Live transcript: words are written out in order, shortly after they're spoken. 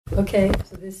Okay,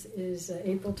 so this is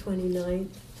April 29th,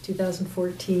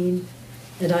 2014,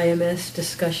 at IMS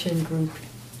Discussion Group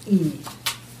E.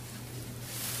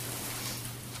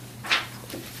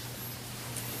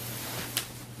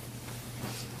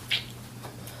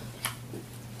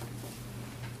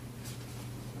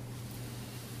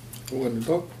 Who want to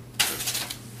talk?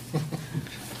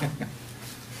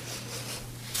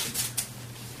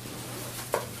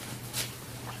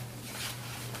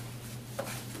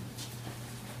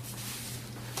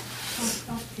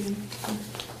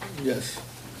 Yes.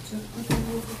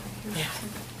 Yeah.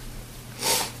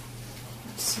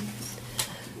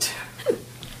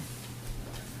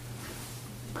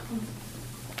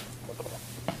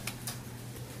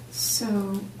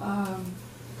 So,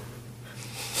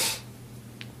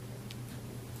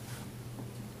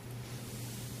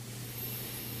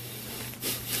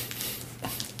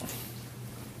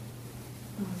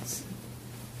 it's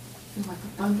like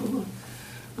a bundle of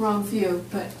wrong view,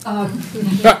 but I've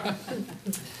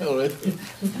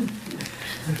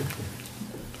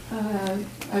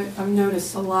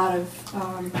noticed a lot of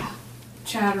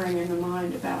chattering in the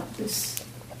mind about this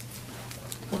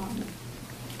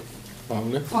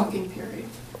walking period.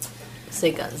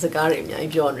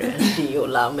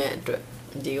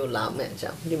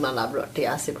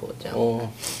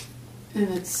 And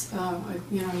it's, I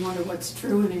wonder what's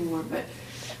true anymore, but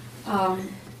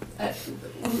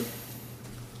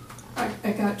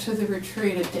I got to the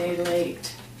retreat a day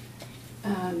late,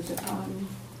 and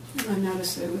I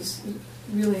noticed that it was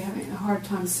really having a hard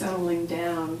time settling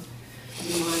down.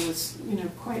 The mind was,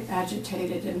 quite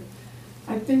agitated, and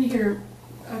I've been here,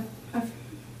 I've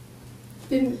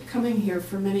been coming here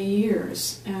for many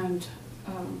years, and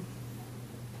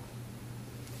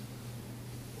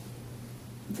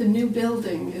the new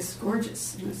building is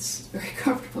gorgeous, and it's very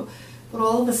comfortable. But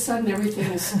all of a sudden,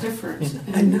 everything is different.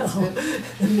 And I know.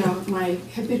 My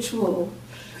habitual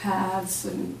paths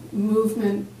and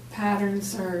movement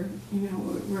patterns are,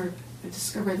 I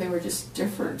discovered they were just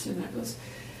different. And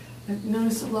I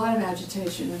noticed a lot of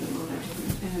agitation in the mind.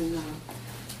 And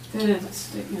then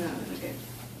it's, I get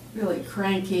really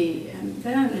cranky. And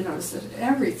then I noticed that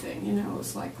everything, it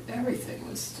was like everything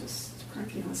was just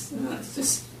cranky.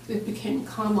 It became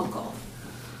comical.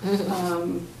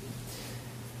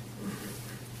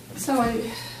 So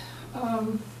I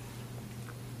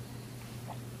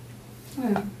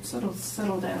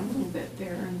settled down a little bit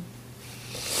there, and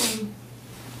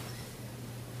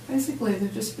basically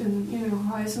there've just been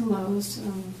highs and lows.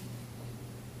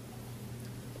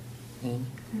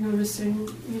 Noticing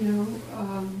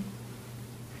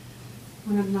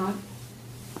when I'm not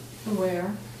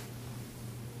aware,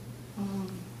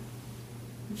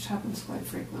 which happens quite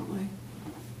frequently.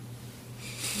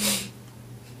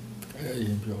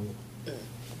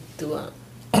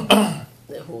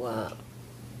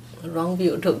 Wrong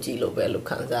view took Gilo Bello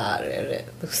Kanza,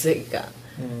 to Sika.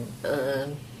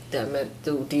 Damn it,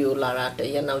 to Dio Lara,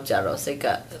 Yanao Jaro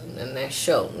Sika, and a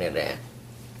show near there.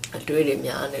 I treated him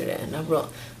yarn and I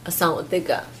brought a sound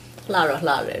thicker. Lara,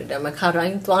 the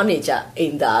Macaran Twanija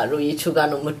in the Rui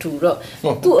Chugano Maturo,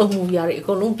 to a movie,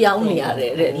 Columbia,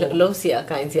 Losia,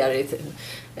 kinds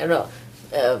of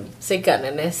Sika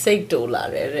and a Sato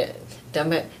Lara.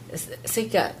 Damn it,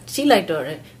 Sika, she liked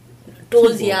her.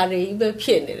 Doziare, be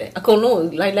pienere. A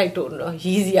colon like to know,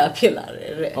 easier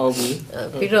pillar. Oh,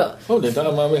 Peter. Oh, the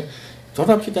Dharma. Don't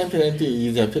have to time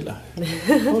easier pillar.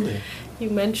 You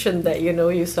mentioned that,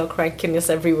 you saw crankiness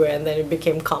everywhere and then it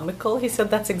became comical. He said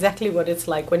that's exactly what it's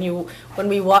like. When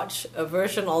we watch a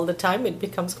version all the time, it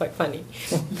becomes quite funny.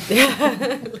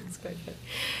 It's quite funny.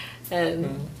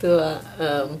 And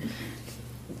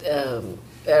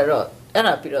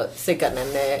second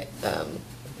and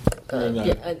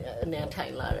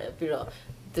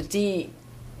the D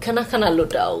Kanakana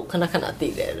Lutao, Kanakana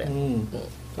Tigre.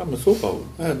 I'm so powerful.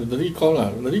 The recall.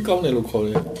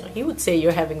 He would say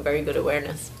you're having very good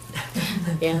awareness.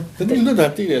 Yeah. That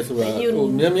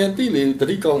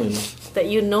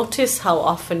you notice how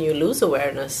often you lose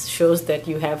awareness shows that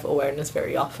you have awareness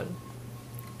very often.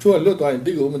 A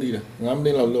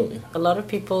lot of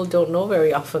people don't know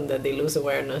very often that they lose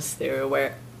awareness. They're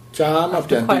aware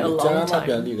after quite a long time.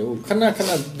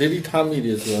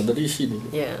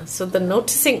 Yeah, so the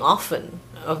noticing often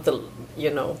of the,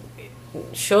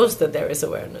 shows that there is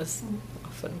awareness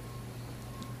often.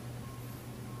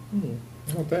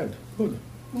 Not bad. Good.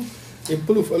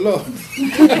 Improve a lot.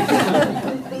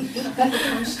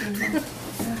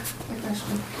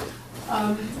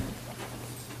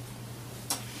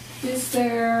 Is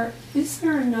there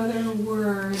another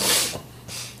word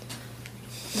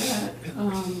that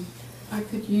I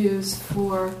could use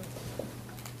for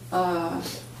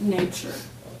nature.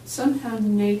 Somehow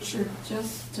nature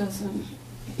just doesn't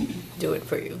Do it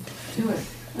for you. do it.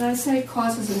 And I say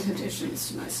causes and conditions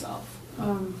to myself, but I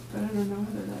don't know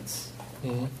whether that's...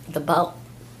 The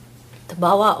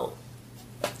bawa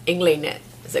English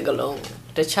စကားလုံး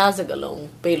တခြားစကားလုံး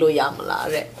ပေးလို့ရမလား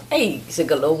တဲ့အဲ့စ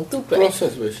ကားလုံးသူ့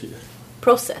process ပဲရှိတယ်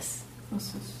process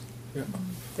yeah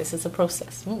this is a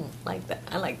process like that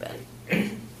I like that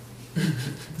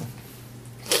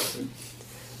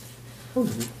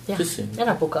yeah အဲ့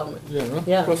ဒါပိုကောင်းတယ်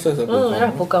yeah process ပဲအဲ့ဒါ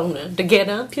ပိုကောင်းတယ်တကယ်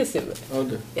တမ်းဖြစ်စဉ်ပဲ ဟုတ်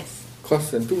တယ် yes cause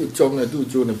သူ့အကြောင်းနဲ့သူ့အ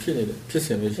ကျိုးနဲ့ဖြစ်နေတယ်ဖြစ်စ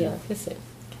ဉ်ပဲရှိတယ် yeah ဖြစ်စဉ်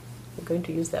we're going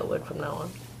to use that word from now on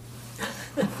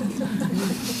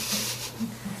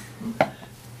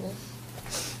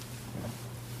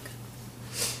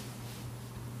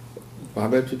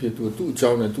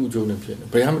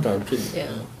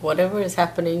Yeah, whatever is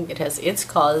happening, it has its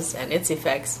cause and its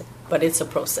effects, but it's a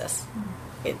process.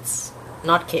 It's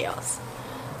not chaos.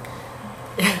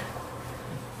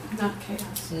 Not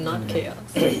chaos. Not chaos.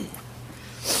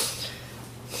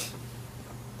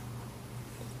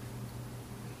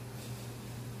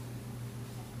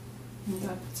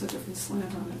 That puts a different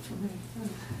slant on it for me.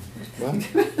 What?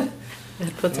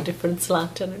 That puts a different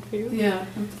slant on it for you? Yeah, I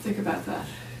have to think about that.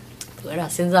 အဲ့ဒါ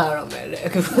စဉ်းစားရအောင်မယ်လေအ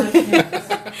ခု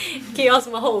chaos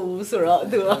မဟုတ်ဘူးဆိုတော့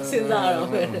သူကစဉ်းစားရအော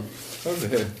င်မယ် ဟုတ်တ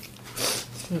ယ်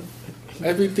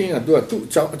everything ကသူက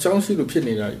အကြောင်းရှိလို့ဖြစ်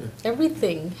နေတာကြီးပဲ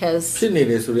everything has ဖြစ်နေ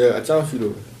တယ်ဆိုတော့အကြောင်းရှိ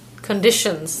လို့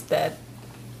conditions that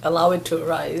allow it to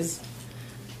arise.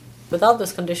 Without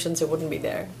those conditions it wouldn't be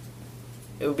there.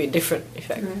 It would be a different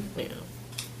effect. Right. Yeah.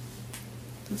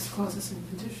 This causes and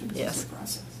conditions Yes. is a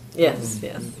process. Yes,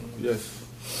 yes. yes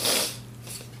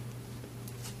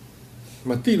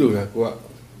မတိလို့ကကိုက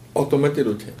automatic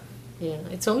လို့ထင် Yeah,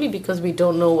 it's only because we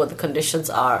don't know what the conditions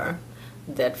are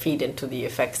that feed into the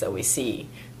effects that we see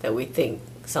that we think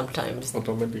sometimes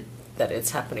automatic that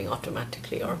it's happening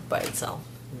automatically or by itself.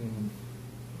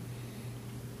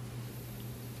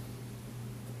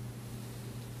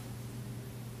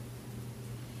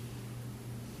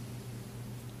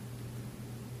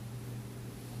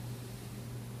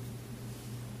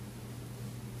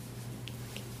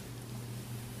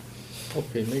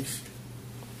 Okay, next.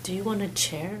 Do you want a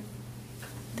chair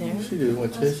there?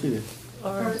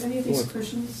 Or any of these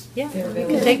cushions? Yeah, They're you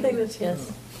available. can take them. Yes.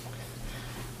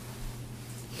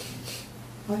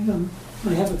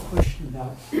 I have a question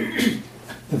about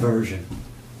aversion.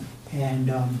 And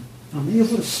I'm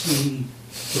able to see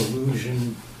delusion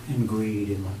and greed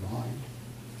in my mind.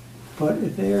 But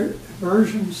their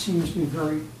aversion seems to be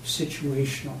very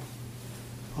situational.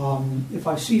 If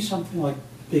I see something like a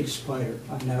big spider,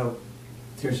 I know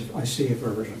I see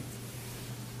aversion.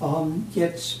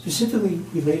 Yet specifically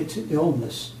related to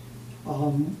illness,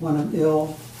 when I'm ill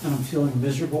and I'm feeling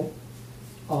miserable,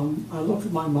 I look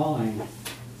at my mind,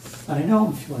 and I know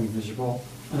I'm feeling miserable,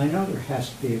 and I know there has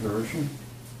to be aversion,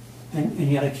 and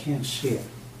yet I can't see it.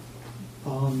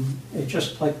 It's just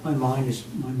like my mind is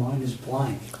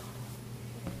blank.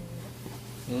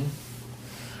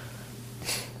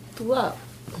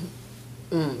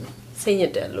 Say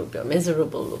it a little bit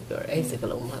miserable look or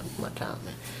executive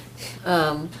matame.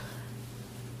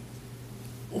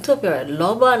 To be a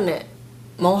loba ne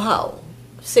mohao.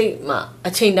 Say ma a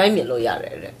chain diamond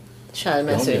loyare. Shall I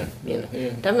say?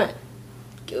 Damn it.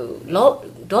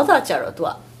 Dota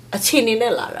Charotua. A chin in a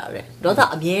lara. Dota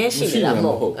a yeshi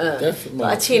mo.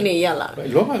 A chin in yalla.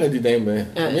 Loba di dame.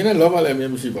 I mean, a loba let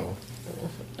me see.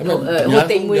 What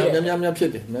thing we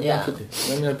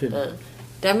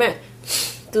damn it.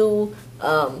 To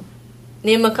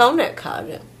name a counter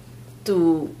card to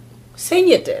sing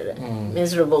it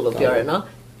miserable of your no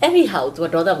anyhow to a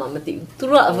daughter mamma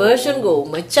through a version go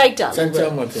my chaita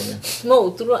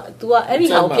mo to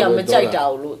anyhow my chaita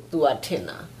to a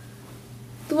tina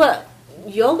to a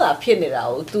yoga pin it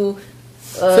out to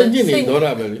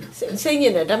sing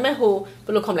it damn who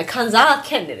will come like Kanza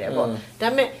candidate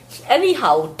damn it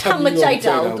anyhow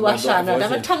tamachita to a shana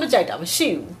damn a tamachita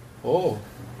machine oh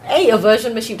a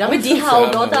version machine. In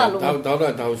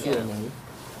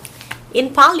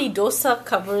Pali, dosa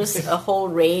covers a whole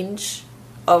range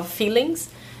of feelings.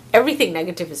 Everything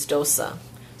negative is dosa.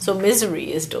 So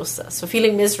misery is dosa. So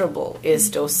feeling miserable is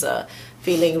dosa.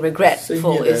 Feeling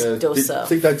regretful is dosa.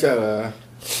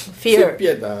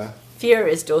 Fear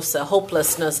is dosa.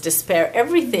 Hopelessness, despair,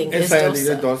 everything is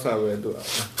dosa.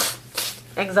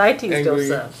 Anxiety is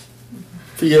dosa.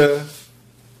 Fear.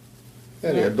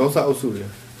 Dosa also.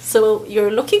 So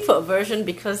you're looking for aversion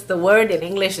because the word in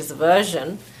English is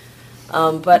aversion,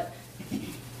 but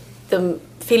the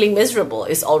feeling miserable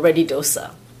is already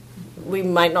dosa. we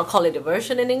might not call it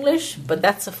aversion in English, but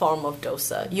that's a form of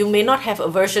dosa. You may not have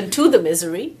aversion to the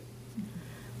misery,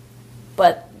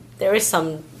 but there is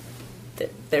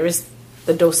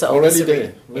the dosa of Already misery.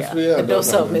 there. Yeah, Misery, the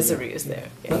dosa of yeah. misery is there.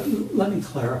 Yeah. Let me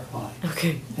clarify.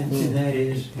 Okay. And that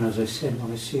is, as I said, when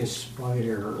I see a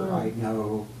spider, I know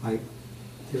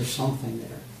there's something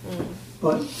there.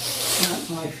 But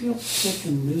when I feel sick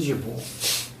and miserable,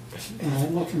 and I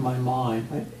look in my mind,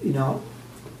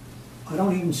 I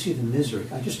don't even see the misery.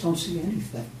 I just don't see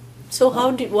anything. So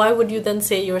why would you then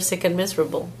say you're sick and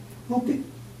miserable? Well,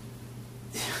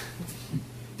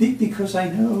 because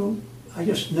I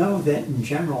just know that in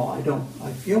general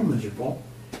I feel miserable,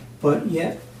 but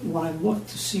yet when I look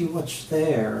to see what's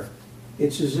there,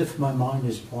 it's as if my mind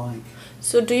is blank.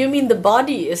 So do you mean the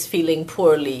body is feeling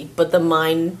poorly, but the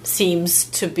mind seems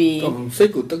to be... စိ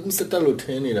တ်ကိုတကူတက်လို့ထ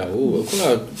င်းနေတာဟိုခုန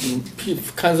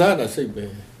ခံစားရတာစိတ်ပဲ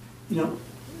You know,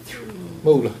 မ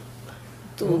ဟုတ်လား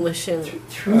through machine.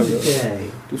 through the day,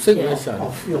 သူစိတ်နဲ့ရှာ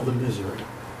I'll feel the misery.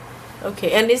 Okay,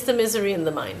 and is the misery in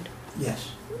the mind? Yes.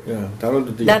 ဒါတော့တ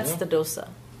ည် That's the dosa.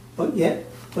 But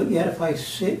yet if I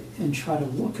sit and try to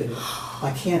look at it,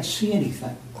 I can't see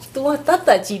anything. ตัวตัดแ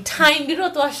ต่จีไทยပြီး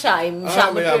တော့သွားရှာရင်ရှာမ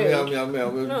မရ တွေ့ မရ ဘူး မရမ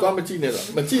ရသွားမကြည့်နဲ့တော့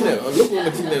မကြည့်နဲ့တော့lúc ကိုမ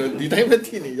ကြည့်နဲ့တော့ဒီတိုင်းပဲကြ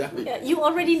ည့်နေရပြီ Yeah, you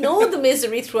already know the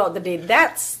misery throughout the day.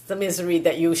 That's the misery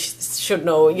that you should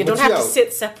know. You don't have to sit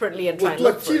separately and try and သူ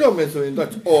look ကြည့် for it. တော့မယ်ဆိုရင်တော့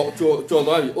ကြော်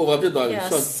သွားပြီ over ဖြစ်သွားပြီ Yeah,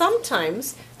 sometimes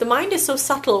the mind is so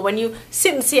subtle. When you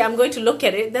sit and say, I'm going to look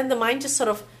at it, then the mind just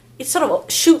sort of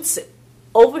shoots it,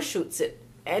 overshoots it.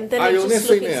 And then အာ it's ယုံနဲ့ just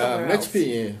စိတ် looking နဲ့ somewhere match else. ဖြစ်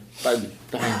ရင်တိုက်ပြီ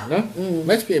တိုင်းနော်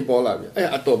match ဖြစ်ရင်ပေါ်လာပြီအဲ့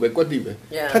အတော်ပဲကွက်တိပဲ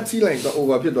Yeah. ထပ်ကြည့်လိုက်တော့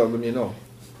over ဖြစ်သွားမမြင်တော့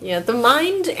Yeah, the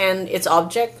mind and its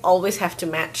object always have to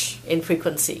match in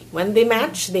frequency. When they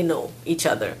match, they know each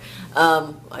other.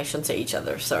 I shouldn't say each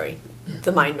other, sorry.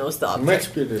 The mind knows the object. Match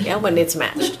period. Yeah, when it's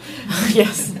matched.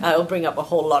 Yes, I'll bring up a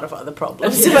whole lot of other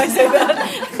problems if I say that.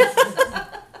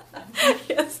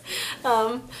 Yes.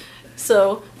 So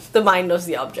the mind knows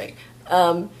the object.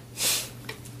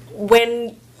 When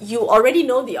you already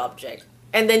know the object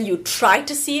and then you try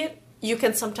to see it, you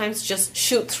can sometimes just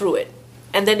shoot through it.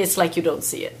 And then it's like you don't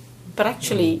see it. But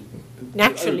actually,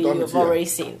 naturally, you've already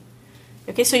seen.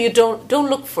 Okay, so you don't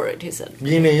look for it, he said.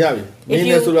 မြင်နေရပြီမြင်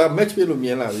နေဆိုတာ match ဖြစ်လို့မြ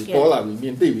င်လာပြီပေါ်လာပြီမြ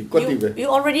င်သိပြီကွက်တိပဲ You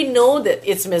already know that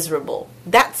it's miserable.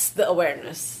 That's the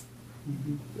awareness.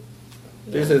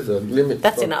 this is a limit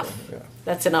That's enough.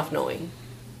 That's enough knowing.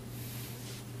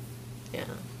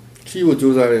 Yeah. ခီးကို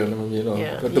စူးစမ်းရတယ်လည်းမမြင်တော့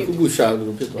Yeah. တခုခုရှာ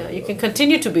လို့ဖြစ်သွား Yeah, you can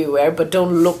continue to be aware, but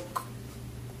don't look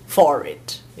for it.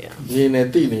 Yeah. မြင်နေ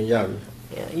သိနေရပြီ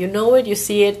Yeah. You know it, you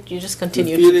see it, you just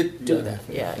continue You feel to it, do yeah. that.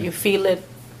 Yeah. You feel it,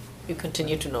 you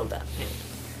continue to know that. Yeah.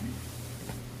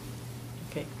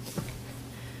 Okay.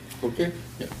 okay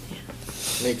yeah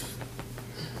next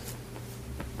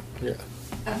yeah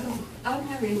I'm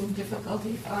having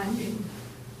difficulty finding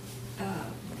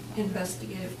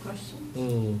investigative questions.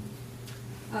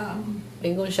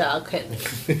 English okay.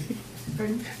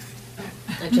 Pardon?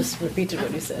 I just repeated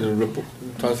what you said. the report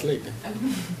translate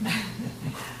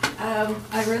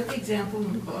I read the example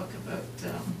in the book about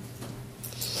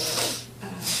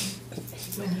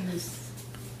when he was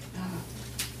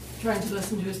trying to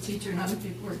listen to his teacher and other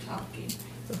people were talking,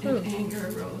 and anger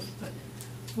arose. But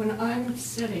when I'm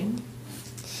sitting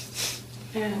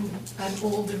and an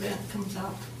old event comes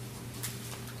up,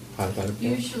 ပါပါ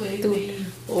usually Tu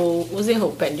the was it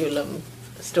whole pendulum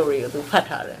story ကိုသူဖတ်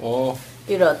ထားတယ် ဩ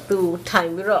ပြီးတော့သူထို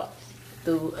င်ပြီးတော့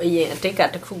သူအရင်အတိတ်က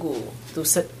တစ်ခုကိုသူ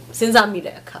စဉ်းစားမိ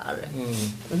တဲ့အခါရယ်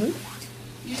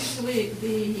usually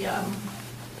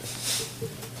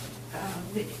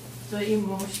the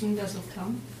emotion doesn't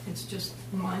come. It's just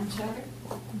mind chatter.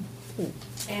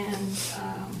 And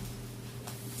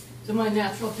so my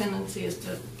natural tendency is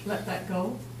to let that go.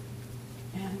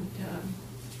 And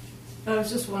I was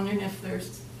just wondering if there's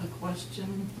a question.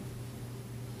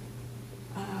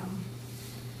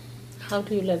 How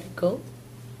do you let it go?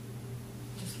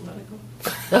 Just let it go.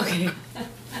 Okay.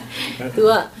 သူ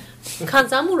ကခံ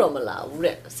စားမှုတော့မလာဘူး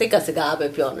တဲ့စိတ်ကစကားပဲ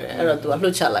ပြောနေတယ်အဲ့တော့ तू ကလှု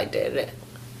ပ်ချလိုက်တယ်တဲ့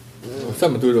ဆ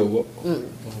က်မတွေ့တော့ဘူး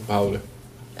ဘာလို့လဲ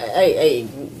အဲ့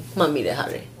မှတ်မိတဲ့ဟာ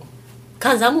တွေ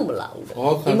ခံစားမှုမလာဘူးတဲ့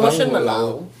emotion မလာ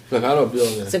ဘူး စကားတော့ပြော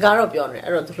နေ စကားတော့ပြောနေတယ်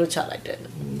အဲ့တော့ तू လှုပ်ချလိုက်တယ်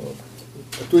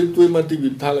တွေးမှတိ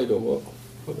ပြီးထားလိုက်တော့ပေါ့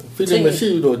feeling မရှိ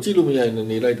ဘူးတော့ကြည့်လို့မရရင်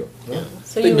နေလိုက်တော့နော်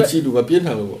သိမရှိလို့မပြင်းထ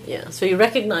န်လို့ပေါ့ Yeah, so you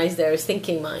recognize there is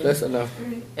thinking mind. that's enough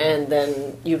And then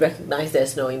you recognize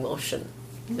there's no emotion.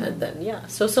 And then, yeah.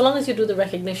 So long as you do the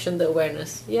recognition, the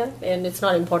awareness, yeah, and it's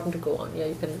not important to go on. Yeah,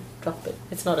 you can drop it.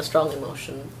 It's not a strong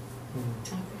emotion.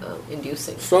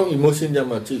 inducing. strong emotion ကြ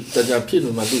မှာကြာဖြစ်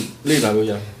နေမှာသူလေ့လာလို့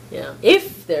ရတယ် Yeah,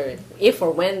 if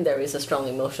or when there is a strong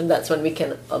emotion, that's when we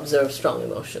can observe strong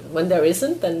emotion. When there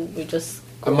isn't, then we just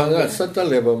အမှန်က subtle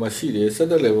level မှာရှိတယ်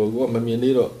subtle level ကိုမမြင်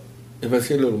သေးတော့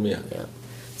investigate လုပ်လို့မရ Yeah.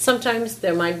 Sometimes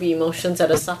there might be emotions at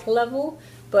a subtle level,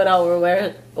 but our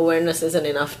awareness isn't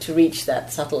enough to reach that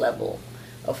subtle level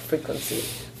of frequency.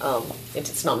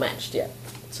 It's not matched yet.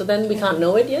 So then we can't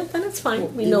know it yet, then it's fine.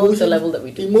 We know the level that we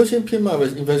do. emotion ဖြစ်မှပဲ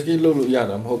investigate လုပ်လို့ရ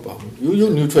တာမဟုတ်ပါဘူး you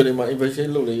neutral တွေမှာ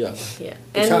investigate လုပ်လို့ရတာ Yeah.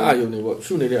 တခြားအာယုံတွေပေါ့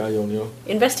ရှုနေတဲ့အာယုံတွေရော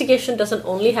Investigation doesn't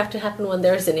only have to happen when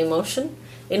there is an emotion.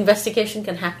 Investigation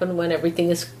can happen when everything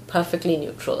is perfectly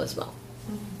neutral as well.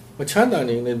 မချမ်းသာ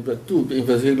နေနေသူ့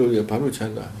investigate လုပ်ရဘာလို့ချ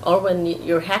မ်းသာ Or when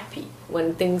you're happy, when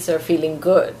things are feeling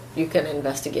good, you can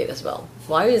investigate as well.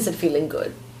 Why is it feeling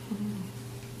good?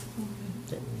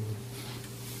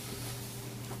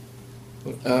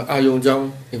 အာယုံကြောင့်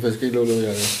investigate လုပ်လို့ရ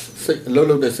တယ်စိတ်အလုပ်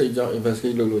လုပ်တဲ့စိတ်ကြောင့်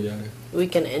investigate လုပ်လို့ရတယ် We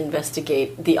can investigate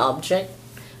the object.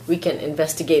 We can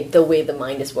investigate the way the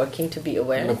mind is working to be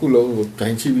aware. အခုလုံးကိုဒို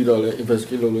င်ချိပြီးတော့လည်း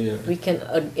investigate လုပ်လို့ရတယ် We can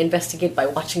investigate by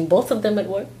watching both of them at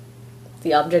work.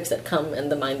 The objects that come and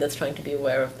the mind that's trying to be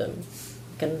aware of them.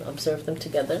 We can observe them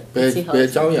together. ဘယ် See how ဘယ်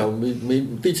it's- အကြောင်းအရာကို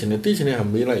သိချင်တဲ့ဟာ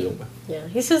မေးလိုက်ရုံပဲ Yeah,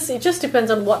 he says it just depends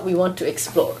on what we want to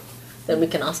explore. Then we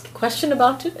can ask a question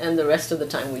about it, and the rest of the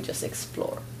time we just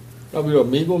explore. နောက်ပြီးတော့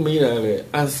မေးဖို့မေးတာလည်း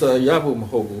answer ရဖို့မ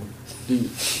ဟုတ်ဘူးဒီ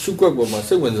ရှုွက်ပေါ်မှာ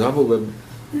စိတ်ဝင်စားဖို့ပဲ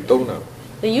တုံးတာ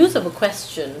The use of a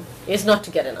question is not to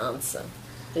get an answer.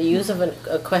 The use of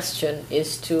a question is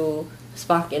to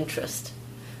spark interest,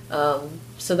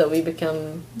 so that we become.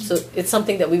 So it's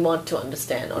something that we want to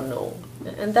understand or know,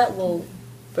 and that will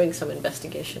bring some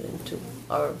investigation into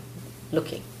our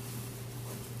looking.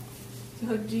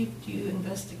 How deep do you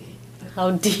investigate? How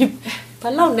deep? မ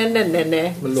လို့နည်းနည်း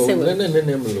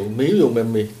မလို့မေးရုံပဲ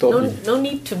မေးတော့ပြီ No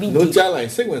need to be နိုး deep. ကြားလိုက်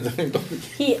စိတ်ဝင်စားရင်တော့ပြီ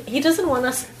He doesn't want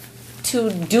us to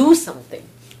do something.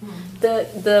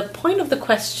 The point of the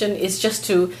question is just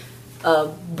to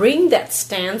bring that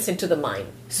stance into the mind,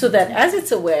 so that as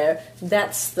it's aware,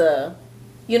 that's the,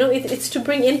 it's to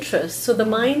bring interest. So the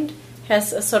mind has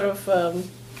a sort of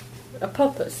a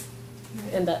purpose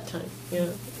in that time.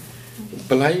 Yeah.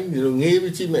 ဘလိုင်းဒီလိုငေး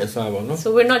ပြီးကြည့်မဲ့အစားပါနော် So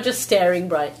we're not just staring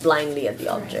blindly at the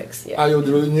objects. အာ Yeah. ယုံ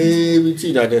ဒီလိုငေးပြီးကြ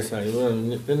ည့်တာတဲ့ဆိုင်န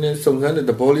ည်းနည်းစုံစမ်းတဲ့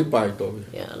သဘောလေးပါတော့ပြီ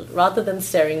Yeah. Rather than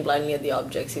staring blindly at the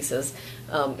objects, he says,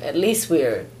 at least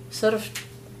we're sort of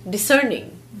discerning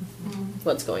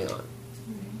what's going on.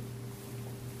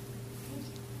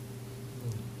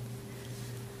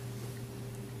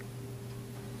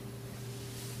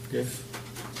 yes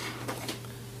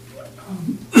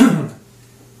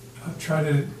I'll try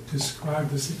to describe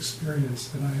this experience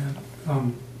that I had.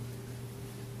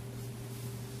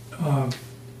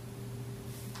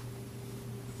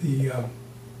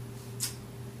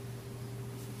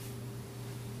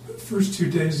 The first 2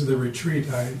 days of the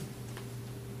retreat, I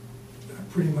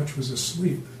pretty much was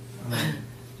asleep,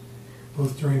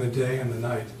 both during the day and the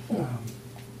night.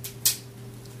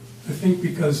 I think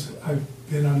because I've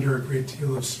been under a great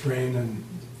deal of strain and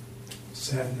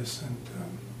sadness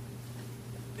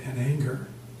and anger.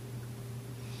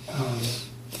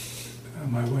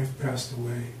 My wife passed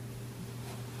away,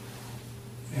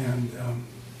 and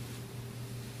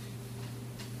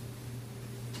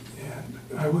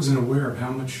I wasn't aware of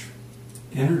how much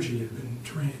energy had been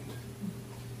drained.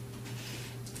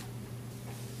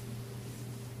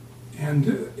 And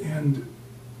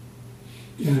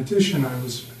in addition, I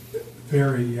was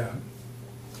very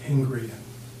angry and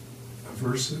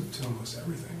aversive to almost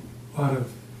everything. A lot of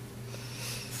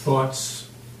thoughts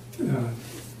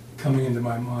coming into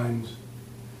my mind,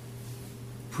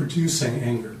 producing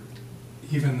anger,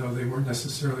 even though they weren't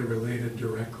necessarily related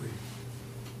directly.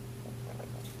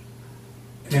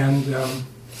 And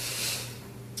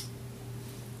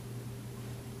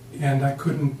I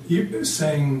couldn't,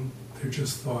 saying they're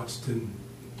just thoughts didn't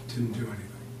do anything.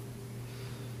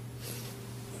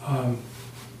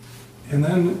 And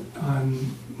then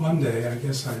on Monday, I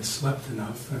guess I'd slept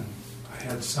enough and I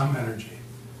had some energy.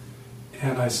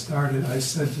 And I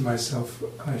said to myself,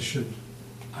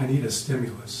 I need a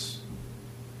stimulus.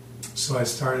 So I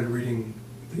started reading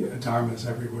the Dharmas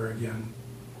everywhere again.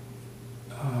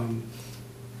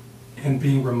 And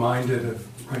being reminded of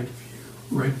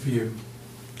right view.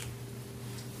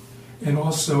 And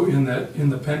also in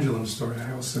the pendulum story,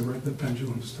 I also read the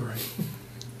pendulum story,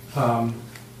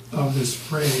 of this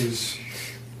phrase,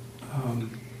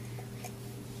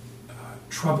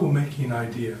 troublemaking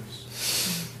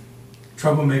ideas,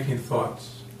 troublemaking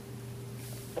thoughts.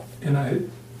 And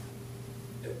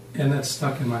that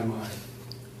stuck in my mind.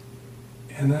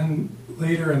 And then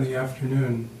later in the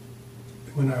afternoon,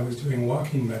 when I was doing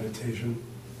walking meditation,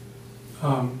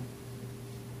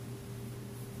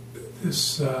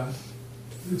 this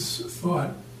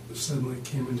thought suddenly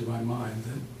came into my mind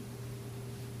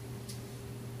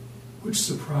which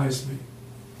surprised me,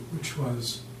 which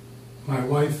was, my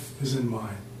wife isn't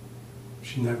mine.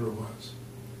 She never was.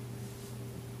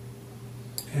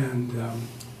 And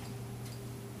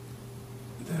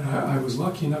that I was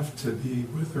lucky enough to be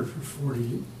with her for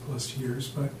 40 plus years,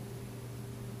 but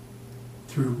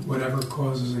through whatever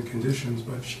causes and conditions,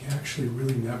 but she actually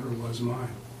really never was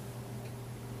mine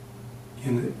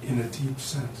in a deep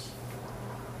sense.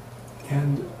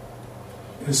 And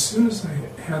as soon as I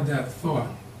had that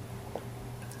thought,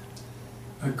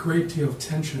 a great deal of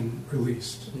tension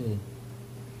released.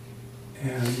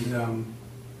 And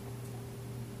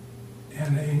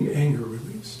anger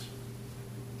released.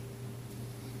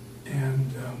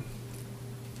 And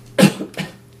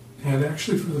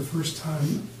actually for the first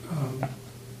time,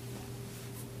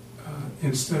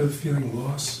 instead of feeling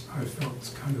loss, I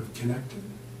felt kind of connected.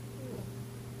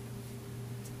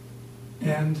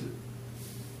 And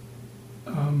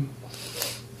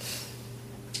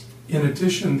in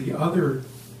addition, the other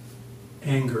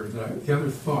anger, the other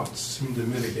thoughts seemed to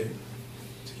mitigate,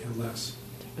 to get less.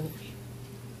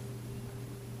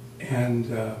 And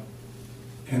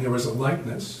there was a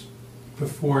lightness.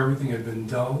 Before, everything had been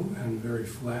dull and very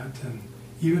flat, and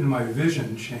even my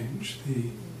vision changed.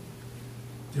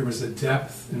 There was a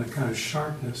depth and a kind of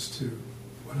sharpness to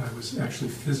what I was actually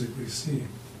physically seeing.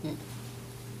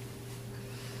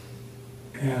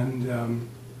 And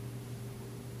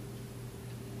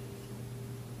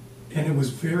it was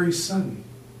very sudden.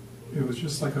 It was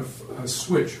just like a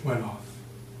switch went off.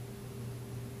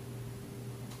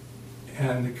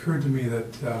 And it occurred to me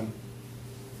that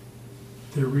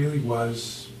there really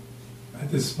was,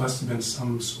 this must have been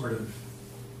some sort of,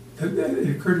 it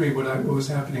occurred to me what was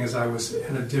happening is I was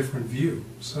at a different view.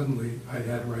 Suddenly I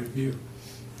had a right view.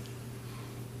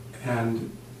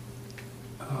 And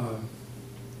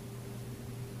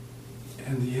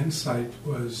the insight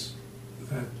was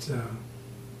that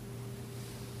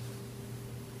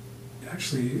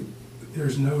actually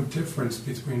there's no difference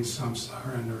between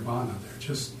samsara and nirvana. They're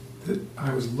just,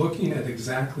 I was looking at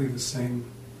exactly the same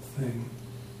thing,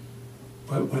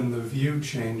 but when the view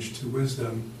changed to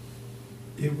wisdom,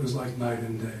 it was like night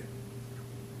and day.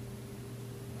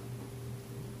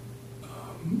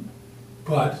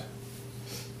 But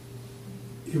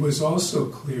it was also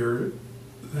clear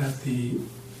that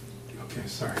okay,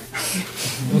 sorry.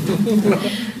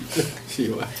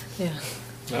 Yeah.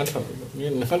 နားထောင်နေတ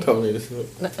ယ်နားထောင်နေတယ်ဆိုဟုတ်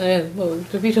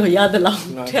တပည့်တော်ရတယ်လောက်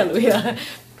ထည့်လို့ရ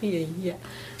ပြီးရင်ကြီး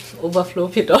overflow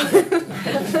ဖြစ်တော့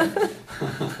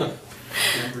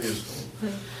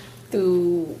သူ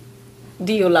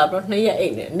ဒီယိုလာတော့2ရက်အိ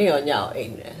တ်နေနေ့ရောညရောအိ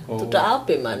တ်နေသူတအားပ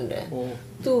င်ပန်းတယ်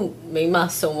သူမိမ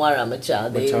ဆုံးသွားတာမကြ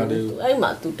သေးဘူးအဲ့မှာ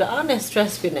သူတအားနဲ့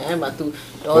stress ဖြစ်နေအဲ့မှာသူ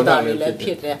ဒေါသတွေလည်းဖြ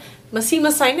စ်တယ်မစီမ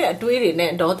ဆိုင်တဲ့အတွေးတွေ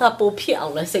နဲ့ဒေါသပိုဖြစ်အော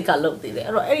င်လဲစိတ်ကလုပ်သေးတယ်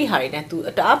အဲ့တော့အဲ့ဒီဟာတွေနဲ့သူ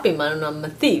တအားပင်ပန်းတော့မ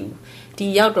သိဘူးဒီ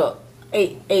ရောက်တော့အိ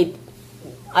တ်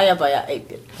အာရပါရအိတ်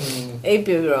ပြအိတ်ပြ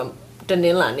ပြီးတော့တန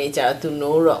င်္လာနေ့ကျတော့သူ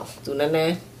နိုးတော့သူနည်းန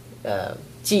ည်း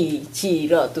ကြည်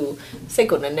တော့သူစိတ်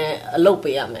ကိုနည်းနည်းအလုပ်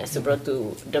ပေးရမယ်ဆိုပြီးတော့သူ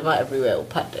Dharma everywhere ကို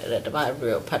ဖတ်တယ် Dharma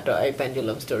everywhere ကိုဖတ်တော့အဲ့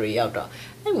pendulum story ရောက်တော့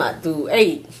အဲ့မှာသူအဲ့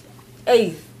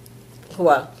ဟို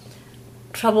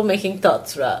trouble making thoughts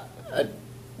ဆိုတာ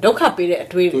ဒုက္ခပေးတဲ့အ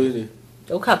တွေးတွေ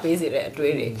ဒုက္ခပေးစေတဲ့အ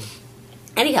တွေးတွေ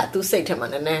အဲ့ဒီဟာသူစိတ်ထဲမှာ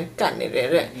နည်းနည်းကပ်နေတယ်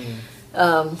တဲ့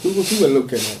သူကလုတ်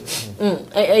ခဲ့တယ်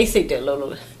အဲ့စိတ်တယ်လို့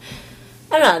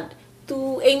အဲ့ဒါ तू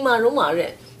အိမ်မှာတော့မှာ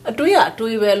တဲ့အတွေးအ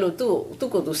တွေးပဲလို့သူ့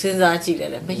ကိုသူစဉ်းစားကြည့်တ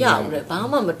ယ်လေမရဘူးတဲ့ဘာ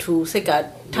မှမထူစိတ်က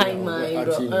ထိုင်မှန်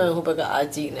တော့ဟိုဘက်ကအာ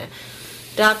ကြည့်နေ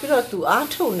ဒါပြီးတော့ तू အား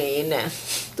ထုတ်နေနေ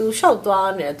तू လျှောက်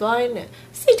သွားနေသွားရင်းနဲ့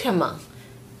စိတ်ထဲမှာ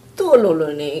သူ့အလို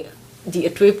လိုနေဒီ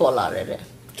အတွေးပေါ်လာတယ်တဲ့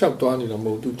လျှောက်သွားနေတာမ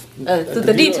ဟုတ် तू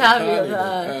တတိထားပြီးတော့ဒါ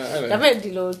ပေမဲ့ဒီ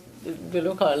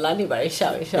လိုခေါ်လာနေပါလေရှော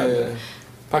က်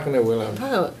ဖက်ကနေဝင်လာ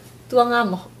तू ငါ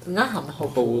ဟာမဟု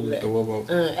တ်ဘူးတဲ့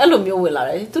အဲ့လိုမျိုးဝင်လာတ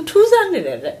ယ် तू ထူးဆန်းနေတ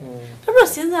ယ်တဲ့ဒါပေမဲ့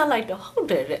စဉ်းစားလိုက်တော့ဟုတ်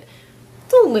တယ်တဲ့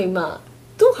သူ့မိမ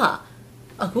သူ့ဟာ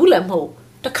အခုလည်းမဟုတ်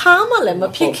တခါမှလည်းမ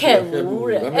ဖြစ်ခဲ့ဘူး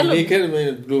တဲ့အဲ့လိုခဲ့တယ်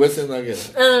လူပဲစဉ်းစားခဲ့တယ်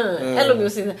အဲ့လို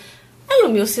မျိုးစဉ်း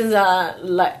စား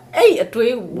လိုက်အဲ့အ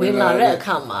တွေးဝင်လာတဲ့အ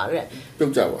ခါမှာတဲ့ပြု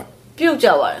တ်ကြ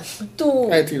ပါतू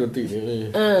အဲ့ဒီလိုတည်နေ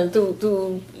तू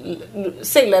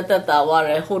စိတ်လက်သက်သာသွားတ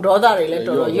ယ်ဟိုဒေါသတွေလည်း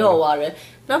တော်တော်ရော့သွားတယ်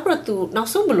နောက်ပြီး तू နောက်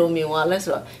ဆုံးဘလို့မြင်သွားလဲ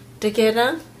ဆိုတော့တကယ်တ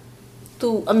မ်း तू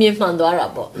အမြင်မှန်သွားတာ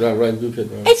ပေါ့ right ဖြစ်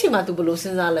သွားအဲ့ချိန်မှာ तू ဘလို့စ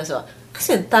ဉ်းစားလဲဆိုတော့အစ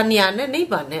င်တဏှာနဲ့နိဗ္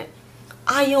ဗာန်နဲ့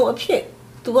အာယုံအဖြစ်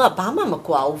तू आ बामा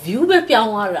मक्वाओ view ပဲပြော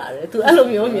င်းသွားတာလေ तू အဲ့လို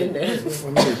မျိုးမြင်တယ်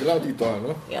ဒီလောက်ထိသွား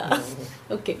နော် yeah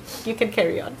okay you can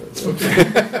carry on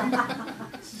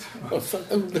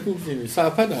စာ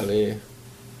ဖတ်တာလေ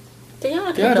တရား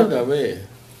ထုတ်တာပဲ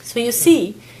so you see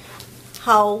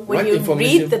how when you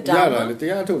read the ရတာ Dharma လေတ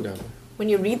ရားထုတ်တာ when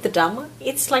you read the Dharma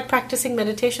it's like practicing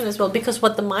meditation as well because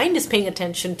what the mind is paying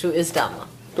attention to is Dharma.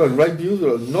 တော့ right view ဆို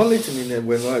တော့ knowledge အနေနဲ့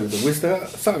ဝင်သွားပြီ wisdom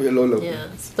စပြီးလို့လို့ Yeah,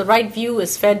 so the right view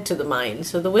is fed to the mind,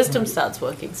 so the wisdom starts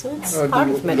working. So it's part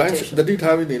of meditation. တတိ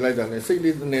ထားပြီးနေလိုက်တာနဲ့စိတ်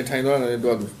လေးနဲ့ထိုင်သွားတာနဲ့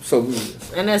တော့စုံပြီ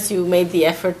And as you made the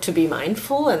effort to be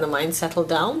mindful and the mind settled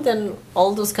down, then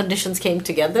all those conditions came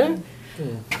together,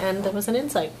 and there was an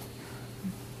insight.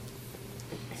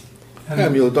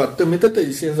 အဲ့မျိုးတော့တမင်တ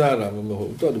ည်းစဉ်းစားတာမဟု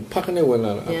တ်တော့ဖတ်ကနေဝင်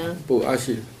လာတာပို့အား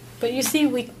ရှိ But you see,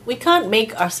 we can't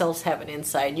make ourselves have an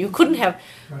insight. You couldn't have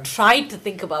tried to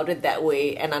think about it that way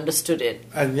and understood it.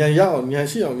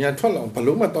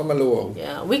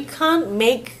 Yeah, we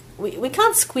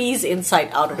can't squeeze insight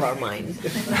out of our mind.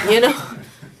 You know,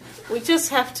 we just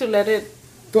have to let it.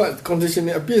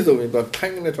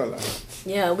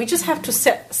 Yeah, we just have to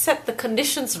set the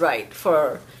conditions right for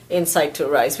insight to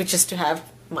arise, which is to have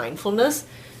mindfulness,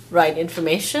 right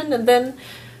information, and then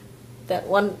that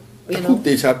one. You know.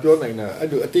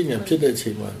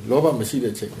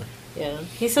 Yeah,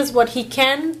 he says what he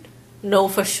can know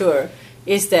for sure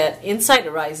is that insight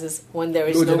arises when there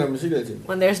is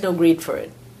no greed for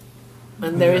it,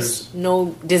 when there is no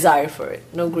desire for it,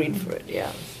 no greed for it,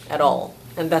 at all,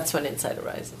 and that's when insight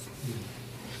arises.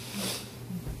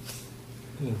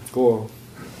 Cool.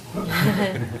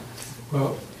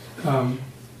 Well,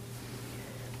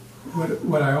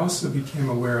 what I also became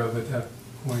aware of at that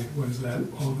point was that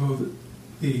although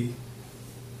the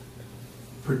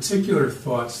particular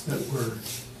thoughts that were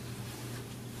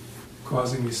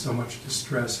causing me so much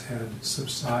distress had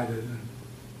subsided and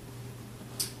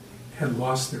had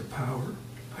lost their power.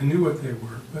 I knew what they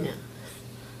were, but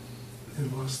they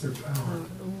lost their power.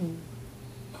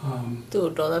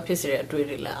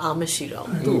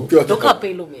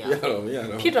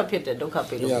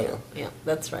 Yeah,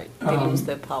 that's right. They lose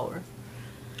their power.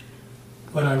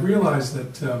 But I realized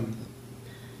that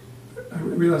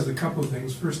a couple of things.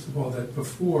 First of all, that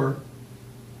before,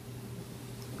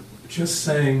 just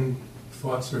saying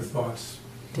thoughts are thoughts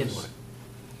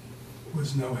was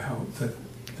no help. That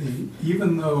even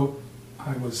though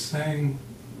I was saying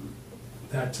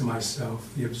that to myself,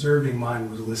 the observing mind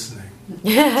was listening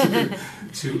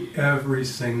to every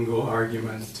single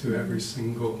argument, to every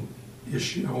single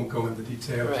issue. I won't go into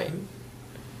details. Right.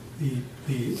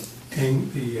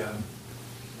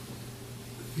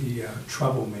 The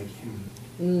troublemaking.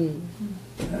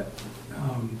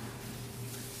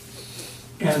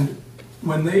 And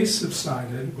when they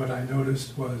subsided, what I noticed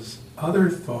was other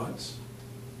thoughts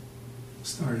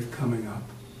started coming up.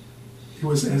 It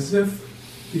was as if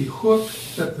the hook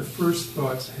that the first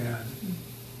thoughts had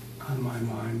on my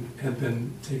mind had been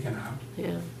taken out.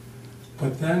 Yeah.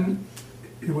 But then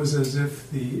it was as if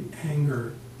the anger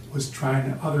was trying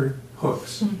other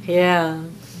hooks. Yeah.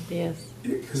 Yes.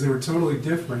 Because they were totally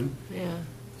different. Yeah.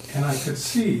 And I could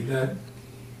see that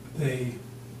they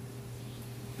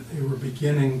were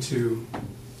beginning to,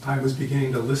 I was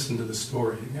beginning to listen to the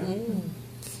story again,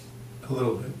 a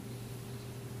little bit.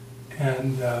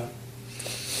 And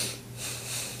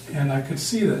I could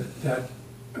see that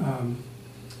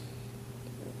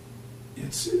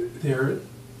it's there,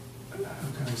 how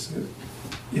can I say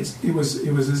it? It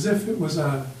was as if it was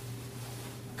a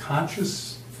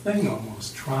conscious thing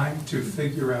almost, trying to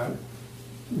figure out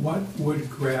what would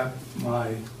grab my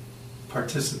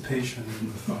participation in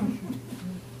the thought.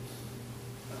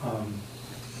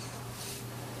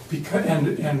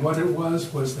 And what it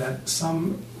was that some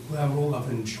level of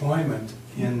enjoyment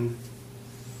in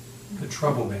the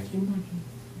troublemaking.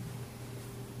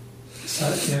 So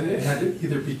it had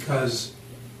either because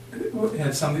it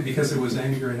had something, because it was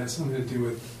anger, it had something to do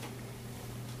with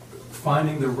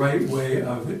finding the right way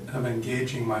of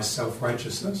engaging my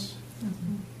self-righteousness,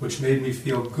 which made me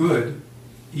feel good,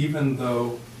 even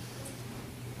though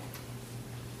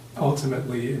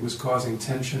ultimately it was causing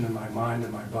tension in my mind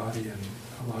and my body and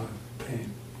a lot of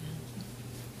pain.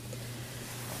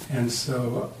 And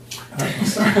so,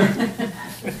 sorry.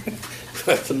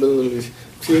 Absolutely.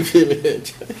 To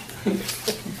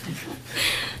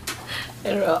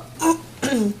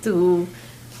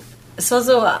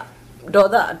ဒေါ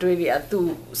သအတွေ့အကြုံသူ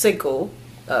စိတ်ကို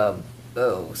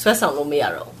ဆွဲဆောင်လို့မရ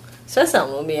တော့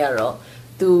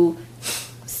သူ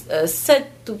ဆက်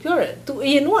သူပြောတယ်သူအ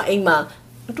ရင်တော့အိမ်မှာ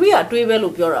အတွေ့ပဲ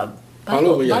လို့ပြောတာဘာ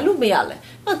လို့မရလဲ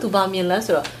သူဘာမြင်လဲ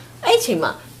ဆိုတော့အဲ့အချိန်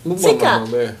မှာ စိတ်က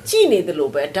ကြည်နေတယ်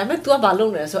လို့ပဲဒါပေမဲ့ तू ကဘာလု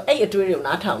ပ်နေလဲဆိုအဲ့အတွေးတွေကို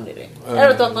နားထောင်နေတယ်အဲ့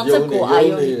တော့ तू concept ကိုအာ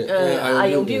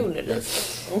ယုံပြုနေတယ်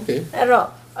Okay အဲ့တော့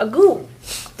အခု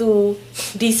तू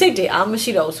ဒီစိတ်တွေအားမ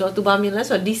ရှိတော့ဘူးဆိုတော့ तू ဘာမြင်လဲ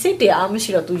ဆိုတော့ဒီစိတ်တွေအားမရှိ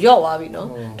တော့ तू ယော့သွားပြီနော်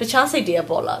တခြားစိတ်တွေက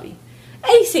ပေါ်လာပြီ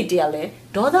အဲ့ဒီစိတ်တွေကလည်း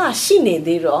ဒေါသရှိနေ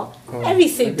သေးတော့အဲ့ဒီ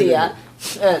စိတ်တွေက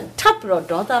ထပ်ပြီးတော့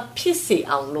ဒေါသဖြစ်စေ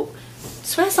အောင်လို့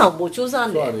ဆွဲဆောင်ဖို့ကြိုးစား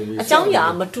နေအကြောင်းအရာ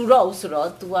မတူတော့ဘူးဆိုတော့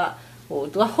तू က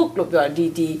तू က hook လို့ပြောဒီ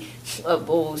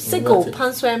စိတ်ကိုဖ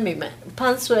န်ဆွဲမိမယ်ဖ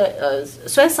န်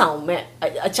ဆွဲဆောင်မဲ့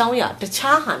အကြောင်းအရာတ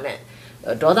ခြားဟာနဲ့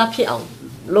ဒေါသဖြစ်အောင်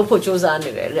လုပ်ဖို့ကြိုးစား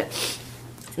နေတယ်တဲ့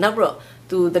နောက်ပြီးတော့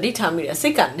तू တတိထားမိတယ်စိ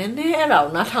တ်ကနည်းနည်းအဲ့ဒါ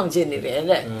ကိုနားထောင်ခြင်းနေတယ်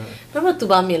တဲ့နောက်ပြီး तू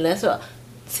ဘာမြင်လဲဆိုတော့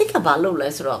စိတ်ကဘာလုပ်လဲ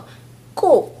ဆိုတော့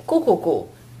ကို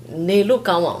နေလို့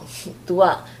ကောင်းအောင် तू က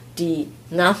ဒီ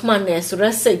ငါမှန်တယ်ဆို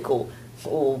တဲ့စိတ်ကို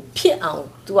ဖြစ်အောင်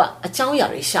तू ကအကြောင်းအရာ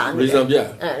တွေရှာနေတယ်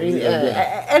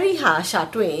အဲ့ဒီဟာရှာ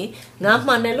တွေ့ရင်ငါ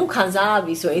မှန်တယ်လို့ခံစားရ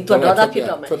ပြီဆိုရင် तू ဒေါသဖြစ်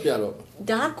တော့မယ်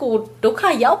ဒါကိုဒုက္ခ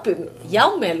ရော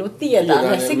က်မယ်လို့သိရတာ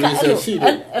နဲ့စိတ်က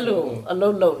အဲ့လိုအ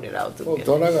လုံးလုံးနေတာ तू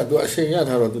ဒေါသက तू အချိန်ရ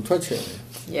ထားတော့ तू ထွက်ချင်တယ်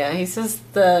Yeah, he says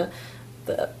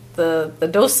the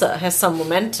dosa has some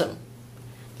momentum,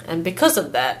 and because of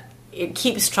that, it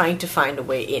keeps trying to find a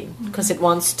way in because it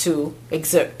wants to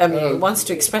wants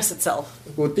to express itself.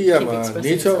 ကိုတိရမှာ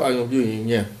nature အာရုံပြုရင်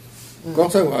ညံ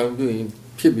concept အာရုံပြုရင်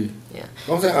ဖြစ်ပြီ Yeah.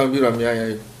 concept အာရုံပြုတာများရင်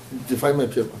define မဲ့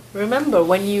ဖြစ်ပါ Remember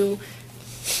when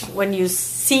you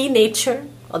see nature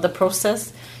or the process,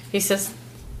 he says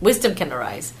wisdom can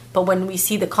arise, but when we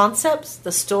see the concepts,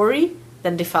 the story,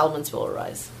 then defilements will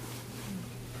arise.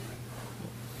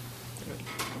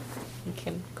 You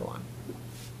can go on.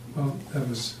 Well, that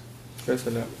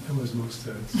was most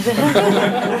of it.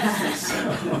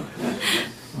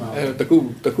 တ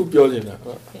ခုပြောနေတာ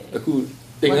တခု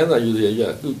သင်ခန်းစာယူရရ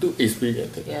သူ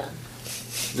experience တယ် Yeah.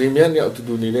 ဒီမြန်เนี่ย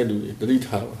တူနေတဲ့လူတွေတတိ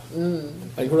ထားပါ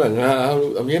အဲ့ခုနငါ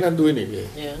အမြဲတမ်းတွေးနေတယ်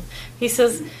Yeah. He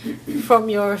says from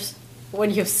when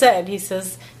you've said, he says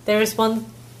there is one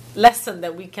lesson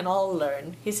that we can all learn.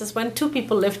 He says when two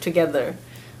people live together,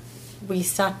 we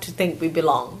start to think we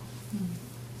belong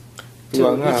to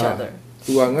each other.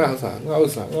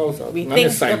 We think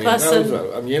the person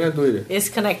is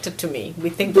connected to me. We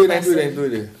think the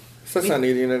person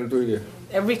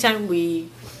every time we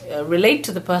relate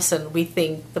to the person, we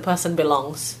think the person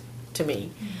belongs to me.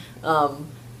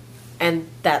 And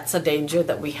that's a danger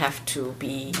that we have to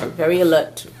be very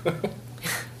alert to.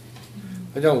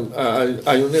 အဲကြောင့်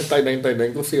အာယုန်နဲ့တိုက်တိုင်း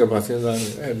ကိုစိတ်ကပါစဉ်းစားနေ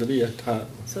အဲတတိယထား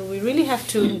So we really have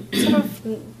to sort of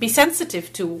be sensitive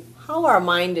to how our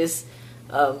mind is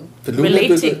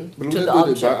relating to the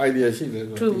object,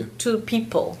 to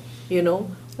people. You know,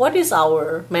 what is our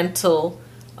mental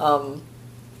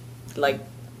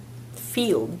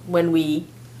field when we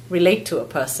relate to a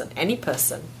person, any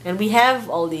person, and we have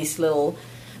all these little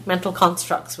mental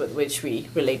constructs with which we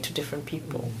relate to different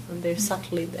people, and they're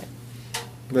subtly there.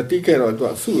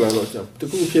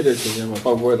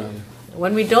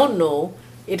 When we don't know,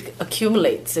 it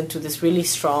accumulates into this really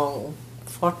strong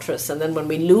fortress, and then when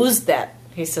we lose that,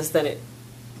 he says, then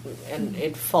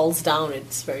it falls down.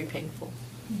 It's very painful.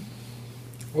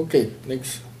 Okay,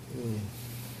 next.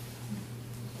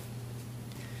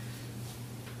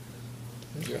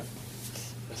 Yeah.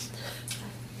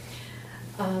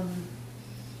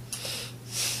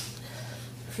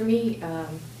 For me,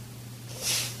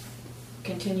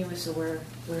 continuous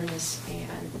awareness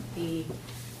and the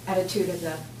attitude of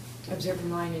the observer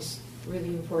mind is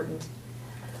really important.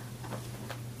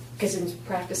 Because in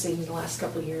practicing the last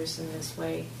couple of years in this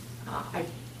way,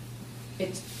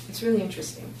 it's really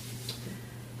interesting.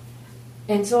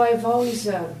 And so I've always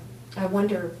I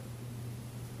wonder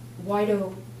why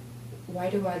do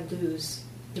I lose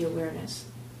the awareness?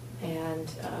 And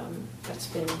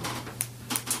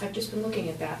I've just been looking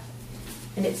at that.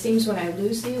 And it seems when I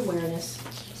lose the awareness,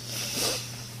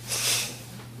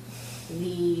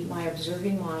 my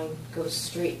observing mind goes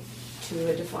straight to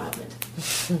a defilement.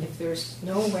 If there's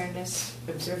no awareness,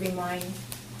 observing mind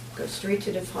goes straight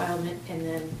to defilement, and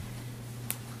then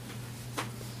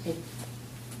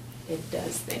it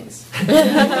does things.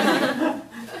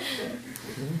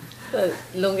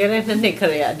 လွန်ခဲ့တဲ့နှစ်နှစ်ခ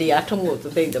ရေအဒီအားထုတ်မှုသူ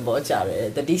သိတဲ့ဘောကြတယ်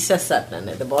တတိဆက်ဆက်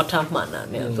နဲ့သဘောထားမှန်တာ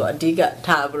နဲ့သူအဓိက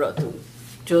ထားပြီးတော့သူ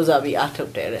စ조사ပြီးအားထု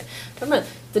တ်တယ်တဲ့ဒါပေမဲ့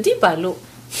တတိပါလို့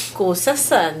ကိုဆက်ဆ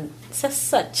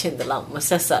က်ချင်းတလောက်မ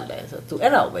ဆက်ဆက်လဲဆိုသူ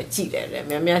အဲ့ဒါကိုပဲကြည့်တယ်တဲ့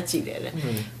များကြည့်တယ်တဲ့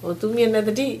ဟိုသူမြင်တဲ့တ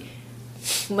တိ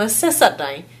မဆက်ဆက်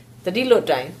တိုင်းတတိလို့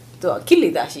တိုင်းသူကိလေ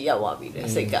သာရှိရောက်သွားပြီတဲ့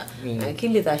စိတ်ကကိ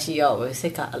လေသာရှိရောက်ပဲစိ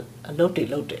တ်ကအလုပ်တွေ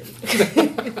လုပ်တယ်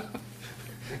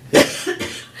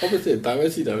Obviously,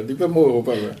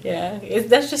 yeah,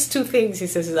 that's just two things. He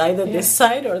says, it's either this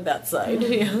side or that side.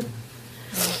 Yeah.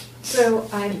 So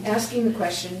I'm asking the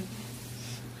question,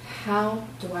 how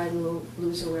do I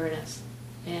lose awareness?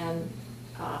 And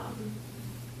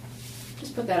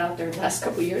just put that out there the last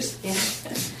couple of years.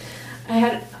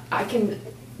 And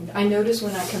I notice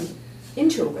when I come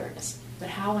into awareness, but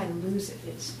how I lose it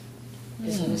is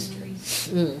a mystery.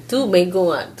 Tu may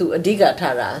go on to a diga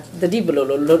tara, the dibolo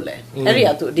lule,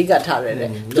 area to diga tara,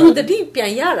 to the deep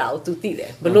pianyara to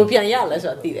tide, below pianyala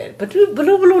or tide, but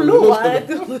below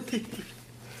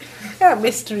a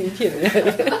mystery here.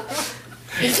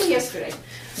 Until yesterday.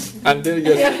 Until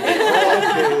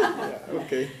yesterday.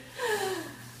 Okay.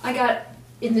 I got,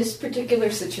 in this particular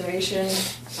situation,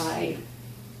 I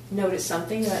noticed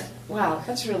something that, wow,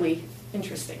 that's really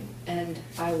interesting. And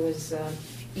I was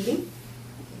eating,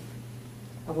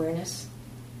 awareness,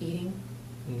 eating,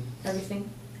 everything.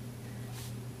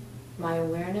 My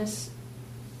awareness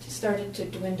just started to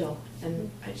dwindle,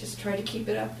 and I just tried to keep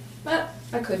it up, but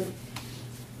I couldn't.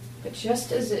 But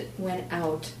just as it went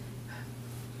out,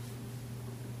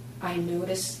 I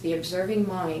noticed the observing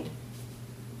mind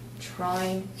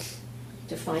trying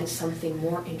to find something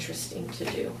more interesting to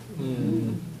do.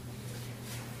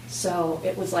 So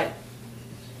it was like,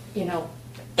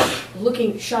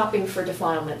 shopping for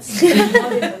defilements.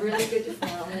 Finding a really good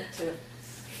defilement to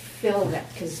fill that.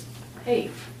 Because, hey,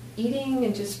 eating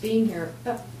and just being here,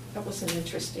 that wasn't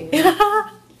interesting.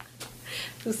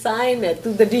 To sign it, to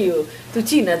the deal, to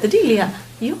China, the deal,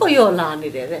 you're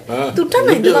learning it. To tell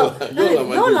me, you're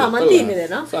learning it,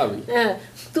 no? To tell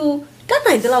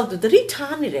me, the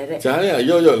return it.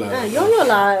 You're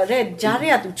red,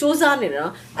 Jaria to choose on it.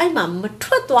 I'm a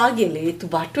trotwagili to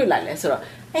Batula.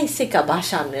 I sick a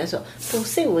bashan, so to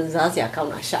say when Zazia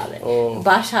come a shale.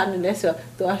 Bashan to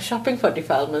a shopping for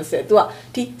defilements, to a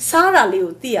Sarah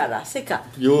Liu Tiara, Sika.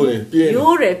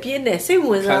 You're a piene, same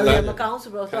when I'm a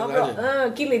council,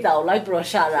 kill it out like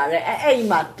Broshara, a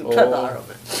mat to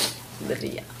the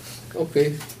dia.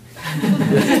 Okay.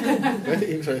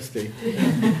 Very interesting.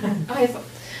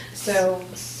 So.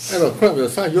 I don't know,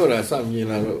 some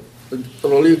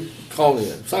only calling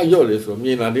it. Say your from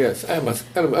me, yes. I must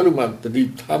the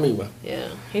deep tummy. Yeah.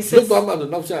 He says,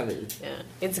 yeah.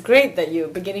 It's great that you're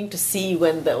beginning to see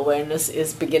when the awareness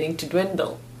is beginning to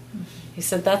dwindle. He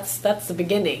said that's the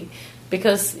beginning.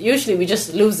 Because usually we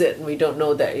just lose it and we don't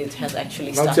know that it has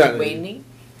actually started waning.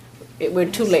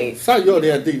 We're too late.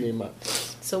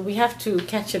 So we have to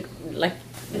catch it like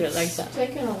that. It's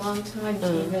taken a long time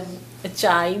to even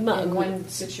in one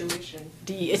situation.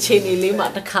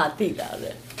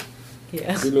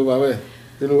 Yes.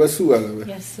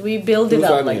 Yes, we build it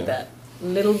up like that,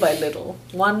 little by little,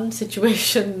 one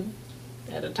situation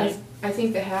at a time. I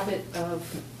think the habit of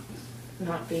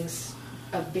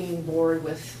being bored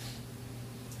with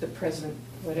the present,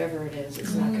 whatever it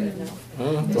is not good enough.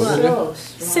 It's so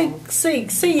strong.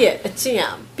 Say it, a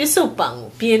chia, Biso Bang,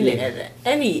 Piene,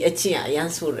 any a chia,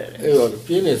 Yansur.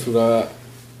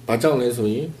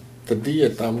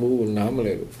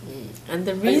 And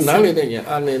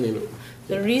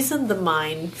the reason the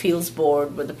mind feels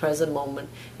bored with the present moment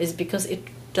is because it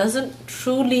doesn't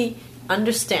truly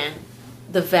understand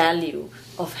the value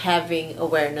of having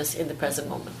awareness in the present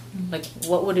moment. Like,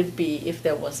 what would it be if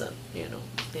there wasn't,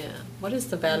 What is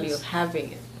the value of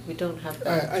having it? We don't have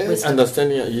that. I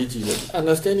understand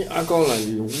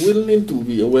willing to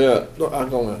be aware, not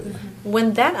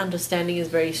when that understanding is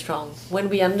very strong, when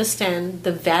we understand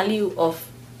the value of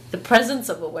the presence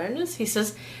of awareness, he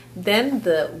says, then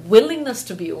the willingness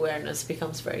to be awareness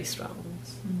becomes very strong.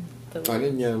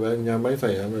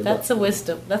 That's a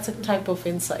wisdom. That's a type of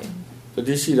insight.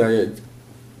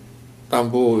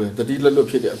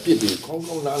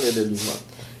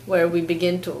 Where we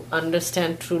begin to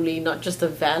understand truly not just the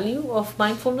value of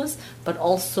mindfulness, but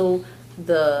also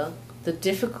the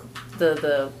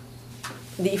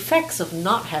effects of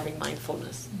not having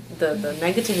mindfulness, the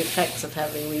negative effects of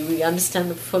having. We understand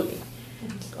them fully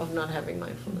of not having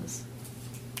mindfulness.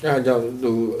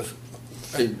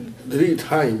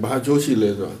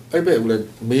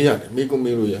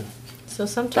 So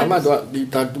sometimes.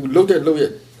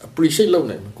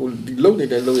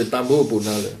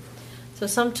 So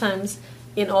sometimes,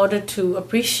 in order to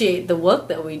appreciate the work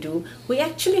that we do, we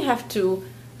actually have to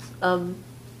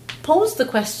pose the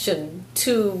question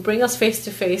to bring us face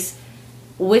to face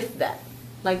with that.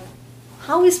 Like,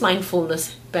 how is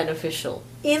mindfulness beneficial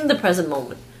in the present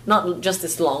moment? Not just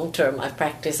this long term, I've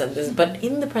practiced and this, but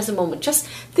in the present moment, just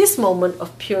this moment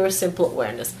of pure, simple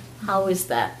awareness. How is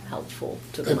that helpful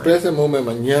to the mind? Present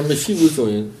moment, yeah.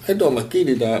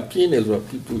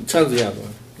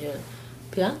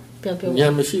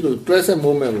 present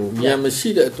moment,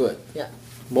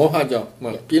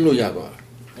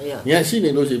 Yeah. ဉာဏ်ရှိနေ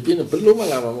လို့ရှိရင်ပြင်းတယ်ဘယ်လိုမှ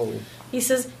လာမှာမဟုတ်ဘူး He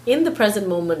says, in the present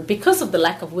moment, because of the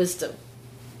lack of wisdom,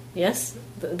 yes,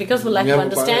 because of the lack of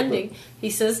understanding, he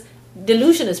says,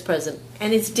 delusion is present.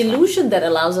 And it's delusion that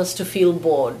allows us to feel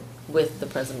bored with the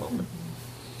present moment.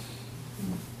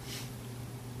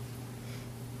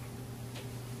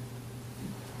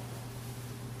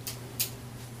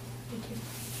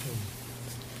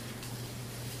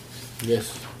 Yes.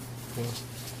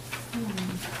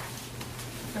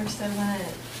 First, I want to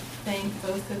thank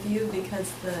both of you because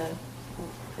the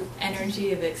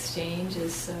energy of exchange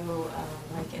is so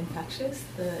infectious.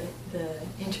 The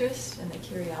interest and the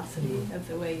curiosity of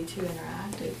the way you two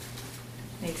interact, it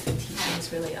makes the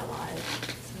teachings really alive.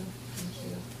 So thank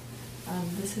you.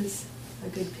 This is a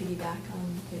good piggyback on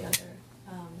the other.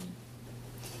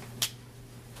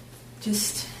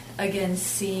 Just again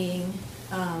seeing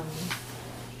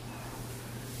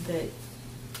that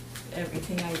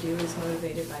everything I do is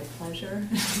motivated by pleasure.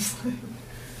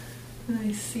 When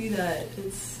I see that,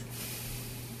 it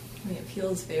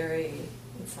feels very,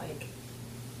 it's like,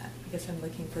 I guess I'm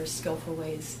looking for skillful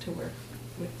ways to work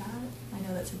with that. I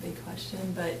know that's a big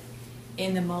question, but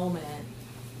in the moment,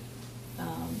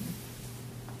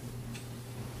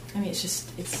 it's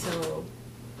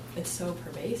so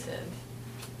pervasive.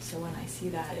 So when I see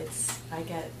that, I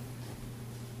get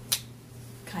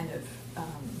kind of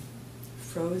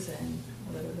frozen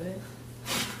a little bit.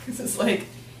 Because it's like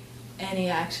any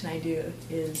action I do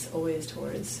is always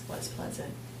towards what's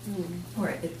pleasant. Or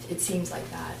it seems like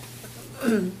that.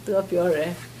 သူကပြောတယ်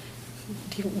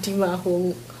ဒီမှာဟို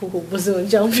ဘဇုံအ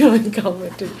ကြောင်းပြောရင်ကောင်းမ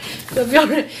ယ်သူပြော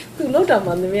တယ်သူလောက်တာမှ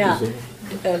သမီးက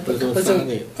ဘဇုံ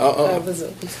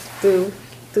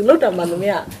သူလောက်တာမှသ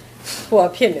မီးကဟို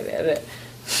ဖြစ်နေတယ်တဲ့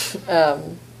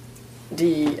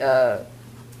ဒီ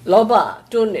လောဘ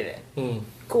တွန်းနေတယ်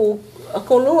ကိုအ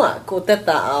ကုန်လုံးကကိုတက်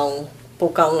တာအောင်ပို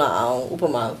ကောင်းလာအောင်ဥပ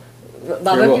မာ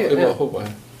ဘာပဲဖြစ်ဟုတ်ပါ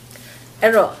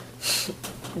အဲ့တော့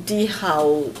ဒီဟာ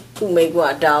သူမိကွာ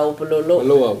ဒါကိုဘယ်လိုလုပ်မ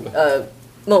ဟုတ်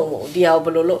ဒီဟာကိုဘ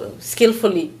ယ်လိုလုပ်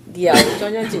skillfully ဒီဟာကိုကြော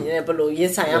င်းကြောင်းကျင်ကျင်နဲ့ဘယ်လို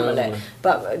ရေးဆိုင်ရမလဲ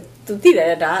သူသိတ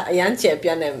ယ်ဒါအရန်ကျယ်ပြ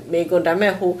န့်တဲ့မိကွန်ဒါပေ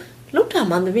မဲ့ဟိုလောက်တာ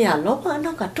မှန်သမီးကလောဘအ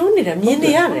နောက်ကတွန်းနေတာမြင်နေ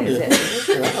ရတယ်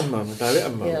အမှန်ဒါလည်း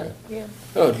အမှန်ပဲအဲ့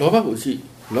တော့လောဘကိုရှိ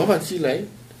လောဘရှိလိုက်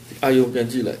အာယုံပြန်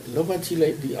ကြည့်လိုက်လောဘကြည့်လို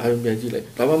က်ဒီအာယုံပြန်ကြည့်လိုက်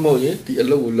ဒါမှမဟုတ်ရင်ဒီအ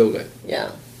လုပ်ကိုလုပ်လိုက်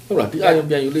ဟုတ်လားဒီအာယုံ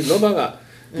ပြန်ယူလေလောဘက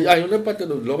ဒီအာယုံနဲ့ပတ်သက်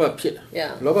လို့လောဘဖြစ်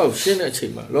လောဘကိုရှင်းတဲ့အချိ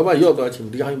န်မှာလောဘရော့သွားချိန်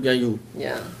ဒီအာယုံပြန်ယူ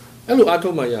အဲ့လိုအားထု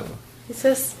တ်မှရမှာ He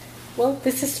says well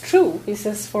this is true he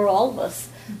says for all of us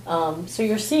so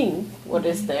you're seeing what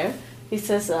is there he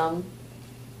says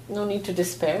no need to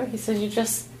despair he says you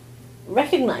just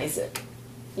recognize it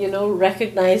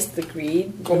recognize the greed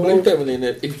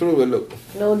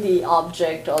know the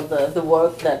object or the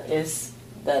work that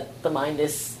the mind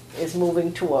is moving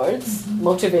towards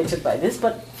motivated by this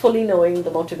but fully knowing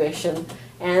the motivation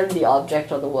and the object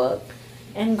or the work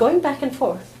and going back and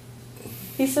forth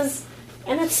he says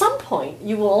and at some point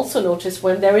you will also notice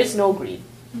when there is no greed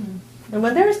and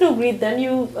when there is no greed then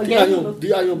you again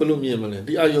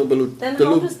then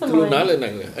how does the mind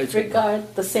regard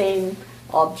the same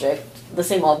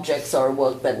objects or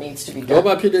work that needs to be done လောဘ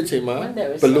ဖြစ်တဲ့ချိန်မှာ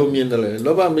ဘယ်လိုမြင်တယ်လဲ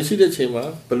လောဘမရှိတဲ့ချိန်မှာ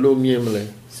ဘယ်လိုမြင်မလဲ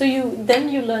So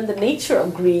you learn the nature of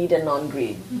greed and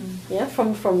non-greed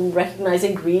from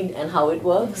recognizing greed and how it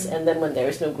works and then when there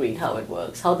is no greed how it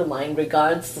works how the mind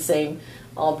regards the same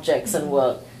objects and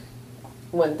work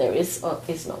when there is or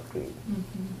is not greed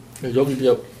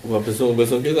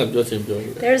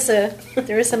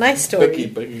there is a nice story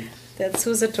that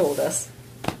Susa told us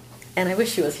and I wish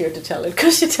she was here to tell it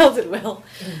because she tells it well.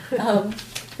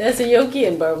 There's a yogi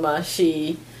in Burma.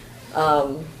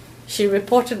 She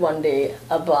reported one day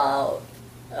about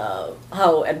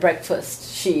how at breakfast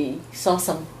she saw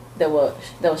there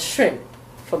was shrimp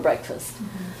for breakfast,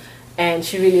 and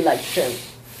she really liked shrimp.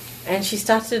 And she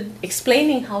started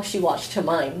explaining how she watched her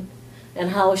mind and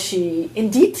how she, in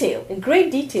great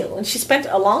detail, and she spent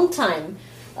a long time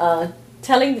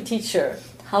telling the teacher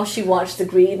how she watched the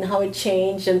greed and how it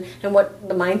changed and what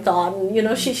the mind thought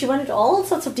and she went into all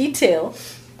sorts of detail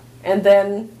and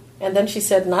then she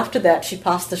said and after that she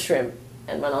passed the shrimp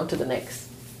and went on to the next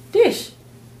dish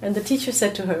and the teacher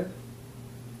said to her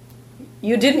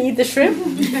you didn't eat the shrimp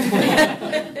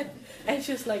and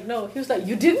she was like no he was like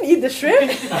you didn't eat the shrimp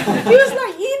he was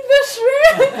like eat the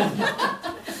shrimp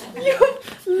you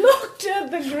looked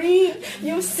at the greed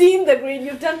you've seen the greed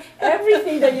you've done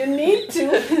everything that you need to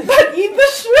but eat the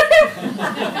shrimp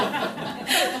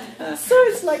so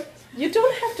it's like you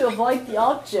don't have to avoid the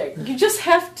object you just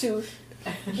have to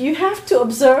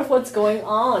observe what's going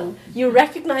on you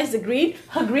recognize the greed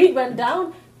her greed went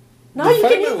down Now you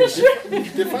can eat the shrimp.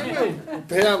 Defilement.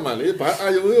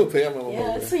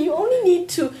 Yeah, so you only need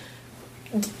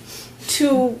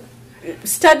to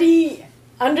study,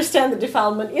 understand the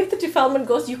defilement. If the defilement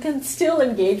goes, you can still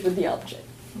engage with the object.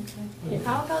 Okay. Yeah.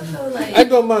 How about though, like? I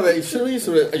don't mind the series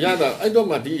or Ayada. I don't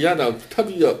mind the Ayada.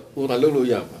 Tabi what I love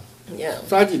Yama. Yeah.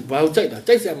 Saji, Bao Jada,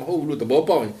 Jason, I'm whole the ball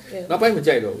point. Not by my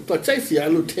Jado, but Jason, I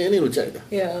look 10 little Jada.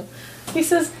 Yeah. He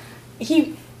says,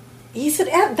 he said,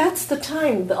 that's the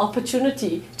time, the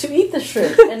opportunity to eat the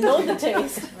shrimp and know the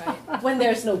taste when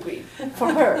there's no greed.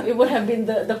 For her, it would have been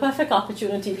the perfect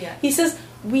opportunity. Yeah. He says,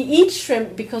 we eat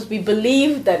shrimp because we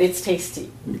believe that it's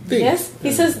tasty. Yes?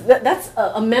 He says that's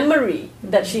a memory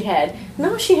that she had.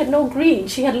 Now she had no greed.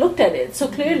 She had looked at it so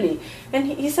clearly. And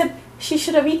he said she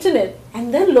should have eaten it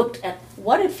and then looked at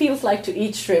what it feels like to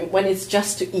eat shrimp when it's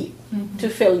just to eat, to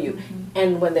fill you,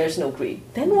 and when there's no greed.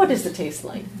 Then what is the taste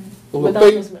like?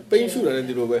 Pain shoot and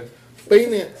the over.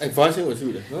 Pain and fashion was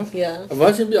shooting, no? Yeah. A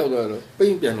fashion builder,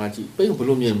 pain pianachi, pain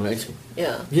Polomian lighting.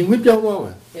 Yeah. You whip your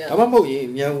woman. I'm a moy,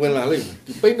 young when I live.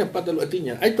 The pain and paddle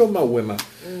Latina. I told my women.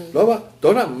 Loba,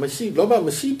 Donna, Machi, Loba,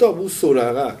 Machito,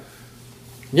 Busura.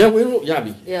 Young will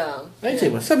Yabi. Yeah. I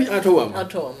say, Sabi Atom.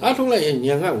 Atom and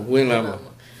young when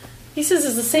he says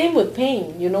it's the same with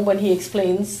pain. You know, when he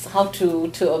explains how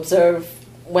to observe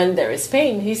when there is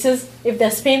pain, he says if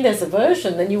there's pain, there's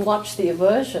aversion, then you watch the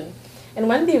aversion. And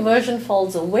when the aversion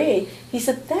falls away, he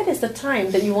said that is the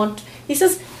time that you want. He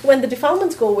says when the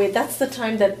defilements go away, that's the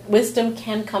time that wisdom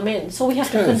can come in. So we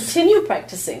have to continue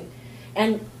practicing.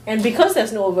 And because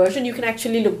there's no aversion, you can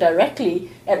actually look directly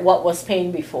at what was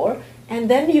pain before, and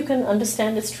then you can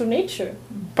understand its true nature.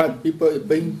 But people,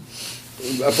 pain,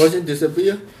 aversion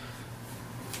disappear,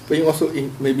 pain also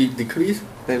maybe decrease,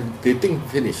 and they think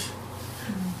finish.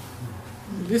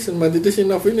 Listen, meditation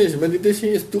not finished. Meditation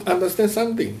is to understand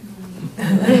something.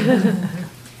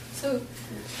 So,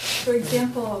 for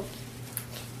example,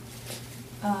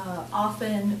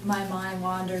 often my mind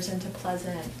wanders into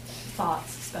pleasant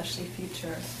thoughts, especially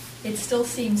future. It still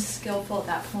seems skillful at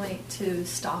that point to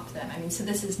stop them. I mean, so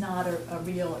this is not a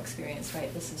real experience,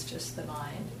 right? This is just the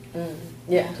mind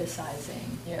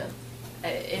fantasizing. Yeah.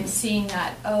 And seeing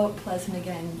that, pleasant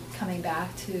again, coming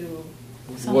back to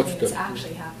something that's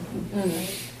actually happening. Right?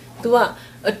 သူက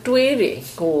အတွေးတွေ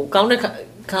ကိုကောင်းတဲ့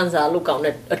ခံစားလို့ကောင်း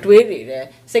တဲ့အတွေးတွေတဲ့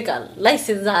စိတ်ကလိုက်စ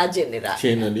ဉ်းစားခြင်းနေတာရှ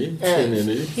င်းတယ်လေရှင်းတယ်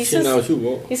လေရှင်းအောင်ရှု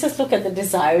ဖို့ He says look at the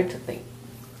desire to think.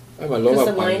 Because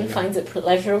the mind finds it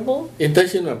pleasurable.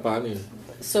 Intention ပါနေ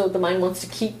So the mind wants to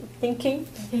keep thinking.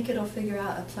 I think it'll figure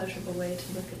out a pleasurable way to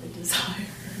look at the desire.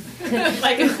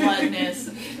 Like a gluttonous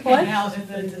hang out with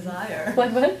the desire. What?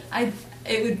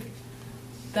 It would.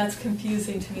 That's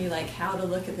confusing to me, like how to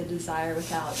look at the desire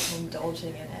without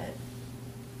indulging in it.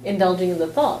 Indulging in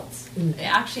the thoughts.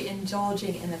 Actually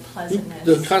indulging in the pleasantness.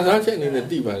 The transaction in the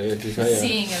deep desire.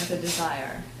 Seeing of the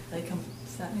desire. Like,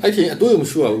 does that make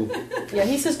sense? Yeah,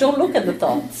 he says don't look at the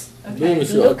thoughts. Okay.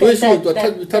 Look at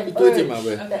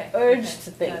that urge to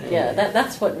think. Yeah,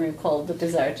 that's what we call the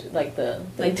desire, like the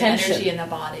intention. The energy in the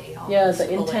body. Yeah, the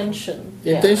intention.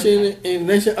 Intention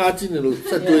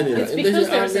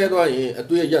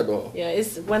it's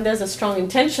when there's a strong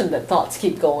intention that thoughts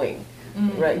keep going.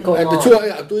 Right, going on.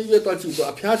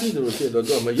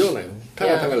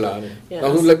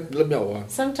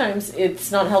 Sometimes it's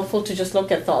not helpful to just look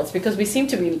at thoughts because we seem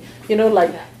to be,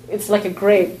 like it's like a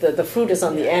grape. The fruit is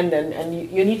on the end, and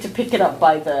you need to pick it up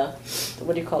by the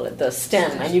the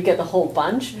stem, and you get the whole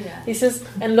bunch. He says,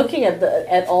 and looking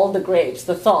at all the grapes,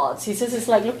 the thoughts. He says it's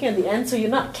like looking at the end, so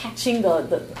you're not catching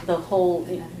the whole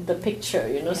the picture.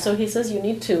 So he says you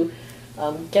need to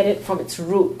get it from its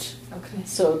root. Okay.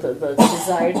 So the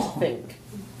desire to think,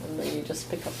 and then you just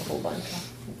pick up the whole bunch.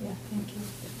 Yeah, thank you.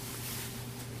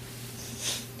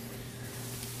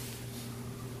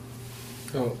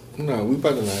 Oh, no, we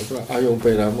better not. I don't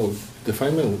pay that most.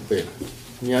 Defilement will pay.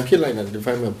 You feel like that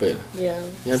defilement pay. Yeah.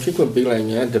 You feel big like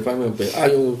me, defilement pay. I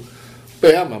don't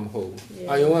pay up my whole.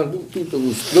 I don't want to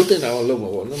look at our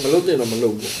logo. No, look at my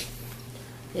logo.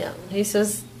 Yeah, he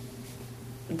says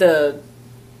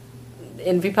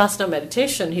in Vipassana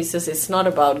meditation, he says it's not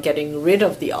about getting rid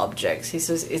of the objects. He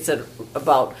says it's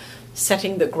about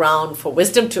setting the ground for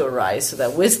wisdom to arise so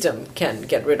that wisdom can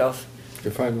get rid of the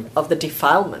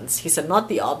defilements. He said not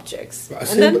the objects.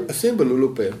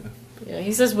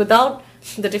 He says without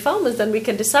the defilements, then we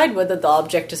can decide whether the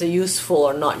object is a useful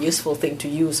or not useful thing to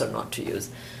use or not to use.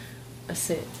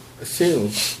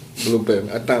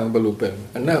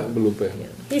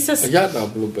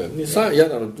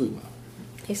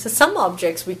 He says some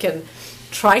objects we can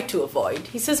try to avoid.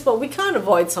 He says, but we can't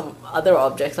avoid some other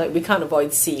objects, like we can't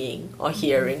avoid seeing or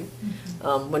hearing.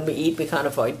 When we eat, we can't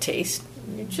avoid taste.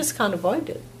 You just can't avoid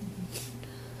it.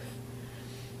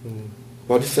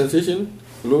 Body sensation,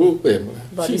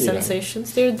 body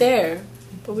sensations, they're there,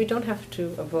 but we don't have to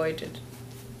avoid it.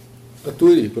 We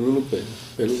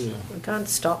can't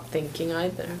stop thinking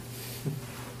either.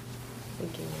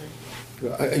 Yeah,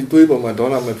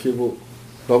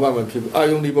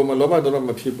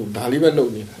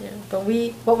 but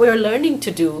what we're learning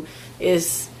to do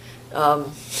is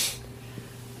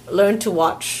learn to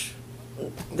watch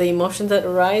the emotions that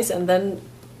arise and then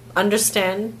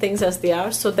understand things as they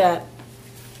are, so that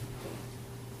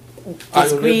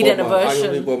this greed and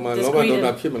aversion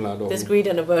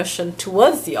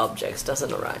towards the objects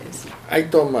doesn't arise.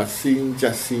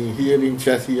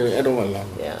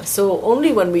 Yeah, so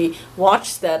only when we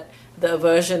watch that the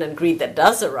aversion and greed that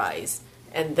does arise,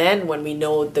 and then when we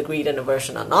know the greed and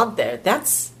aversion are not there,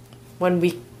 that's when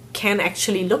we can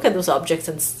actually look at those objects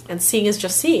and seeing is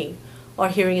just seeing, or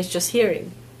hearing is just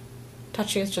hearing,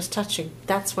 touching is just touching.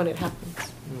 That's when it happens.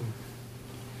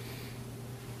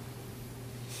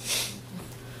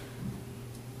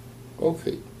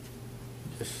 Okay.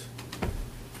 Yes.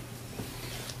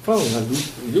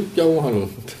 You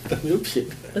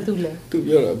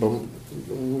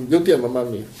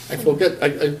I forget. I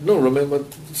don't remember.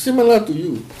 Similar to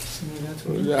you.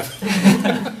 Yeah.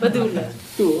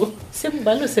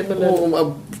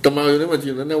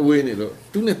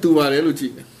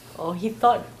 Oh, he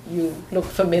thought you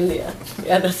looked familiar.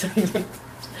 Yeah, that's what he meant.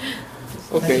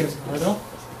 Okay.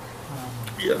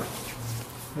 Yeah.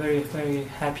 Very, very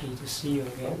happy to see you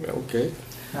again. Okay.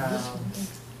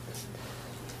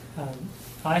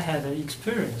 I had an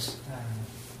experience,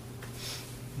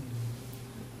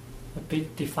 a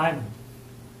big defilement.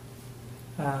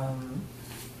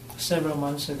 Several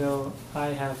months ago,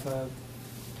 I have a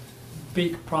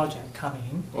big project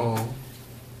coming.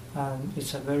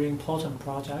 It's a very important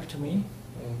project to me.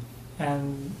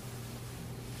 And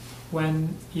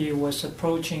when it was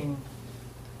approaching,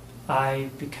 I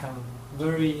became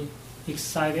very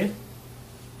excited,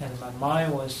 and my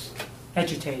mind was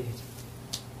agitated,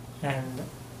 and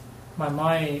my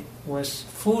mind was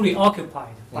fully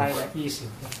occupied by that issue,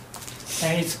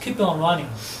 and it's keep on running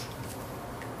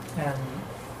and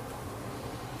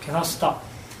cannot stop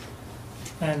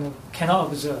and cannot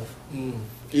observe.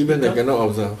 Even they cannot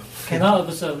observe. Cannot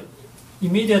observe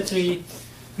immediately,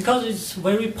 because it's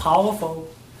very powerful,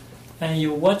 and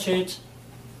you watch it.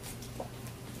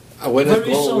 Awareness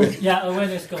gone. Yeah,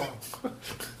 awareness gone.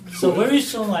 So very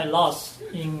soon I lost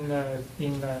in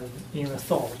the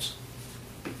thoughts,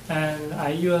 and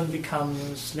I even become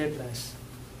sleepless.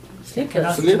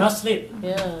 Cannot sleep.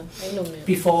 Yeah,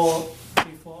 before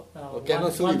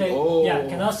cannot sleep. One day, yeah,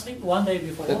 cannot sleep one day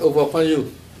before. That overwhelm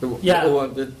you.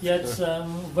 Yeah, it's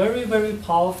very, very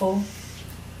powerful.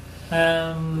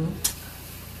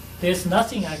 There's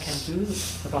nothing I can do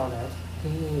about that.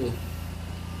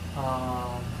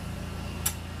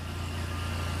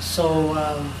 So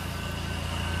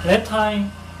that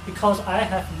time, because I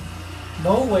have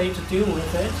no way to deal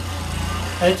with it,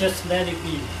 I just let it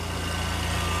be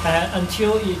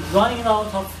until it running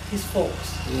out of his force.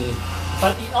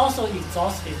 But it also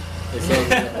exhausted. So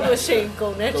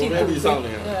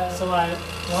I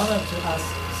wanted to ask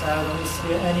Sayadaw, is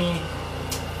there any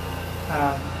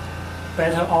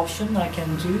better option I can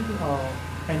do, or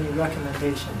any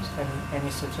recommendations,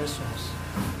 any suggestions?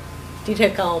 ဒီထ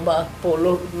က်ကောင်းပါပို့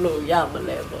လို့ရမ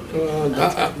လဲပေါ့လေ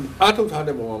အားထုတ်ထား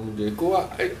တဲ့ပုံမှာမကြည့်ကိုက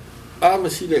အားမ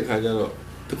ရှိတဲ့ခါကျတော့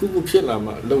တခုခုဖြစ်လာ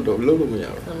မှလှုပ်လို့မရ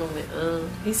ဘူး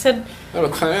He said အဲ့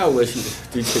တော့ခံရအောင်ပဲရှိတယ်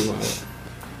ဒီချိန်မှာ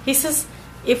He says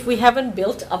if we haven't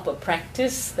built up a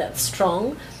practice that's strong,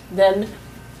 then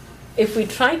if we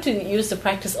try to use the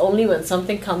practice only when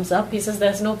something comes up, he says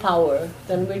there's no power,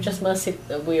 then we're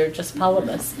just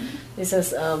powerless. He says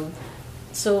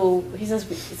so he says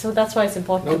so that's why it's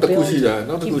important to build.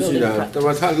 Not the kushida.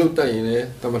 Tamatha လုတ်တတ်ရင်လည်း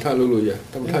တမထလုတ်လို့ရ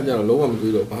တမထကျတော့လုံးဝမ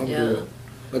တွေ့တော့ဘာမှမတွေ့တော့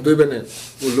မတွေ့ဘဲနဲ့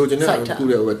ဟိုလိုချင်တဲ့အကူ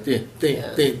တယ်ဟိုတင်း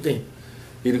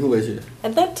ဒီတခုပဲရှိတယ်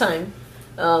At that time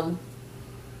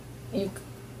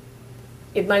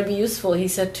it might be useful, he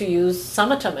said, to use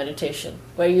samatha meditation,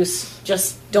 where you just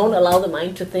don't allow the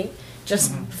mind to think, just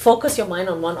focus your mind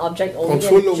on one object only,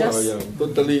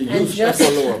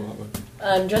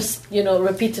 and just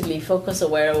repeatedly focus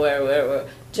aware,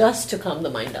 just to calm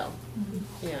the mind down.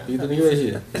 Yeah.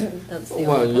 That's the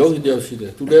yogi တယောက်ရှိတ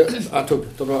ယ်သူလည်းအားထုတ်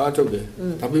တော်တော်အားထုတ်တယ်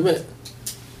ဒါပေမဲ့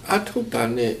အားထုတ်တာ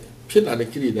နဲ့ဖြစ်လာတဲ့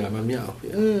ကိလေသာမမျှဘူးဘ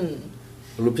ယ်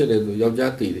လိုဖြစ်လဲဆိုယော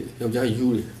က်ျားတည်တယ်ယောက်ျားယူ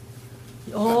တယ်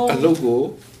အလုပ်ကို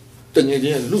တငယ်ချ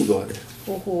င်းလူသွားတယ်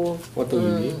what do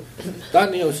you mean?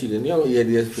 That near she, the near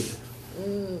ideas.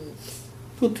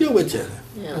 To deal with it.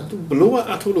 To blow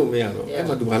a tolo meano,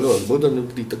 Emma do Halo, Bodon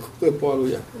the Polo.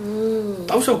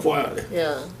 Thousand poil.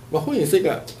 Yeah. But who is sick?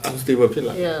 Unstable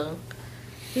pillar. Yeah.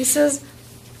 He says,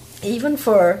 even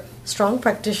for strong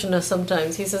practitioners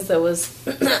sometimes, he says there was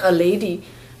a lady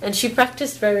and she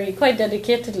practiced quite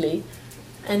dedicatedly,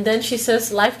 and then she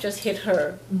says life just hit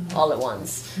her all at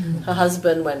once. Her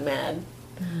husband went mad.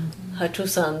 Her 2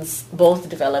 sons both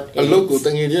developed AIDS. A local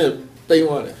thing, they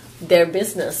want it. Their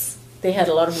business, they had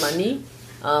a lot of money.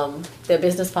 Their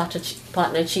business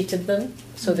partner cheated them,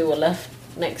 so they were left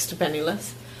next to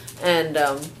penniless. And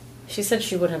she said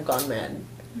she would have gone mad.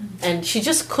 And she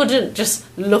just couldn't just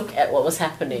look at what was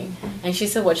happening. And she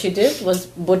said what she did was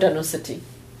Buddhanosati.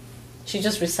 She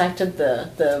just recited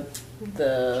the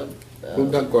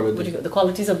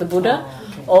qualities of the Buddha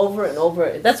over and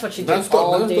over. That's what she did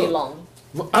all day long.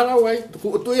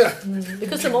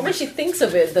 Because the moment she thinks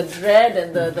of it, the dread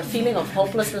and the feeling of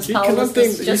hopelessness,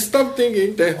 powerlessness, you stop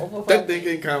thinking that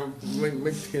thinking can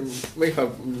make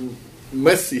her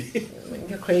messy. Make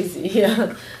her crazy,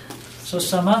 yeah. So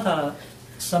samatha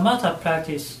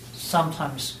practice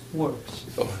sometimes works.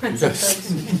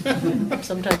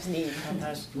 Sometimes need.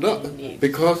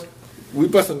 Because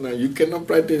vipassana, you cannot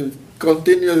practice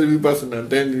continuously vipassana,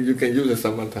 then you can use a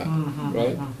samatha,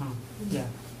 right? Yeah.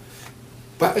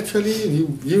 But actually,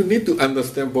 you need to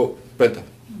understand both better.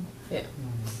 Yeah.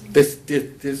 This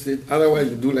is, otherwise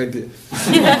you do like this.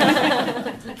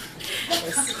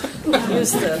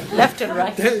 Use the left and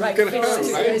right. Then right you can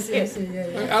fist. have, right? Yes.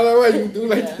 Otherwise you do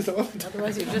like this all the time.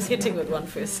 Otherwise you're just hitting with one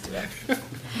fist. Yeah.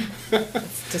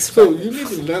 So you need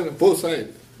to learn both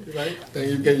sides, right? Then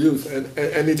you can use at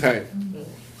any time.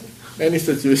 Any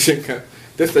situation can.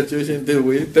 That situation that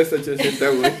way, that situation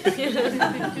that way.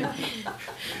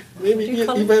 Maybe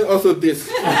even also this.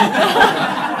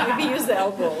 Maybe use the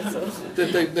elbow also.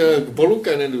 The bolu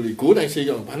can do go and say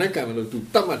young Panaka to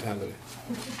Tamatan.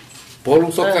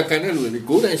 Bolu Soka can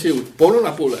go and say Bolu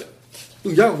Napola.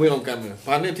 To young way on camera.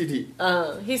 Panetiti.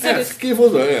 He said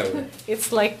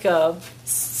it's like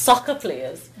soccer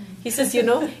players. He says,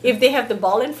 if they have the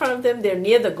ball in front of them, they're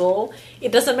near the goal.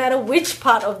 It doesn't matter which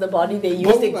part of the body they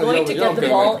use, they're going to get the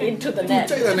ball into the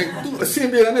net.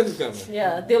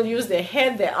 Yeah, they'll use their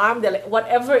head, their arm,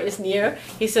 whatever is near.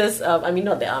 He says,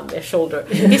 not their arm, their shoulder.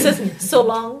 He says, so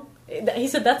long. He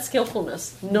said that's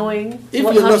skillfulness, knowing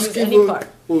how to use any part.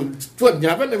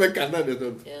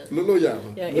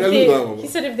 He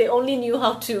said if they only knew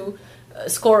how to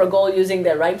score a goal using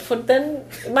their right foot, then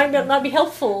it might not be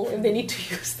helpful if they need to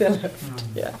use their left.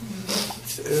 Yeah.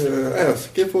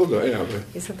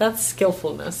 He said that's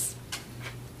skillfulness.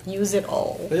 Use it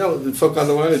all.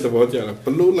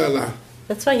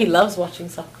 That's why he loves watching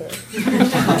soccer.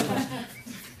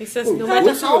 He says no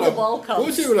matter how the ball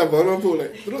comes,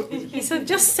 he said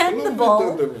just send the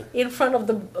ball in front of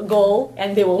the goal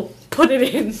and they will put it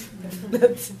in.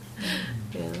 That's,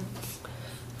 yeah.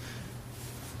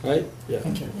 Right? Yeah.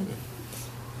 Thank you.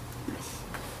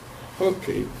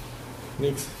 Okay.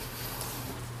 Next.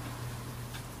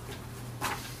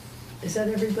 Is that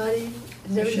everybody?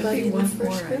 Is everybody one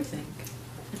first? I think.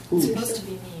 It's supposed to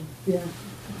be me. Yeah.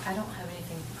 I don't have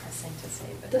anything pressing to say,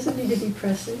 but Doesn't need to be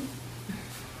pressing.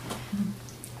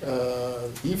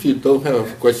 If you don't have a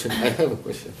question, I have a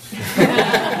question.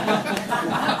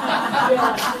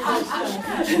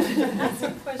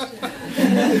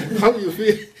 How do you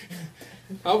feel?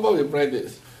 How about your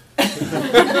practice?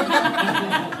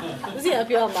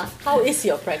 How is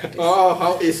your practice? Oh,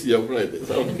 how is your practice?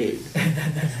 Okay.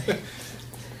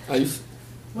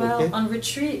 well, okay? on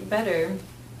retreat better,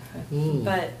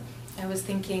 but I was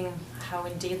thinking how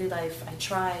in daily life I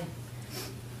try.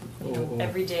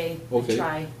 Every day I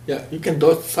try. Yeah, you can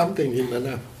do something in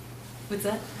enough. What's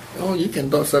that? Oh, you can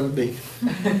do something.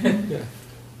 Yeah.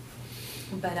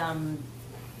 But I'm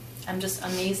just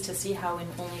amazed to see how in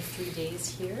only 3 days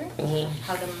here,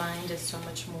 how the mind is so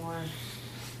much more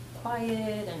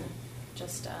quiet and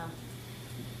just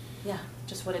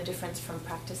what a difference from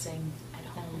practicing at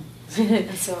home.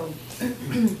 And so,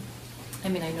 I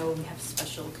know we have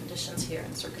special conditions here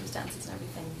and circumstances and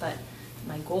everything, but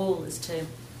my goal is to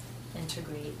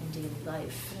integrate in daily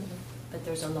life. But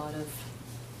there's a lot of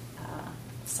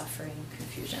suffering,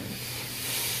 confusion.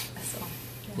 So.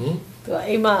 သူ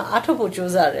အိမ်မှာအထုတ်ဖို့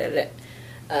ကြိုးစားတယ်တဲ့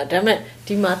ဒါပေမဲ့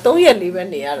ဒီမှာ3ရက်4ပဲ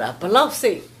နေရတာဘလောက်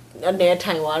စိတ်အနေ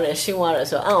ထိုင်သွားတယ်ရှင်းသွားတယ်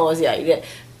ဆိုတော့အံ့ဩစရာကြီးတဲ့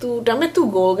သူဒါပေမဲ့သူ့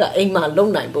ကိုကအိမ်မှာလုံ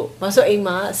နိုင်ဖို့ဘာလို့အိမ်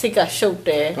မှာစိတ်ကရှုပ်တ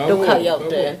ယ်ဒုက္ခရောက်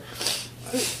တယ်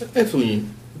အဲ့ဆိုရင်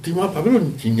ဒီမှာဘာဖြစ်လို့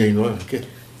ကြီးငြိမ်သွားလဲကဲ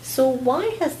So So why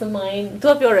has the mind သူ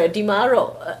ကပြောတယ်ဒီမှာ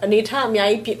တော့အနေထားအများ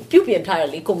ကြီးပြုတ်ပြင်ထားတယ်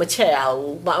လေကိုမချက်ရ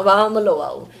ဘူးဘာမှမလုပ်ရ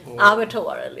ဘူးအားပဲထုတ်ရ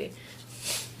တယ်လေ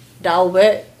ဒါပဲ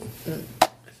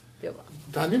ပြောပါ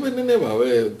ဒါနည်းနည်းပါပဲ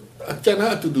အကျဉ်း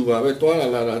အတူတူပါပဲတွား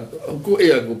လာကိုအဲ့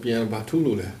ရကိုပြန်ဘာထူး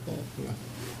လို့လဲ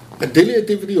a daily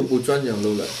activity ကိုပိုကျွမ်းကျင်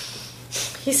လို့လဲ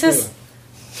he says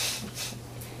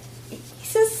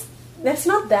there's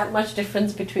not that much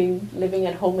difference between living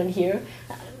at home and here.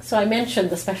 So I mentioned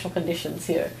the special conditions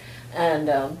here, and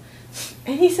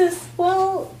he says, well,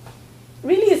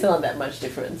 really, it's not that much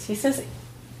difference. He says,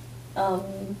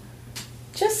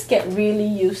 just get really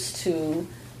used to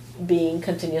being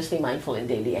continuously mindful in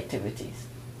daily activities,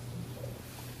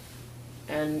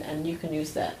 and you can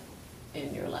use that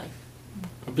in your life.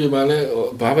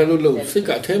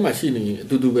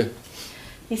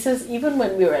 He says, even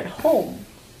when we're at home,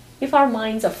 if our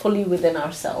minds are fully within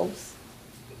ourselves,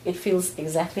 it feels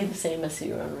exactly the same as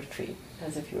you're on retreat,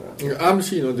 as if you're on retreat.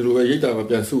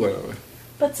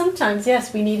 But sometimes, yes,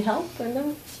 we need help, and then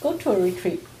go to a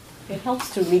retreat. It helps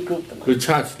to regroup the mind.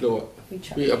 Recharge.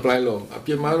 We apply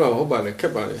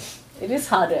it is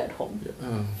harder at home.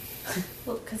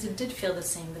 Well, because it did feel the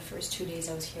same the first 2 days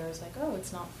I was here. I was like, oh,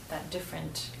 it's not that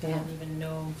different. I don't even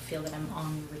feel that I'm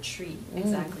on retreat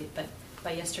exactly. But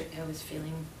by yesterday, I was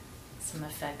feeling some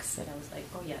effects that I was like,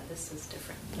 oh yeah, this is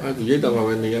different.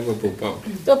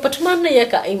 So, but man, I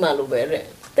can't imagine where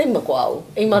they make wow.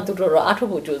 I must do the art of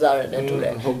Josara and do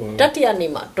that.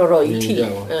 Tatianima, Toroiti,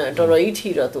 Toroiti,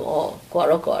 to all,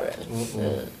 Quaro.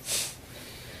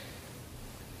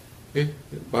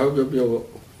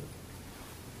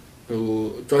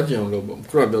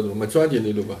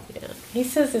 He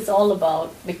says it's all about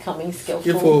becoming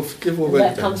skillful.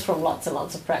 That comes from lots and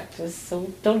lots of practice.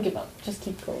 So don't give up. Just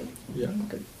keep going. Yeah.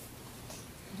 Good.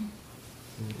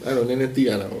 I don't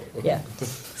know. Yeah.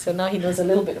 So now he knows a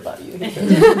little bit about you.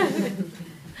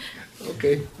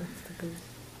 Okay.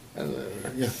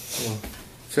 Yeah.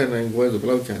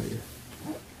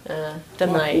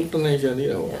 Tonight.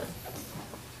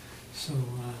 So,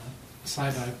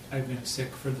 Sayadaw, I've been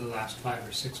sick for the last 5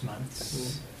 or 6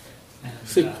 months. And,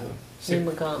 sick? 2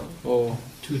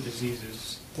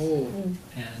 diseases.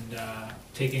 And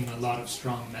taking a lot of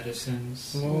strong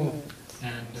medicines.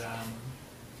 And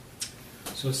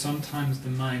so sometimes the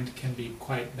mind can be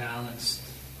quite balanced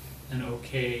and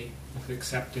okay with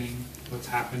accepting what's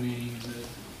happening and the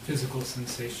physical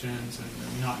sensations and the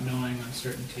not knowing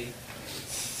uncertainty.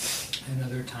 And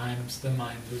other times the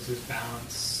mind loses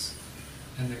balance.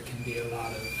 And there can be a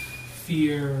lot of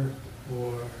fear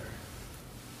or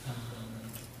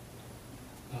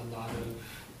a lot of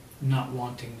not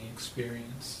wanting the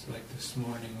experience. Like this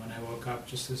morning when I woke up,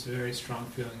 just this very strong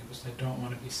feeling of just I don't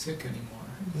want to be sick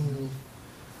anymore.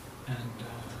 And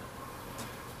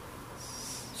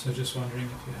so just wondering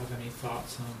if you have any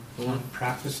thoughts on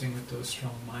practicing with those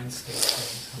strong mind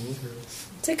states when they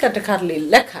come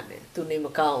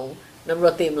through. Number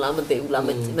of them,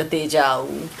 Lamateja,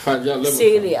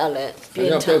 Siri Ale,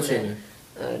 Piantane,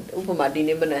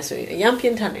 Upamadini Benesso, young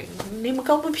Piantane,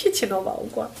 Nimacom Pitchin of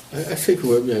Alqua.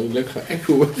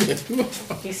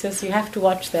 He says you have to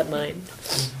watch that mind,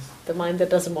 the mind that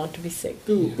doesn't want to be sick.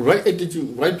 Right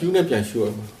attitude, right view,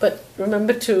 sure. But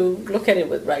remember to look at it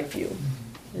with right view.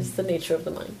 It's the nature of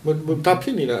the mind.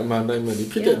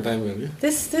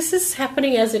 This is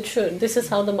happening as it should. This is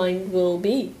how the mind will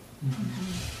be.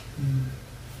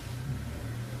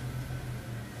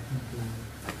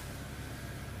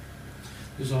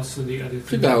 There's also the other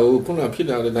thing. Yeah.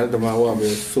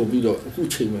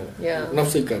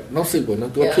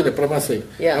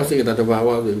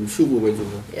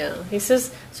 He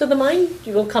says, so the mind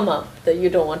will come up that you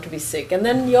don't want to be sick. And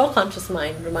then your conscious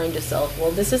mind, remind yourself, well,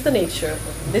 this is the nature.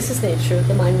 This is nature.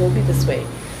 The mind will be this way.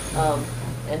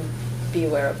 And be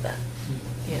aware of that.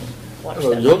 Yeah. Watch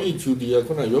that. Yogi Judy,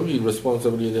 yogi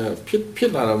responsibility,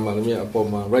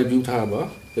 right view time.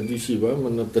 The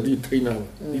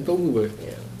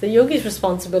yogi's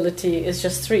responsibility is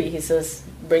just 3. He says,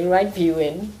 bring right view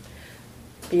in,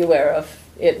 be aware of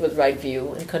it with right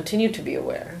view, and continue to be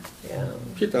aware. Yeah.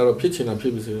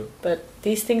 But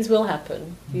these things will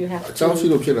happen. You have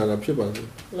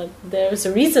to. There's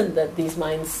a reason that these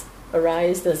minds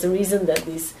arise. There's a reason that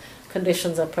these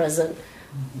conditions are present.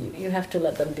 You have to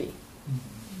let them be.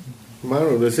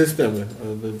 Resistance.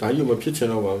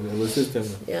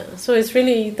 Yeah, so it's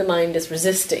really the mind is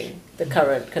resisting the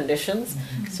current conditions.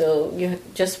 So you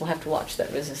just have to watch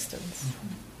that resistance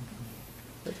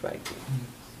with right view.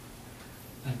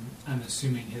 I'm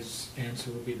assuming his answer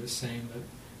will be the same, but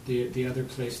the other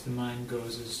place the mind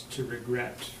goes is to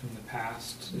regret from the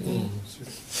past. Sort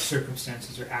of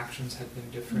circumstances or actions had been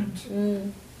different.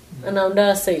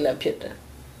 Ananda say la pit.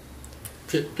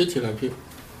 Pit.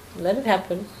 Let it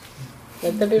happen.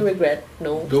 Let there be regret.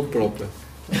 No problem.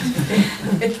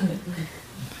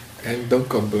 And don't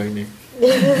complain.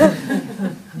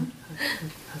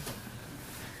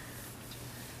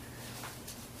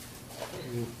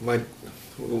 My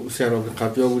Sarah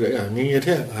Capio, near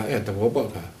at the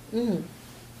robot.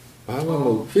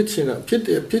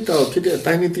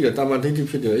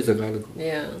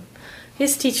 Yeah.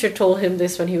 His teacher told him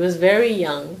this when he was very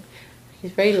young.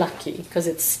 He's very lucky because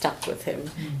it stuck with him.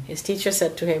 His teacher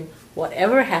said to him,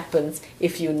 whatever happens,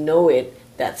 if you know it,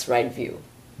 that's right view.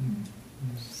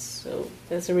 So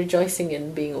there's a rejoicing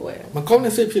in being aware.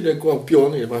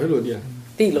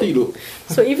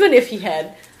 So even if he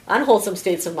had unwholesome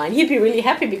states of mind, he'd be really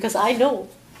happy because I know.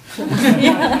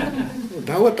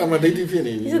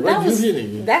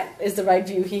 That is the right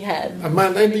view he had.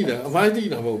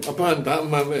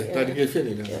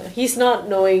 He's not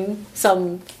knowing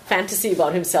some fantasy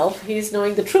about himself. He's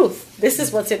knowing the truth. This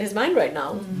is what's in his mind right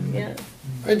now. Yeah.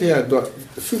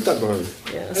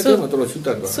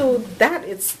 So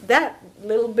that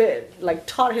little bit like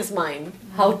taught his mind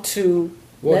how to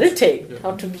meditate,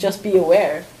 how to just be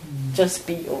aware. Just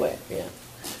be aware. Yeah.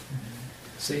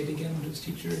 Say it again, what his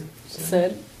teacher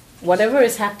said, whatever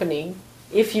is happening,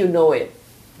 if you know it,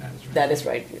 that is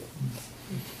right view.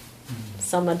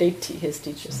 Samadeti, his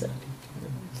teacher said.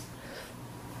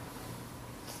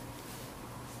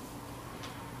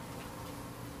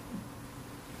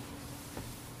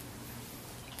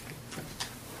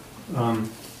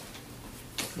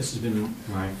 This has been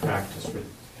my practice for the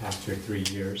past 2 or 3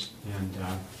 years, and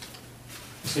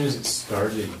as soon as it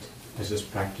started, as this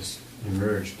practice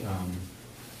emerged,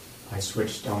 I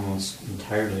switched almost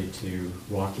entirely to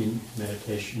walking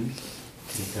meditation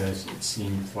because it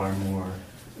seemed far more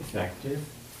effective.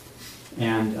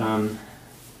 And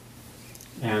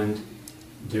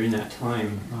during that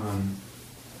time,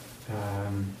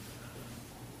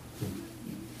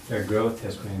 their growth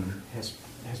has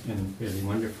been really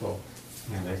wonderful,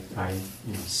 and I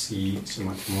see so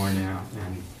much more now,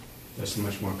 and there's so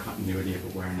much more continuity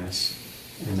of awareness,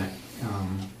 and that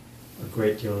a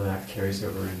great deal of that carries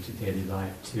over into daily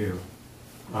life too.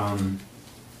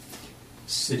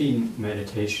 Sitting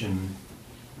meditation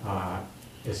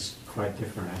is quite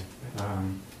different.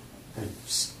 I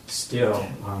still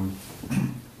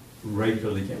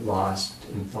regularly get lost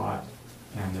in thought,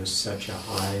 and there's such a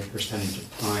high percentage of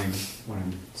time when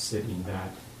I'm sitting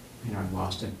that I'm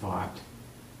lost in thought.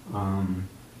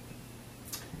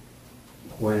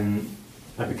 When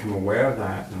I become aware of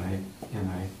that, and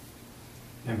I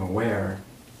am aware,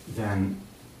 then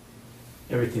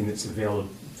everything that's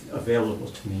available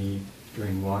to me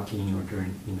during walking or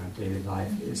during daily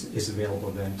life is available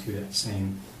then to that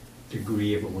same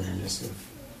degree of awareness of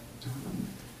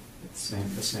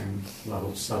the same level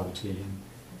of subtlety.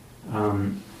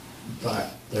 But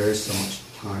there is so much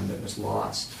time that is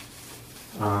lost.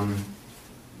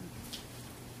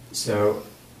 So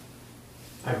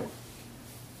I've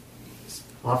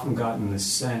often gotten the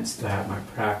sense that my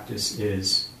practice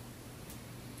is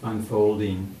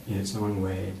unfolding in its own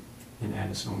way and at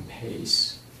its own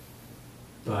pace.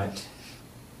 But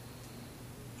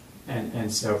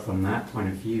and so from that point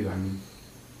of view,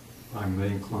 I'm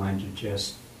really inclined to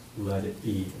just let it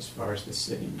be as far as the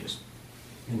sitting, just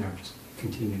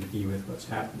continue to be with what's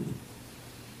happening.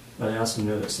 But I also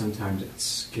know that sometimes it's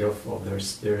skillful. There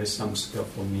is some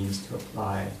skillful means to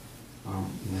apply,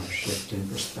 shift in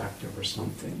perspective or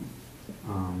something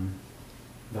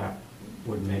that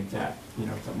would make that,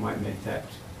 that might make that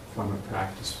form of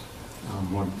practice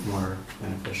more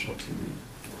beneficial to me.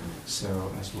 So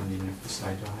I was wondering if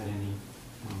Sayadaw had any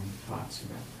thoughts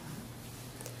about that.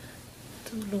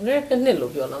 လူငယ်ကနှစ်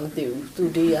လို့ပြောလားမသိဘူးသူ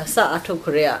ဒီအစအထုတ်ခ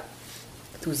ရဲက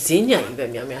သူဈဉ္ညာကြီးပဲ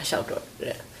များများရှောက်တော့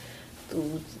တဲ့သူ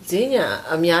ဈဉ္ညာ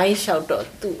အများကြီးရှောက်တော့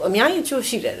သူအများကြီးအကျိုး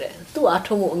ရှိတယ်တဲ့သူအ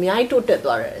ထုံးမှုအများကြီးတိုးတက်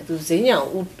သွားတယ်သူဈဉ္ညာ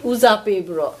ဦးစားပေး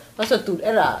ပြီးတော့ဘာလို့သူ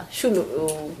အဲ့ဒါရှုလို့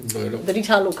တတိ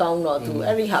ထားလို့ကောင်းတော့သူ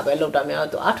အဲ့ဒီဟာပဲလောက်တာများ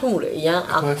တော့သူအထုံးမှုတွေအရန်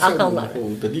အားကောင်းလာတယ်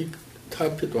တတိထား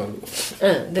ဖြစ်သွားလို့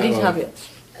တတိထားဖြစ်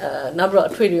နောက်ပြီးတော့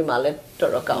အထွေတွေမှာလည်း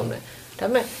တော်တော်ကောင်းတယ်ဒါ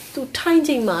ပေမဲ့သူထိုင်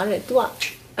ချိန်မှာတဲ့သူက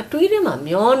အတွေးထဲမှာ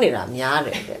မျောနေတာများတ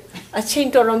ယ်တဲ့အချိန်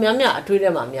တော်တော်များများအတွေးထဲ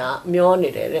မှာမျောနေ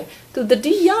တယ်တဲ့သူတ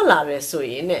တိရလာတယ်ဆို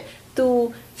ရင်တဲ့သူ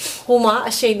ဟိုမှာ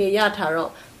အချိန်တွေရထားတော့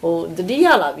ဟိုတတိရ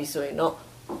လာပြီဆိုရင်တော့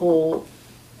ဟို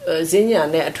ဈဉ္ညာ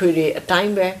နဲ့အထွေတွေအတို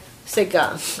င်းပဲစိတ်က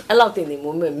အဲ့လောက်တင်နေ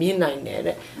မို့မြင်နိုင်တယ်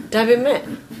တဲ့ဒါပေမဲ့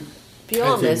ပြော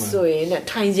ရမယ်ဆိုရင်တဲ့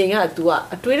ထိုင်ချိန်က तू က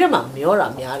အတွေးထဲမှာမျောတာ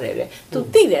များတယ်တဲ့ तू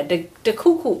သိတယ်တခု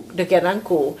ခုတကယ်တမ်း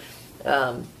ကို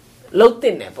လုံးတ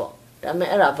င်တယ်ပေါ့ဒါပေမဲ့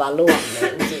အဲ့ဒါဘာလို့ရမလဲ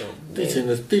ဦးဇင်းသိချင်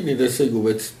တဲ့စိတ်ကို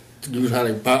ပဲ ယူထားတ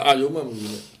ယ်ဘာအာယုံမှမယူ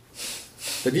နဲ့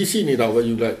တတိရှိနေတော့ပဲ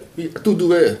ယူလိုက်ပြီးအတူတူ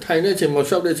ပဲထိုင်တဲ့ချိန်မှာ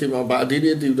ရှောက်တဲ့ချိန်မှာဘာအဒီဒီ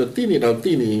အတူတူတိနေတော့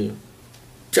တိနေ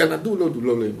ကျန်တဲ့သူ့လို့သူ့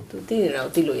လို့လိမ့်မယ်တိနေတော့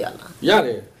တိလို့ရလားရတ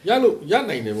ယ်ရလို့ရ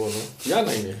နိုင်တယ်ပေါ့နော်ရ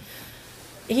နိုင်တယ်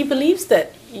He believes that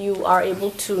you are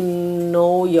able to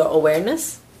know your awareness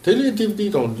daily activity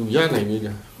တော့သူရနိုင်ပြီ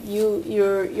လား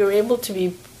You're able to be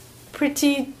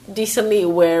pretty decently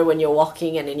aware when you're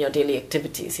walking and in your daily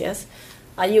activities, yes?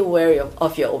 Are you aware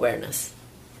of your awareness?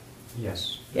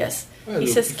 Yes. He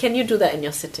says, can you do that in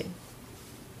your sitting?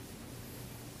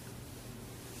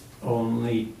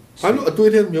 Only. I know a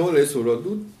tweet him your less or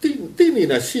do tinny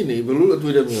that she need, but look at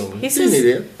tweet him your. He says,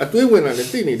 a tweet when I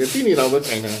tinny, the tinny over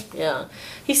China. Yeah.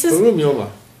 He says,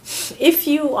 if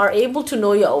you are able to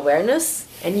know your awareness,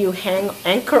 and you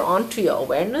anchor onto your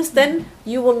awareness, then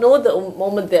you will know the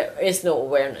moment there is no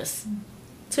awareness.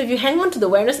 So if you hang on to the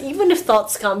awareness, even if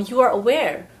thoughts come, you are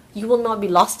aware. You will not be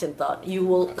lost in thought. You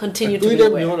will continue to be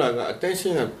aware.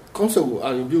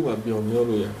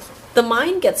 The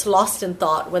mind gets lost in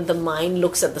thought when the mind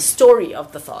looks at the story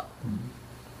of the thought.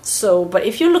 So, but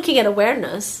if you're looking at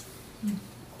awareness,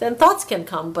 then thoughts can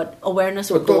come, but awareness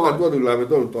will go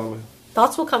on.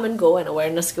 Thoughts will come and go, and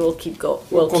awareness will keep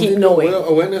knowing.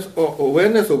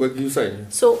 Awareness over you say.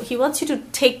 So he wants you to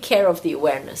take care of the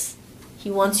awareness. He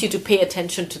wants you to pay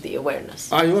attention to the awareness.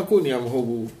 The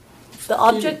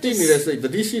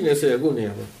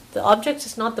object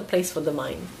is not the place for the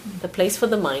mind. The place for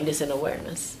the mind is in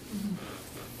awareness.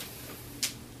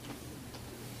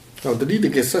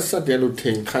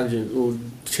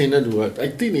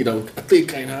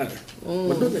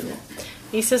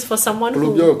 He says for someone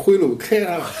who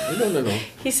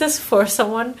He says for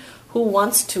someone who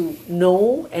wants to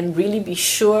know and really be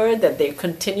sure that they're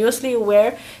continuously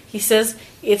aware, he says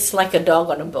it's like a dog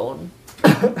on a bone.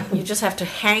 You just have to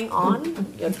hang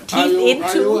on your teeth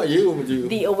into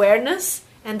the awareness,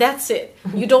 and that's it.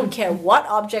 You don't care what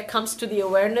object comes to the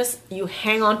awareness, you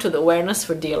hang on to the awareness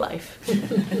for dear life.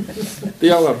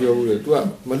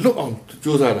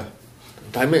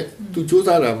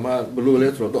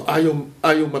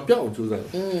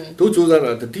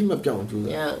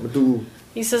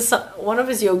 He says one of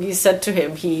his yogis said to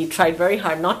him he tried very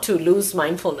hard not to lose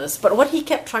mindfulness, but what he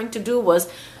kept trying to do was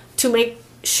to make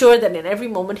sure that in every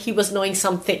moment he was knowing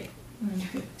something.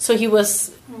 So it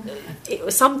was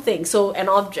something, so an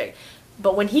object.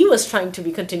 But when he was trying to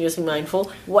be continuously mindful,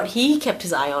 what he kept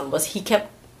his eye on was he kept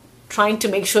trying to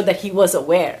make sure that he was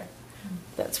aware.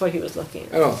 That's what he was looking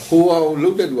at. Who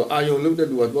looked at what I looked at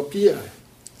what Pierre.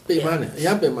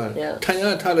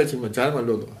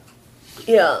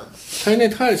 Yeah. Tiny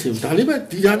him, Daliba,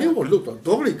 Diani will look at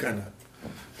Dolly Canna.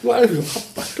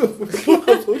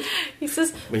 He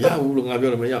says,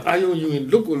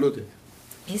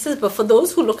 He says, but for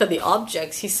those who look at the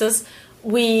objects, he says,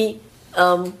 there's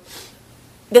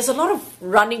a lot of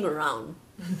running around.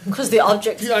 Because the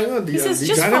object, he says,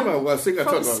 just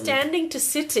from standing to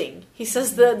sitting, he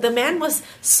says the man was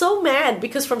so mad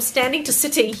because from standing to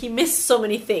sitting, he missed so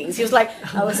many things. He was like,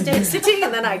 I was sitting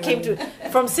and then I came to,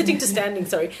 from sitting to standing,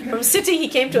 from sitting he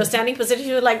came to a standing position.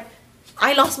 He was like,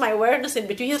 I lost my awareness in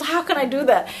between. He was like, how can I do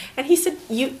that? And he said,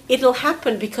 it'll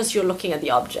happen because you're looking at the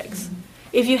objects.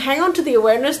 If you hang on to the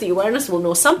awareness will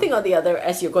know something or the other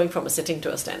as you're going from a sitting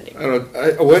to a standing.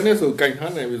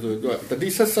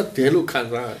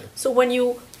 So when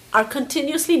you are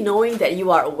continuously knowing that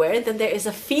you are aware, then there is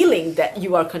a feeling that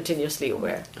you are continuously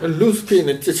aware. And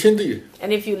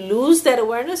if you lose that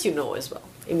awareness, you know as well.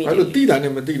 Immediately.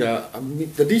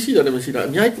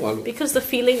 Because the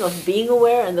feeling of being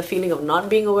aware and the feeling of not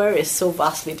being aware is so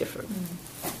vastly different.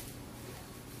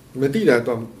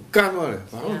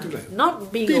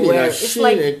 Not being aware is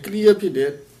like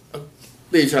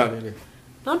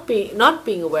not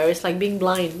being aware is like being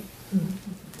blind.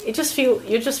 You just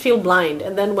feel blind,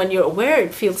 and then when you're aware,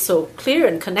 it feels so clear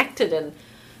and connected and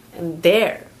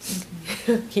there,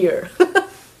 here.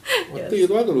 Yes. He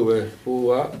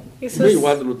says,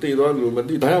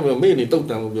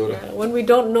 when we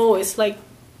don't know, it's like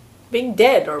being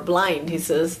dead or blind. He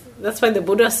says that's why the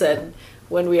Buddha said,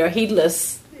 when we are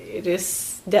heedless, it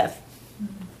is death.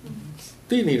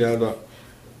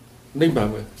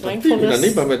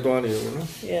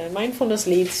 Mindfulness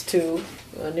leads to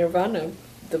nirvana,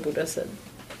 the Buddha said.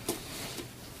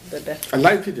 The death.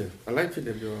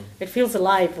 It feels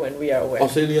alive when we are aware. One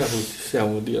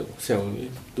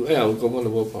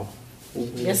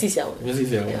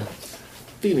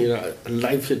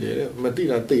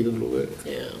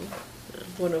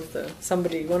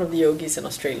of the yogis in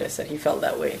Australia said he felt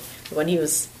that way. When he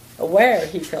was aware,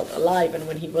 he felt alive, and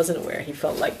when he wasn't aware, he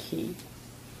felt like he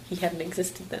hadn't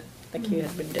existed then. like you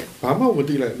had been dead.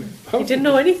 He didn't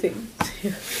know anything.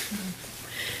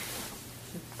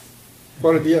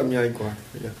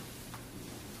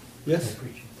 Yes.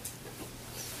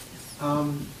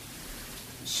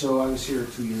 So I was here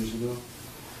 2 years ago,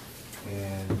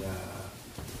 and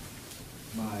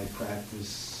my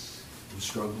practice was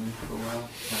struggling for a while,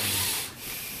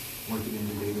 working in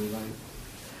the daily life.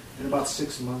 And about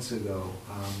 6 months ago,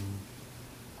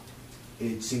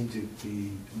 it seemed to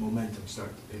be momentum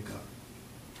started to pick up.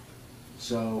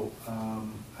 So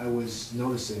I was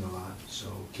noticing a lot. So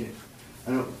can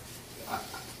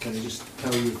I just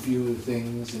tell you a few of the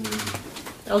things, and then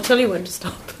I'll tell you when to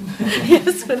stop.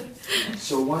 Yes.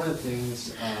 So one of the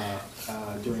things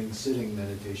during sitting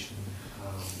meditation,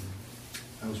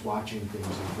 I was watching things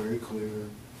that were very clear.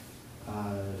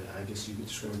 I guess you could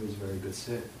describe it as a very good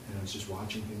sit. And I was just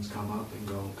watching things come up and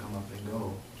go, come up and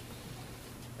go.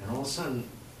 And all of a sudden,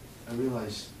 I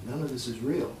realized none of this is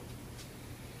real.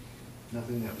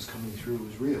 Nothing that was coming through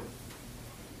was real.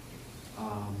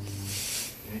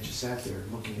 And I just sat there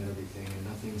looking at everything, and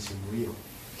nothing seemed real.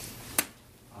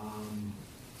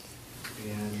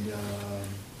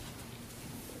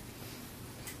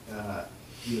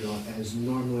 As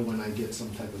normally when I get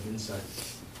some type of insight,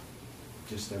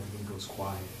 just everything goes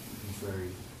quiet and very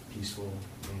peaceful,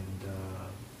 and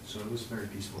so it was a very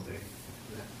peaceful day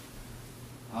after that.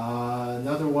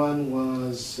 Another one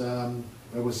was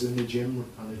I was in the gym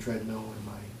on the treadmill, and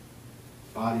my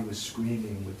body was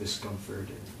screaming with discomfort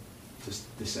and just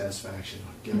dissatisfaction.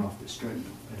 Get off this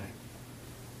treadmill,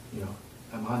 and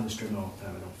I'm on this treadmill all the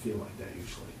time. I don't feel like that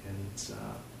usually, and it's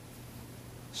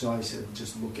so I said,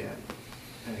 just look at it.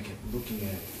 And I kept looking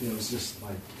at it. It was just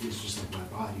like my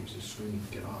body was just screaming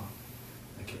to get off.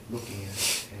 I kept looking at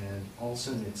it, and all of a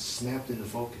sudden it snapped into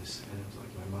focus, and it was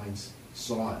like my mind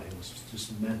saw it. It was just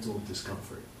mental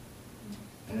discomfort.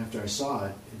 And after I saw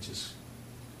it, it just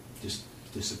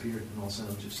disappeared, and all of a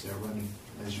sudden I'm just there running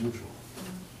as usual.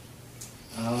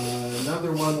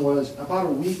 Another one was about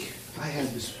a week. I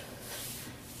had this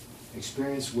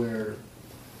experience where.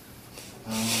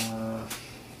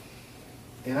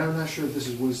 And I'm not sure if this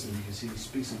is wisdom, because he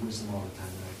speaks of wisdom all the time,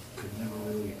 and I could never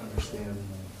really understand.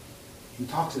 He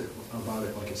talks about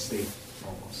it like a state,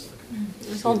 almost.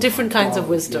 It's all different kinds of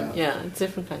wisdom. Yeah, it's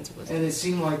different kinds of wisdom. And it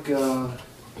seemed like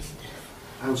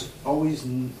I was always.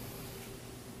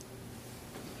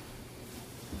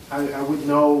 I would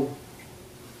know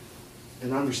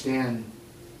and understand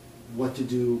what to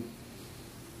do.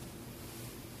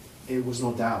 It was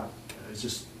no doubt. It's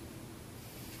just.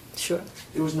 Sure.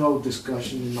 There was no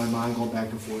discussion in my mind going back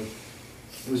and forth.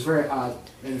 It was very odd,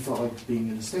 and it felt like being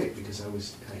in a state, because I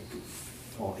could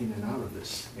fall in and out of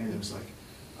this. And it was like,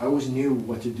 I always knew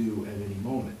what to do at any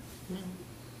moment.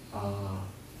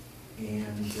 There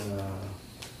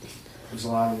was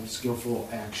a lot of skillful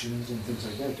actions and things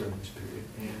like that during this period.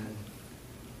 And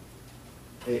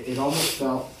it almost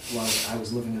felt like I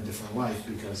was living a different life,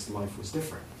 because life was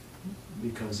different.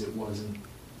 Because it wasn't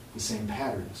the same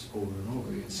patterns over and over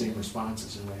again, same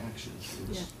responses and reactions. It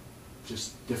was just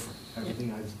different.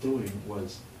 Everything I was doing was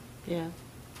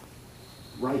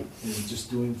right, and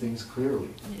just doing things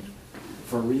clearly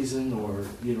for a reason, or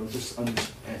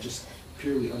just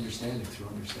purely understanding through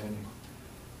understanding.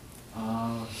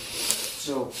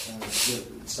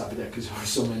 Stop at that, because there are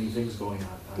so many things going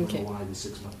on. I don't know why the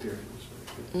 6-month period was very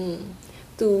good.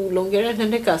 Tu longera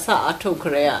nandeka sa ato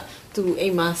korea tu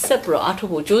ema sepro ato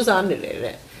bo josa ne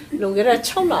le longera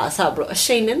 6 la sa bro အ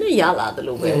ရှိန်နဲ့ရလာတယ်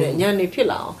လို့ပဲညနေဖြစ်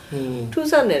လာအောင်ထူး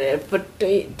ဆန်းနေတယ်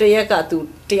တရက်ကသူ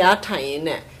တရားထိုင်ရင်း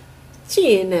နဲ့ကြည့်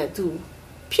ရင်းနဲ့သူ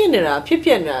ဖြစ်နေတာဖြစ်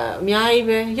နေတာအများကြီး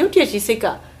ပဲရုပ်တရက်ရှိစိတ်က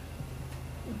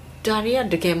ဒါတွေက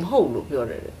တကယ်မဟုတ်လို့ပြော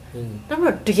တယ်နောက်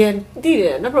တော့တကယ်သိတ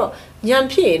ယ်နောက်တော့ညံ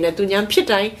ဖြစ်ရင်လည်းသူညံဖြစ်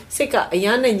တိုင်းစိတ်ကအရ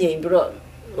န်နဲ့ငြိမ်ပြီးတော့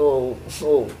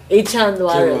အေးချမ်း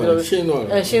သွားတယ်ရှင်း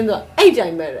သွားအဲ့တို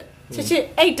င်းပဲချစ်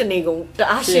အဲ့တနေကုန်တ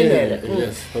အားရှင်းတယ်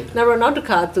နောက်တစ်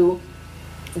ခါသူ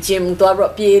ဂျင်သွား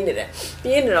ပြီးပြေးနေ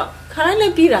တော့ခါတိုင်းလ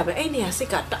ည်းပြေးတာပဲအဲ့နေရာစိ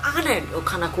တ်ကတအားနဲ့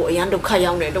ခန္ဓာကိုယ်အရန်ဒုက္ခ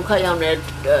ရောက်နေ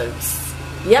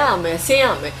ရမယ်ဆင်းရ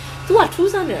မယ်သူကထူး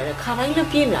ဆန်းနေတယ်ခါတိုင်းလည်း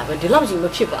ပြေးနေတာပဲဒီလောက်ကြီးမ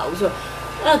ဖြစ်ပါဘူးဆိုတော့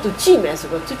အဲ့ဒါသူကြည့်မယ်ဆို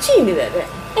တော့သူကြည့်နေတယ်တဲ့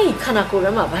အဲ့ခန္ဓာကိုယ်ထဲ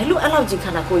မှာဘာလို့အဲ့လောက်ကြီးခ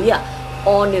န္ဓာကိုယ်ကြီးက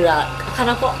အော်နေတာခန္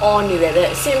ဓာကိုယ်အော်နေတယ်တဲ့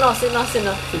ဆင်းတော့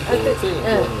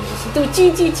သူကြ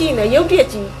ည့်နေရုပ်တရက်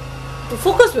ကြီးသူ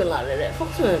focus ဝင်လာတယ်တဲ့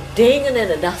focus ဝင်ဒိန်းနဲ့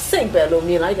ဒါစိတ်ပဲလို့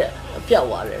မြင်လိုက်တယ်ပျောက်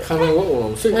သွားတယ်ခန္ဓာကို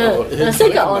ယ်စိ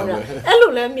တ်ကအော်နေတာအဲ့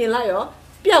လိုလဲမြင်လိုက်ရော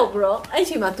ပျောက်ပြီးတော့အဲ့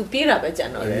ချိန်မှာသူပြေးတာပဲကြံ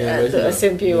တော့တယ်သူအဆ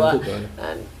င်ပြေသွား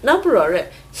နောက်ပြီးတော့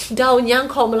ဒါကိုညံ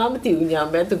ခေါ်မလားမသိဘူးညံ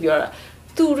ပဲသူပြောတာ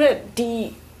သူတဲ့ဒီ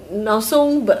နောက်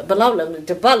ဆုံးဘယ်လောက်လဲ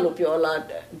တပတ်လို့ပြောလာ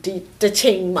ဒီတစ်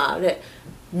ချိန်မှာတဲ့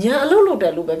ညာအလုပ်လုပ်တ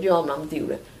ယ်လို့ပဲပြောအောင်မသိဘူး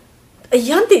လေအရ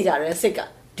န်တည်ကြတယ်စိတ်က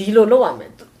ဒီလိုလုပ်ရမ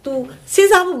ယ် तू စဉ်း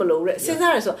စားမှုမလို့တဲ့စဉ်း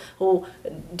စားရဆိုဟို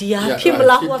ဒီဟာဖြစ်မ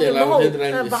လားဟိုဖြစ်မဟုတ်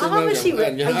ဘာမှမရှိဘူး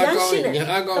အရန်ရှင်းတယ်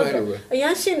အရ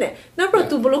န်ရှင်းတယ်နောက်ပြီး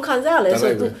तू ဘလို့ခံစားရလဲဆို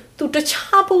तू တ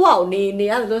ခြားဘဝကိုနေ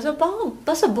ရတယ်ဆိုဘာ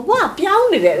ဘဝပြောင်း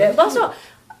နေတယ်တဲ့ဘာဆို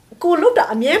ကိုလုတ်တာ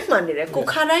အမြဲမှန်နေတယ်ကို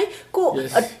ခါတိုင်း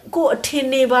ကိုအထင်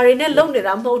နေပါတွေနဲ့လုံနေ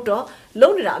တာမဟုတ်တော့လုံ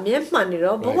နေတာအမြဲမှန်နေ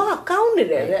တော့ဘဝကောင်းနေ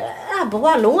တယ်တဲ့အဲ့ဘဝ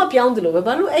လုံးဝပြောင်းတယ်လို့ပဲ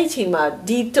ဘာလို့အဲ့ချိန်မှာ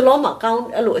ဒီတလောမှာကောင်း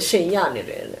အဲ့လိုအချိန်ရနေ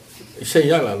တယ်တဲ့အချိန်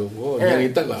ရလာလို့ဗောညာနေ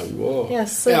တက်လာပြီဗော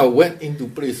အဲ့ went into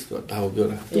place ဆိုတာဟောပြော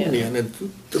တာသူနေရာနဲ့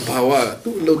သူဘာဝ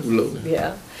သူ့အလုပ်သူလုပ်နေ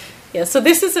Yeah, so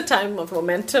this is a time of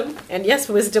momentum, and yes,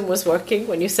 wisdom was working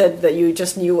when you said that you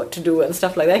just knew what to do and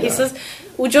stuff like that. He says,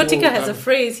 Ujotika has a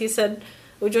phrase,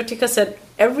 Ujotika said,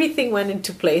 everything went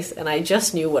into place and I just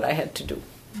knew what I had to do.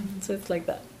 So it's like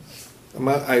that.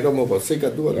 I don't know about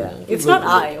yeah. It's not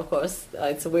I, of course.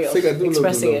 It's a way of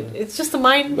expressing it. It's just the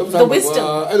mind, the wisdom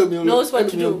knows what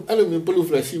to do.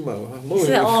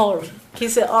 He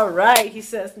said, all right. He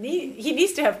says, he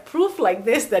needs to have proof like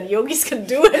this that yogis can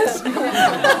do it.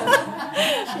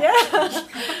 Yeah.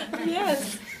 Yes.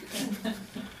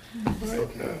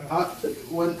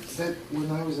 When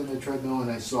I was on the treadmill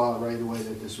and I saw right away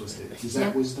that this was it, is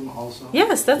that wisdom also?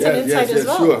 Yes, that's an insight as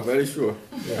well. Sure, very sure.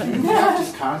 You have to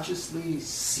consciously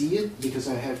see it, because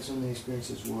I had so many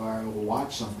experiences where I will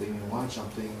watch something,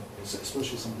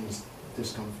 especially something's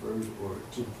discomfort or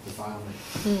defilement.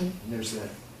 And there's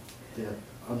that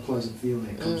unpleasant feeling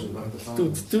that comes with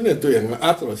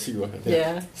defilement.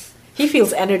 Yeah. He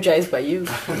feels energized by you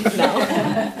now.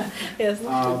 Yes.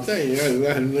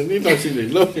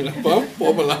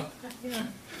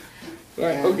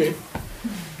 Right, okay.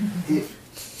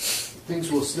 Things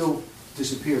will still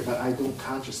disappear, but I don't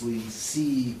consciously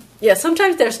see. Yeah,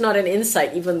 sometimes there's not an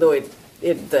insight, even though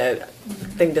the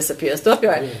thing disappears. Don't be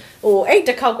right. Oh, 8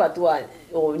 the cow got one.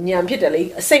 ဟိုညံဖြစ်တယ်လေ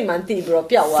အစိတ်မှန်သိပြီးတော့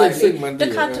ပျောက်သွားတယ်တ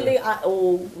ခါတလေဟို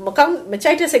မကောင်းမ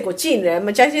ကြိုက်တဲ့စိတ်ကိုကြည့်နေတယ်မ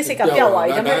ကြိုက်တဲ့စိတ်ကပျောက်သွား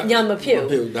ပြီဒါပေမဲ့ညံမဖြစ်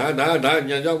ဘူးဒါ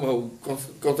ညံကြောင့်မဟုတ်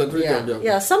concentration ကြောင့်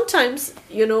Yeah, sometimes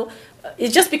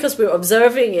it's just because we're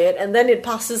observing it and then it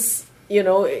passes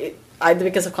either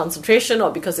because of concentration or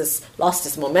because it's lost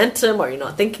its momentum or you're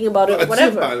not thinking about it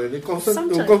whatever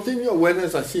continue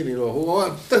awareness ရှိနေတော့ဟိုကစ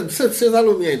ဉ်းစား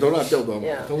လို့မရရင်ဒေါ်လာပျောက်သွားမှာ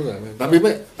ထုံးစံပဲဒါပေ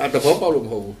မဲ့တဘောပေါက်လို့မ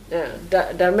ဟုတ်ဘူးဒါ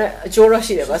ပေမဲ့အကျိုးရ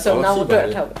ရှိတယ်ပါဆိုနောက်အတွက်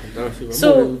ထောက်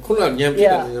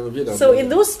So in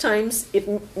those times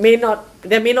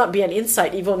there may not be an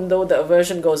insight even though the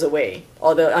aversion goes away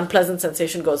or the unpleasant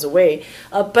sensation goes away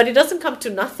but it doesn't come to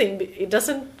nothing it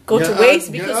doesn't go to waste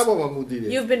because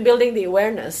you've been building the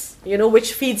awareness which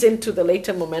feeds into the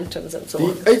later momentums and so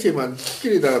on အဲ့ချိန်မှာကိ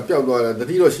လေသာပျောက်သွားတယ်တ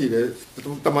တိတော့ရှိတယ်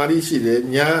တမာတိရှိတယ်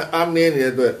ညာအားနည်းနေတဲ့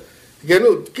အတွက်တကယ်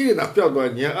လို့ကိလေသာပျောက်သွား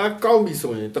ညာအားကောင်းပြီ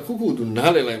ဆိုရင်တခုခုသူ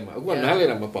နားလည်လိုက်မှာအခုကနားလည်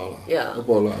တာမပေါ်လားမ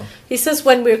ပေါ်လား He says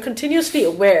when we're continuously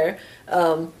aware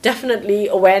definitely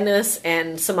awareness and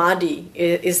samadhi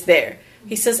is there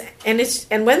He says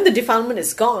and when the defilement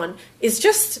is gone it's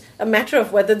just a matter of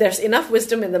whether there's enough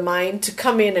wisdom in the mind to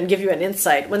come in and give you an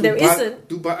insight when there isn't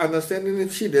understanding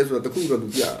ရှိတယ်ဆိုတော့တခုတော့သူ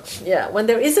ပြ Yeah when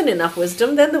there isn't enough wisdom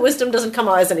then the wisdom doesn't come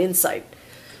out as an insight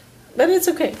but it's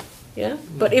okay Yeah,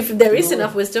 but if there is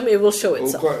enough wisdom, it will show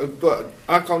itself.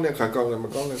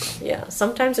 Yeah,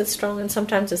 sometimes it's strong and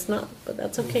sometimes it's not, but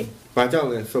that's okay.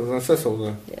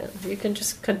 Yeah, you can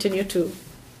just continue to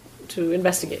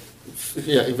investigate.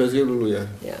 Yeah, investigate.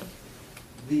 Yeah.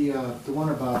 The one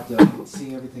about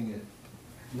seeing everything,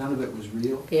 none of it was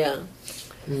real. Yeah.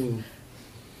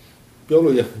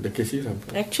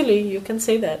 Actually, you can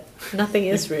say that nothing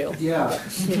is real. Yeah,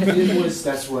 it was.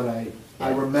 That's what I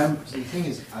remember. The thing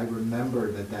is, I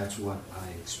remember that that's what I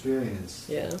experienced.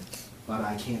 Yeah. But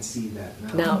I can't see that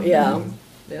now. Now, yeah.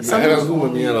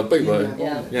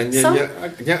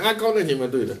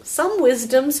 Some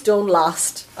wisdoms don't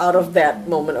last out of that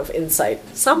moment of insight.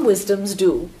 Some wisdoms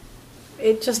do.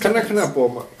 It just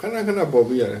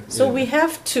So we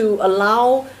have to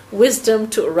allow wisdom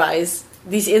to arise,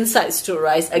 these insights to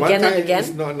arise again and again.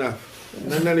 It's not enough.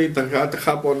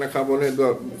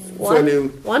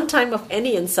 One time of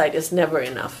any insight is never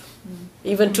enough.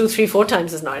 Even 2, 3, 4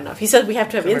 times is not enough. He said we have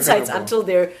to have insights until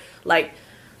they're like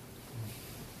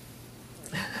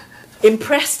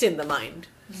impressed in the mind.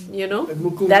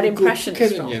 That impression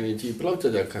is strong.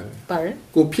 Pardon?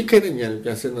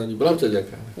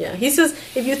 Yeah, he says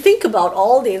if you think about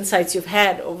all the insights you've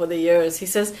had over the years, he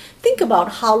says think about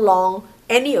how long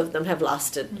any of them have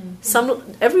lasted.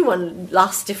 Everyone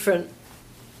lasts different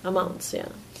amounts. Yeah,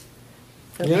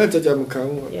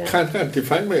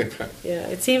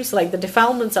 it seems like the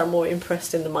defilements are more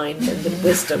impressed in the mind than the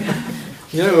wisdom.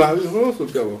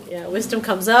 Yeah, wisdom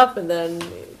comes up and then,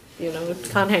 it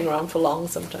can't hang around for long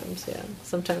sometimes. Yeah,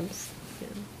 sometimes. Yeah.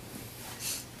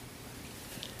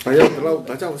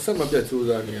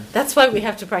 That's why we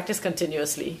have to practice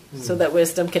continuously, so that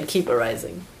wisdom can keep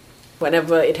arising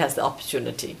whenever it has the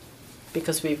opportunity,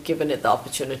 because we've given it the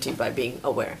opportunity by being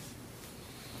aware.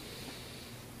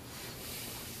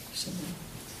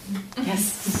 Yes.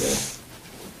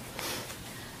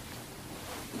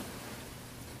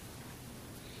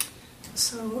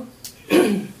 So,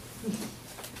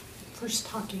 first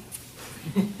talking.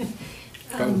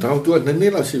 Yeah, not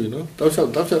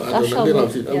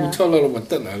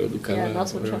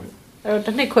so much.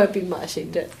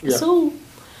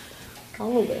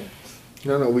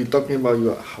 No, we're talking about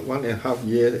your 1.5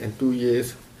 years and 2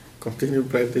 years. Continue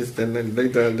practice, then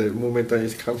later the momentum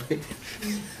is coming.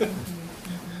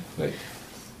 Right.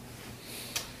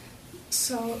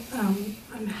 So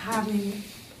I'm having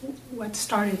what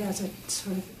started as a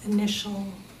sort of initial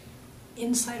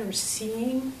insight or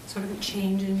seeing, sort of a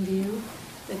change in view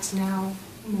that's now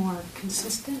more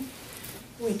consistent,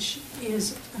 which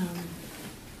is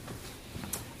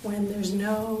when there's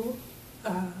no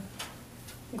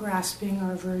grasping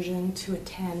or aversion to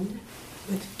attend,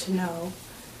 to know,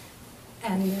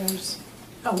 and there's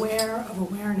aware of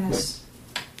awareness,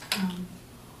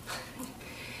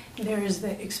 there is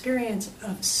the experience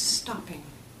of stopping.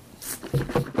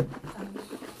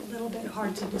 A little bit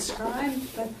hard to describe,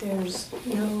 but there's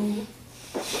no,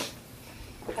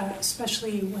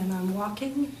 especially when I'm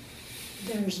walking,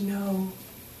 there's no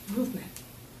movement.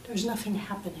 There's nothing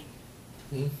happening.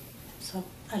 So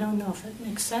I don't know if it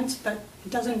makes sense, but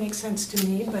it doesn't make sense to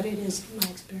me, but it is my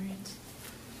experience.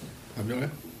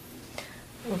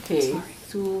 Okay.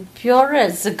 So pure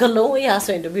as a gallow, yes,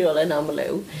 so into pure and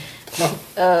amalo.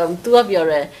 Two of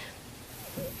your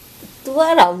သူက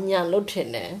တော့ညံလို့ထင်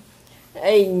တယ်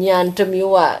အဲ့ညံတစ်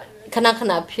မျိုးကခဏခ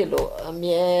ဏဖြစ်လို့အ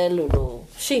မြဲလို့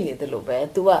ရှိနေတယ်လို့ပဲ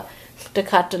तू ကတ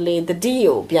ခါတလေတတိ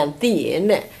ကိုပြန်သိရင်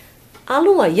တဲ့အား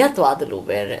လုံးကရက်သွားတယ်လို့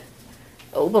ပဲတဲ့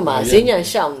ဥပမာဈဉ္ညာ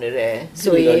ရှောင်နေတယ်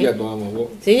ဆိုရင်ရက်သွားမှာပေါ့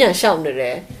ဈဉ္ညာရှောင်နေတ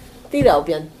ယ်သိတာကို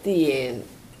ပြန်သိရင်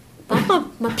ဘာမှ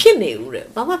မဖြစ်နေဘူးတဲ့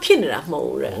ဘာမှဖြစ်နေတာမဟုတ်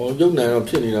ဘူးတဲ့ဟောယုံနာတော့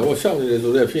ဖြစ်နေတာပေါ့ရှောင်နေတယ်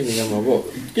ဆိုတော့ဖြစ်နေတာမှာပေါ့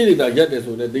ကိလေသာရက်တယ်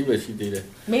ဆိုတဲ့အဓိပ္ပာယ်ရှိသေးတယ်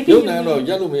ယုံနာတော့ရ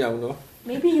က်လို့မရဘူးနော်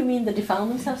Maybe you mean the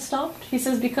defilements have stopped? He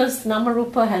says because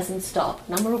Namarupa hasn't stopped.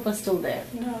 Namarupa is still there.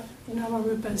 No,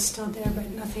 Namarupa is still there, but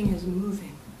nothing is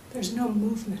moving. There's no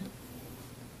movement.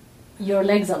 Your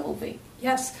legs are moving.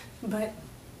 Yes, but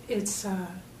it's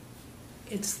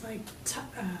like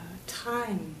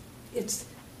time. It's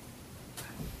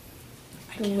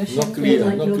not clear.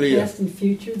 Like no past and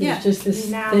future. There's just this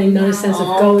thing, no sense of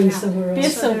going somewhere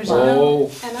else. So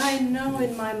and I know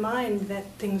in my mind that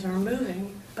things are moving.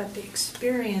 But the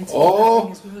experience of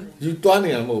nothing is moving. You တွားနေ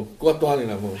တာမဟုတ်ကိုတွားနေ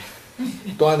တာမဟုတ်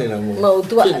တွားနေတာမဟုတ်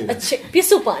तू ပြစ္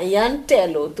ဆုတ်ပံအရန်တဲ့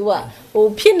လို့ तू ကဟို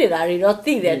ဖြစ်နေတာတွေတော့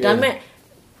သိတယ်ဒါပေမဲ့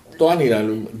တွားနေတာ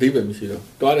လို့အဓိပ္ပာယ်မရှိတော့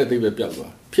တွားတဲ့အဓိပ္ပာယ်ပြောက်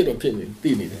သွားဖြစ်တော့ဖြစ်နေ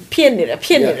သိနေတယ်ဖြစ်နေတယ်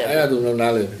အဲ့ဒါဆိုတော့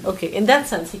နားလေ Okay, in that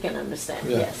sense he can understand.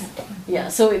 Yes. Yeah,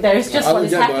 so there is just what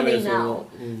is happening now.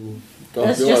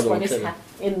 That's just what is happening.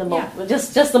 In the moment,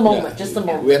 just the moment, just the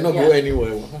moment. We are not going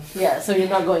anywhere. Yeah, so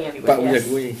you're not going anywhere. But we are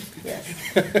going. Yes.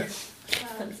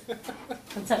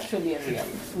 Conceptually and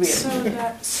real. So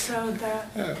that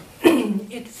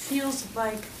it feels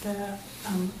like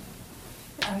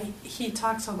he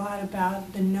talks a lot about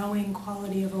the knowing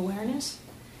quality of awareness,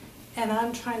 and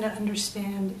I'm trying to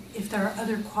understand if there are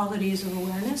other qualities of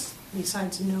awareness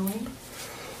besides knowing.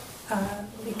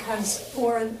 Because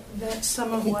that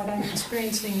some of what I'm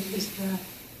experiencing is the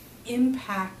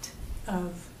impact of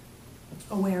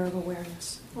awareness,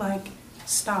 like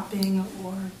stopping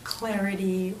or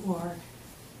clarity, or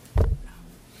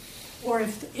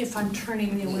if I'm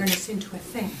turning the awareness into a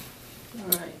thing.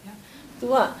 All right.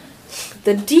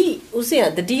 The D,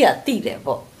 the D ကတိတယ်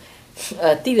ပေါ့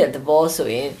တိတဲ့သဘောဆို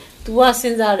ရင် तू ကစ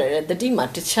ဉ်းစားတယ်the D မှာ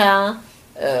တခြား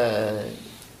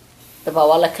တဘာ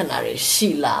ဝလက္ခဏာတွေရှိ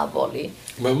လားပေါ့လေ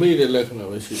မမေ့တဲ့လက္ခဏာ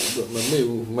ပဲရှိတယ်မမေ့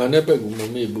ဘူးမာနဲ့ဘက်ကမ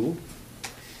မေ့ဘူး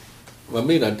မ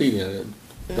မေ့တာတိနေတယ်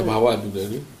တဘာဝတူတယ်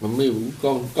လေမမေ့ဘူး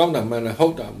ကောင်းတာမှန်တယ်ဟု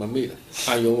တ်တာမမေ့တာ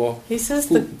အာယုံရော He says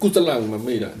the ကုသလကမ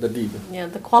မေ့တာတတိပဲ Yeah,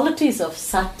 the qualities of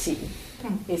sati.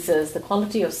 He says the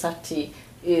quality of sati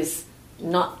is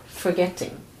not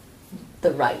forgetting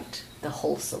the right, the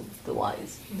wholesome, the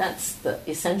wise. That's the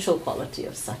essential quality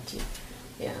of sati.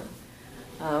 Yeah.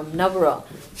 Navara.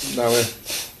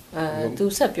 Tu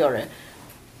said pure.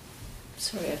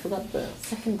 Sorry, I forgot the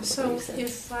second. So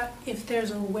if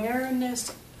there's awareness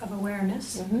of awareness,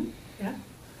 yeah.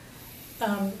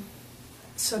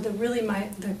 So the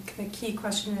key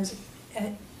question is,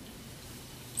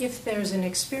 if there's an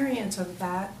experience of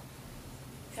that,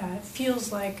 it feels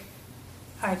like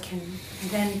I can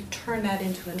then turn that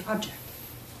into an object.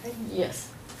 Right? Yes.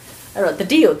 အဲ့တော့တ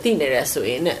တိကိုသိနေတယ်ဆို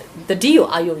ရင်တတိကို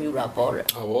အာယုံယူတာပေါ့တဲ့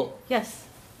ဟုတ်ပေါ့ Yes.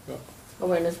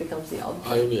 Awareness becomes the object.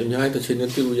 အာယုံအများကြီးတစ်ချိန်နဲ့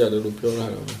သိလို့ရတယ်လို့ပြောတာ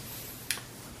တော့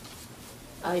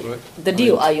တတိ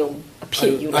ကိုအာယုံအဖြ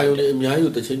စ်ယူတာ အာယုံတွေအများ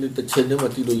ကြီးတစ်ချိန်နဲ့မှ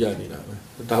သိလို့ရနေတာပဲ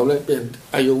ဒါကိုလည်းပြန်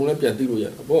အာယုံလည်းပြန်သိလို့ရတ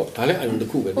ယ်ပေါ့ဒါလည်းအာယုံတစ်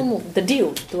ခုပဲလေ ဟုတ်မို့တတိ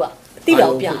ကို तू ကသိ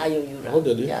တော့ပြန်အာယုံယူတာ ဟုတ်တ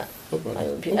ယ်လေ ဟုတ်ပါ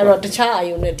ဘူးအဲ့တော့တခြားအာ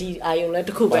ယုံနဲ့ဒီအာယုံလည်းတ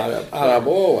စ်ခုပဲ အဲ့ဒါ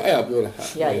ပေါ့အဲ့ဒါပြောတာ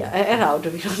အဲ့ဒါကိုတ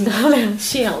ပီတော့နားလဲ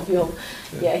ရှင်းအောင်ပြော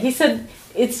Yeah, he said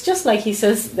it's just like he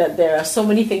says that there are so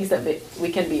many things that we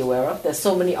can be aware of. There's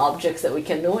so many objects that we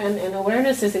can know, and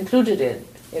awareness is included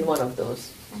in one of those.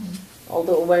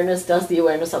 Although awareness does the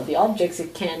awareness of the objects,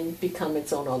 it can become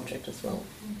its own object as well,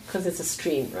 because it's a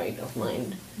stream, right, of mind.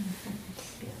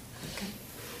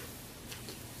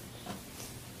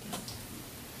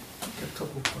 A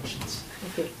couple of questions.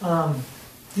 Okay.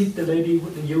 Did the lady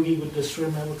with the yogi with the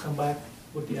shrimp ever come back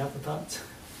with the afterthoughts?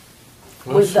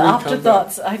 With the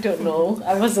afterthoughts, I don't know.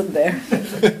 I wasn't there.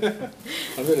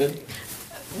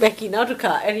 Becky, now to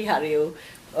car, any Harry,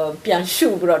 ပြန်ရှု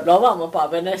ပြီးတော့လောဘမပါ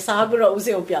ဘဲနဲ့စားပြီးတော့ဦးစ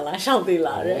င်ကိုပြန်လာရှောက်သေး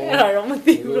လာတယ်အဲ့ဒါတော့မ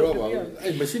သိဘူးလို့ပြော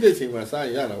အဲ့မရှိတဲ့ချိန်မှာစား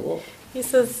ရတာပေါ့ He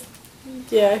says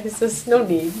no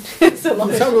need so long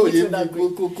as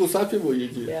ကိုစားဖြစ်ဖို့ရည်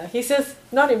ကြီး Yeah, he says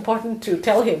not important to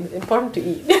tell him, important to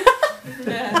eat.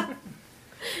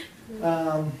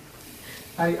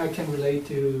 I can relate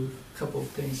to a couple of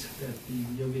things that the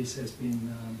yogis has been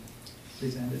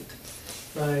presented.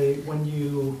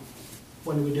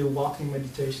 When we do walking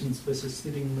meditations versus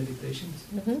sitting meditations,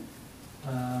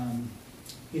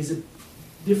 is it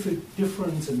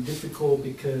different and difficult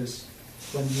because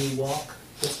when you walk,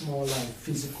 it's more like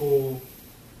physical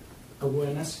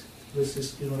awareness versus,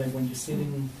 like when you're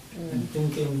sitting and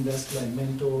thinking, that's like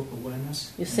mental awareness.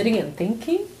 You're sitting and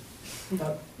thinking?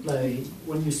 Like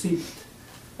when you sit.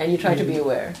 And you try to be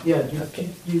aware? Yeah,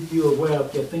 you're aware of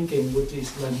your thinking, which is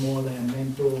like more like a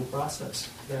mental process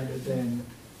rather than,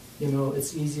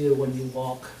 it's easier when you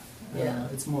walk.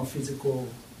 It's more physical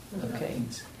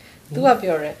things. သူက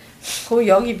ပြောတယ်ကို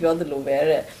ယောဂီပြောသလိုပဲ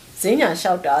တဲ့ဈဉ္ညာ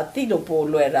လျှောက်တာတိလို့ပို့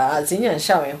လွယ်တာဈဉ္ညာ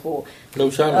လျှောက်ရင်ဟိုလှု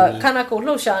ပ်ရှားနေခန္ဓာကိုယ်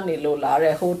လှုပ်ရှားနေလို့လား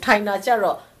တဲ့ဟိုထိုင်တာကြ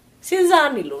တော့စဉ်းစား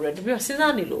နေလို့တဲ့တပြည့်စဉ်း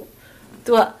စားနေလို့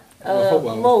तू က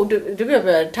မဟုတ်တပြည့်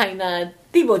ပဲထိုင်တာ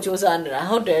တိဖို့စူးစမ်းနေတာ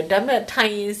ဟုတ်တယ်ဒါပေမဲ့ထို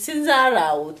င်ရင်စဉ်းစားတာ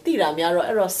ကိုတိတာများတော့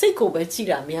အဲ့တော့စိတ်ကိုပဲကြည့်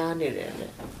တာများနေတယ်တဲ့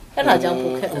အဲ့ဒါကြောင့်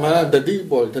ပိုခက်တယ်အမှန်တတိ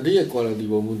ပေါ်တတိရဲ့ quality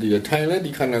ပေါ်မူတည်တယ်ထိုင်လဲ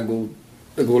ဒီခန္ဓာကိုယ်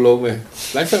တကူလုံးပဲ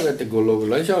လိုက်လျှောက်တဲ့တကူလုံးပဲ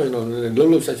လိုက်လျှောက်ရင်တော့လှုပ်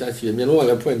လှုပ်ရှားရှားရှိတယ်မျက်လုံးက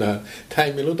လည်းဖွင့်တာထို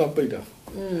င်မျက်လုံးတော့ပိတ်တာ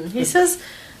He says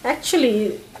actually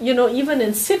even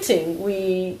in sitting we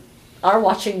are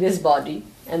watching this body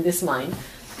and this mind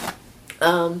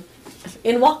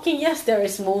in walking yes there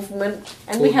is movement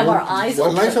and we have our eyes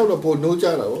open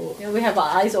we have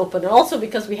our eyes open and also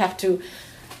because we have to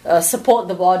support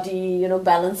the body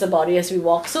balance the body as we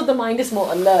walk so the mind is more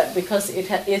alert because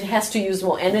it has to use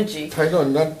more energy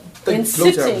in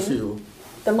sitting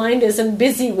the mind isn't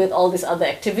busy with all this other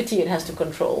activity it has to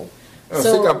control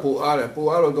so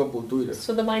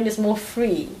the mind is more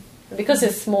free because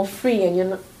it's more free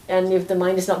and if the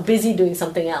mind is not busy doing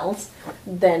something else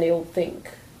then it will think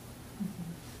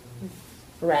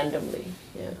randomly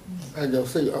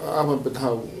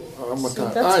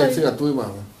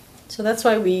so that's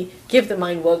why we give the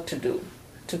mind work to do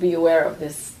to be aware of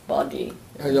this body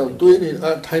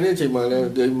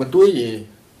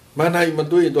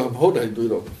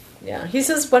Yeah, he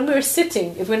says when we're sitting,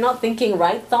 if we're not thinking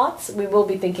right thoughts, we will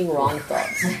be thinking wrong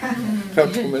thoughts.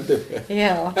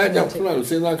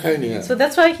 So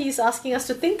that's why he's asking us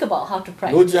to think about how to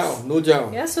practice.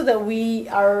 Yeah, so that we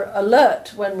are alert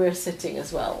when we're sitting as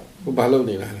well.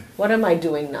 What am I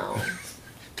doing now?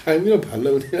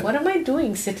 What am I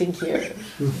doing sitting here?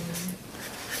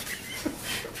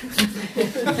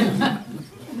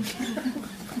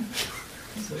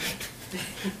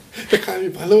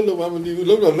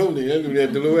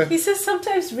 He says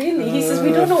sometimes really, he says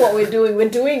we don't know what we're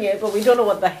doing it, but we don't know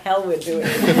what the hell we're doing.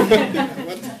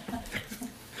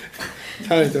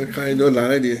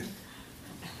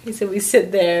 He said we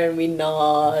sit there and we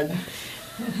nod.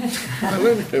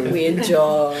 We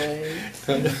enjoy.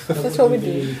 That's what we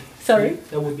do. Sorry?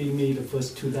 That would be me the first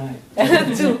 2 nights.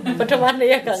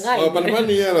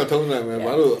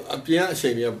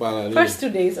 First 2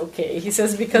 days, okay. He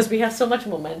says because we have so much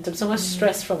momentum, so much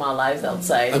stress from our lives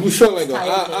outside.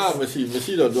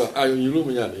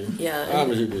 Yeah,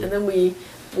 and then we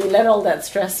let all that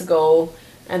stress go,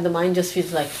 and the mind just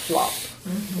feels like flop,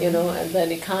 and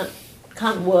then it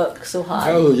can't work so hard.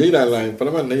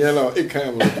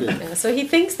 So he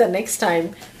thinks that next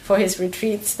time for his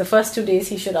retreats, the first 2 days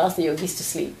he should ask the yogis to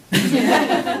sleep.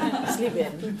 Sleep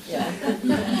in. Yeah.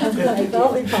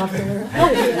 That'll be popular.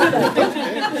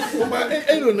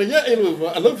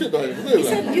 He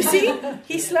said, you see,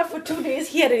 he slept for 2 days,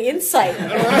 he had an insight.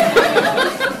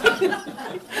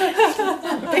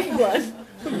 Big one.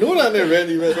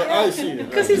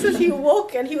 Because he says he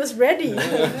woke and he was ready.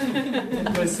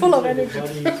 Full of energy.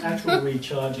 Body actually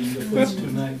recharging the first 2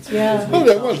 nights. Yeah.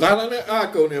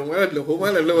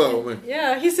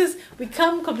 Yeah, he says we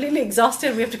come completely exhausted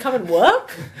and we have to come and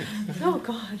work. Oh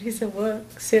God, he said work,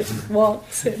 sit, walk,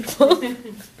 sit, walk.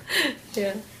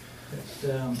 Yeah.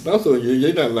 Yeah,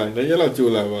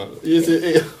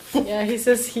 he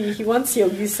says he wants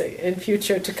yogis in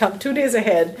future to come 2 days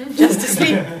ahead just to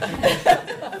sleep.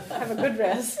 Have a good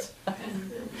rest.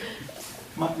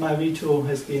 My ritual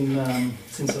has been,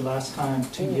 since the last time,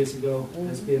 2 years ago,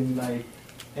 has been like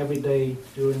every day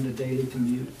during the daily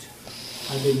commute.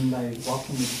 I've been like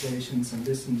walking meditations and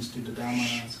listening to the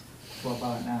Dharma for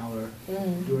about an hour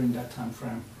during that time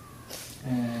frame.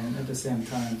 And at the same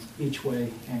time, each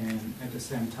way, and at the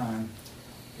same time,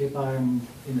 if I'm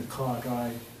in a car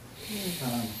drive,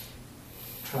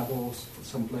 travel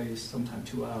someplace, sometimes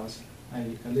 2 hours,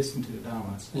 I listen to the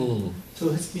Dharmas.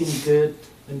 So it's been good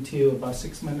until about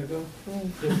 6 months ago.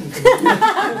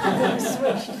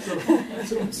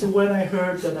 So when I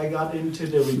heard that I got into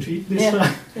the retreat this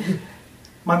time,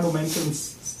 my momentum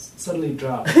suddenly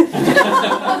dropped.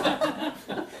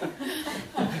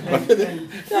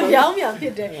 ပြောင်းပြန်ဖြ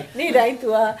စ်တယ်နေ့တိုင်း तू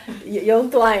ရုံး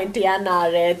သွားရင်တရားနာ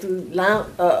တယ် तू လမ်း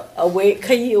အဝေးခ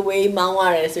ရီးအဝေးမောင်းရ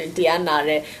တယ်ဆိုရင်တရားနာတ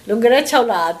ယ်လွန်ခဲ့တဲ့6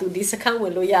လ तू ဒီစခန်းဝ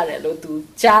င်လို့ရတယ်လို့ तू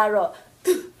ကြားတော့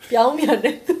तू ပြောင်းပြန်တ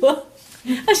ယ် तू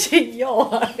အရှိန်ရော့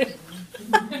ရတယ်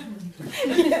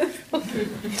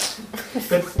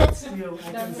But still,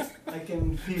 I can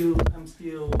feel I'm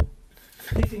still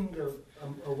keeping the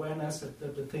awareness of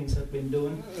the things I've been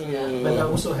doing. But I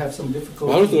also have some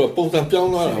difficulty.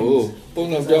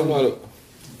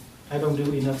 I don't do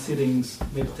enough sittings,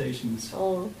 meditations.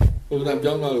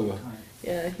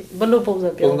 Yeah, ဘလို့ပုံစံ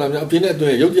ပြောပုံစံမျိုးအပြင်းနဲ့အတွ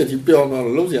င်းရုပ်ချက်ကြီးပြောင်းသွား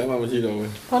လို့လုံးစရာမှမရှိတော့ဘူး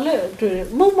ဘာလဲအတွင်း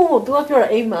မဟုတ် तू ကပြောတာ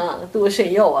အိမ်မှာ तू အရှင်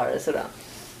ရော့သွားတယ်ဆိုတာ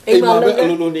အိမ်မှာပဲအ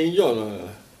လိုလိုနေရော့သွားတာ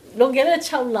လွန်ခဲ့တဲ့6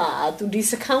လ तू ဒီ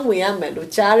စခန်းဝင်ရမယ်လို့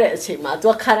ကြားတဲ့အချိန်မှာ तू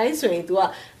ခါတိုင်းဆိုရင် तू က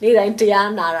နေ့တိုင်းတရား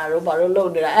နာတာတော့ဘာလို့လု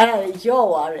ပ်နေတာအဲ့ဒါရော့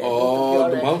သွားတယ်လို့ပြော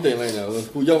တယ်မောင်းတင်လိုက်တာ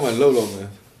ခုရောက်မှလှုပ်လို့မယ်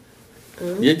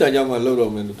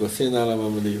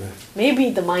Maybe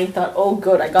the mind thought, oh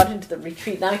good, I got into the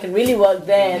retreat, now I can really work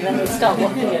there, and then we'll start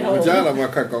working at home.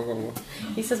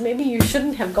 He says, maybe you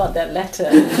shouldn't have got that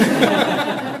letter.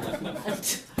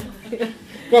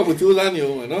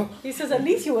 He says, at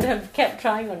least you would have kept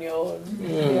trying on your own.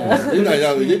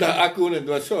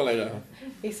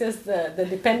 He says, the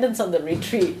dependence on the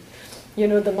retreat, you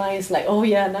know, the mind's like, oh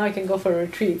yeah, now I can go for a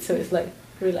retreat, so it's like,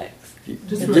 relax.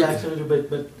 Just relax a little bit,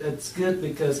 but it's good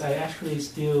because I actually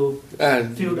still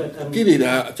feel that I'm... He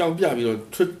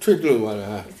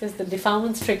says the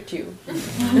defilements tricked you.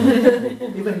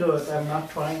 Even though I'm not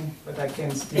trying, but I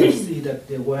can still see that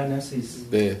the awareness is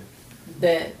there.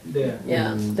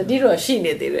 Yeah. The diro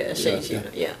shine dire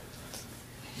yeah.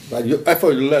 But you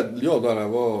effort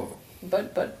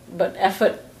but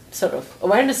effort sort of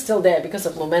awareness still there because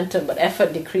of momentum, but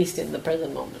effort decreased in the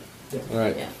present moment.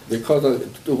 Right. Yeah. Because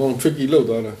tricky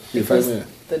because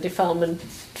the defilement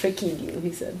tricky you,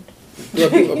 he said.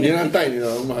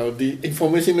 The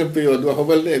information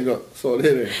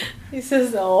He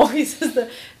says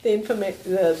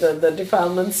the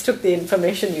defilements took the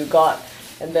information you got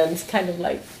and then it's kind of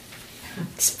like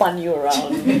spun you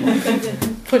around,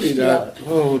 pushed you out.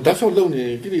 Oh, that's how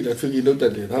lonely.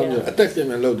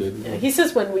 He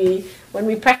says when we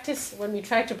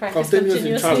try to practice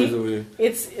continuously,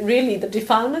 it's really the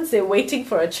defilements, they're waiting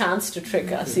for a chance to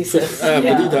trick us, he says.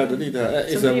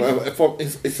 It's a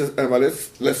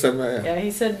lesson. Yeah,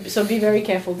 he said, so be very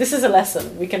careful. This is a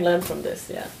lesson. We can learn from this,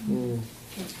 yeah.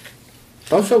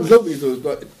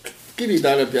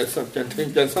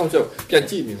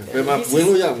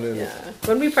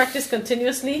 When we practice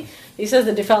continuously, he says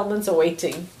the defilements are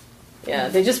waiting. Yeah,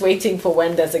 they're just waiting for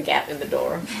when there's a gap in the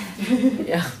door.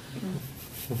 Yeah.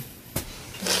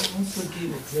 Also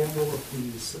give example of the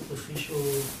superficial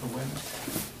awareness.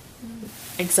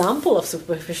 Example of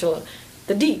superficial,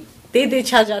 the deep. They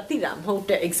charge a tiram. Hold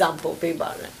the example,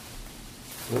 paper.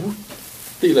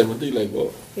 He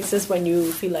says when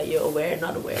you feel like you're aware,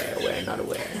 not aware, aware, not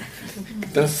aware.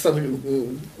 That's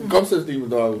something constantly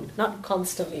not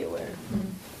constantly aware.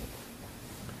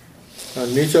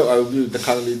 Nature I will build, the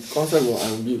concept I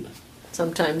will build.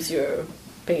 Sometimes you're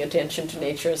paying attention to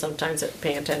nature, sometimes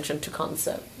paying attention to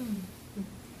concept.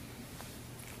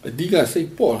 He says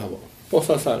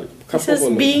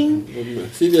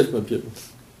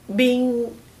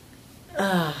being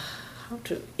how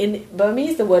to, in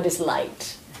Burmese the word is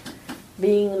light.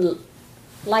 Being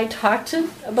light-hearted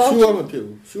about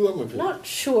it. Not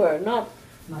sure, not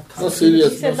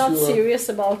serious. He said not serious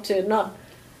about it, not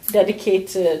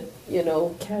dedicated,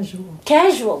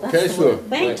 Casual, that's the word.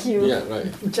 Thank you. Yeah,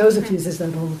 right. Joseph uses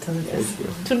that all the time. Yes.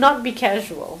 To not be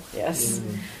casual, yes.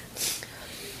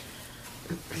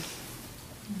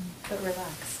 But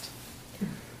relaxed.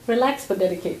 Relaxed but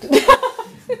dedicated.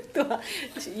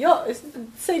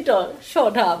 Say to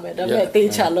short time and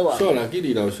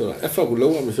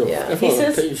he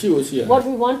says what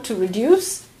we want to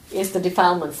reduce is the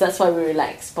defilements. That's why we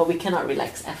relax, but we cannot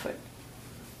relax effort.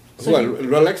 So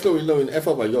relax in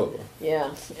effort by yoga.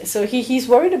 Yeah. So he's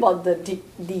worried about the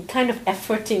kind of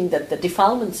efforting that the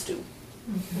defilements do.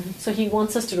 Mm-hmm. So he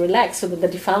wants us to relax so that the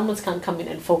defilements can't come in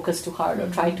and focus too hard or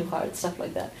try too hard, stuff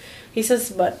like that. He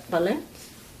says, but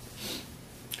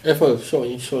effort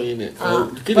showing it.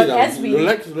 But as we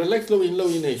relax low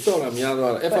in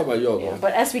effort by yoga.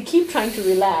 But as we keep trying to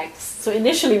relax, so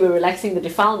initially we're relaxing the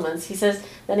defilements, he says,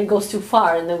 then it goes too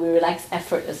far and then we relax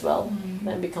effort as well. Mm-hmm.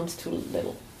 Then it becomes too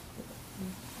little.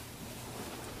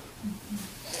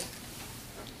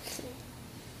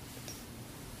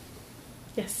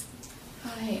 Yes.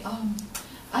 Hi.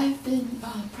 I've been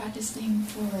practicing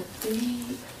for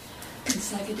 3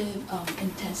 consecutive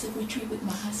intensive retreat with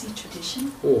Mahasi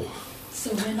tradition. Oh.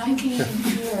 So when I came in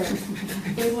here,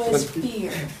 it was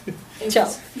fear. It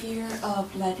was fear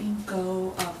of letting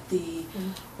go of the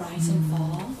rise and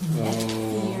fall. And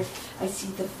fear, I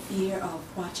see the fear of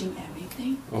watching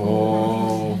everything.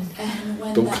 Oh. And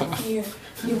when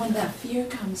that fear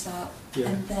comes up,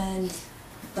 and then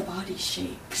the body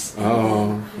shakes.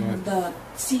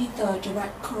 See the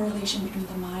direct correlation between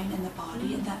the mind and the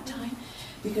body at that time.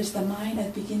 Because the mind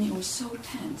at the beginning was so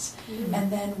tense. And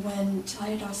then when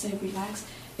Sayadaw said relax,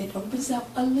 it opens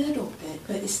up a little bit,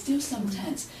 but it's still some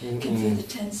tense. You can feel the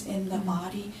tense in the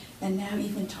body, and now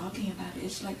even talking about it,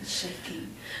 it's like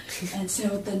shaking. And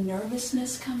so the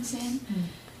nervousness comes in,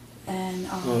 and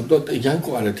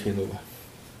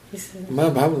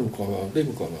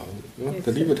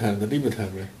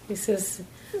he says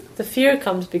the fear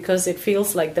comes because it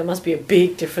feels like there must be a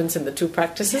big difference in the 2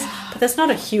 practices, but that's not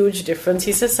a huge difference.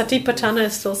 He says satipatthana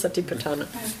is still satipatthana.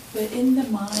 But in the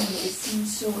mind, it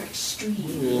seems so extreme.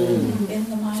 In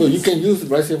the mind, so you can use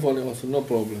rising and falling also, no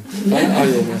problem.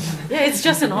 Yeah, it's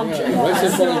just an object. Rising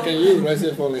and falling, you can use rising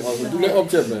and falling also. Do the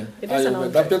object, man. It is an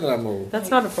object. That's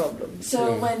not a problem.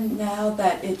 So when now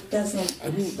that it doesn't,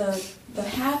 the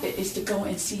habit is to go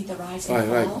and see the rise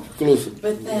and fall. Close.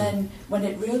 But then when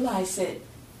it realizes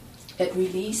it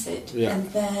release it, and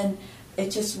then it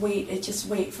just wait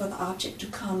for the object to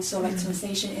come. So like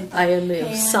sensation in the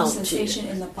hands, sensation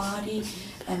in the body,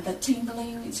 and the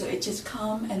tingling. So it just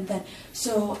come, and then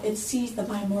so it sees the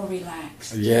mind more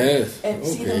relaxed. Yes. It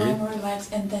sees the mind more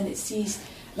relaxed, and then it sees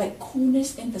like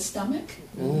coolness in the stomach,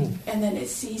 and then it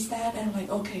sees that, and like,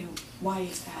 okay, why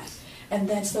is that? And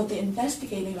then so the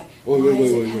investigating, like, why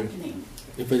is it happening?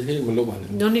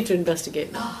 No need to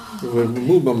investigate now. Yeah,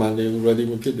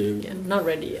 not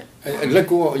ready yet.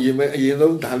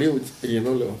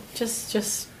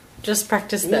 Just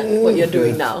practice that, what you're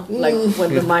doing now. Like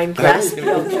when the mind grasps the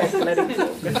object, let it go.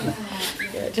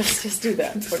 Yeah, just do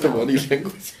that for now.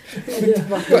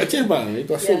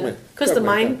 Because the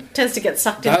mind tends to get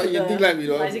sucked into the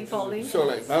rising, falling.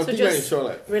 So just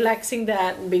relaxing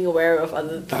that and being aware of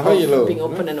being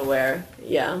open and aware.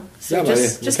 Yeah. So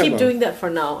just keep doing that for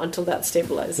now until that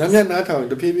stabilizes.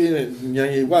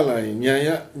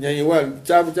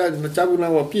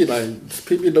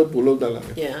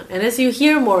 Yeah. And as you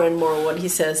hear more and more what he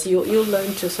says, you'll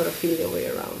learn to sort of feel your way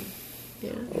around.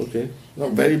 Yeah. Okay.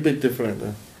 Not very big difference.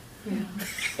 Yeah.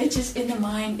 It's just in the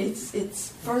mind.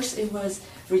 It's first it was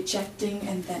rejecting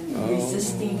and then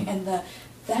resisting, and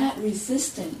that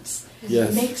resistance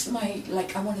makes my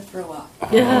I want to throw up.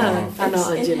 Yeah, it has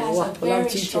a very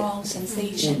strong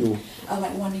sensation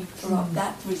like wanting to throw up.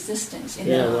 That resistance in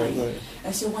the mind, right.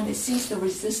 And so when it sees the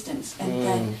resistance, and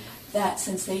then that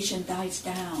sensation dies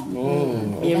down.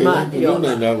 You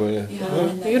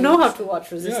know how to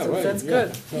watch resistance. That's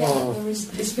good. Yeah,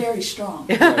 it's very strong.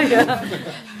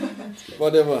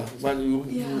 whatever when you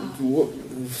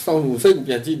sound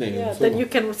then you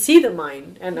can see the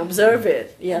mind and observe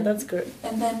it. That's good.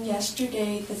 And then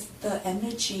yesterday the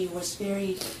energy was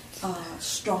very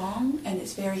strong and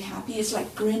it's very happy. It's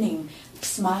like grinning,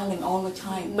 smiling all the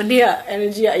time.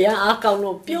 Energy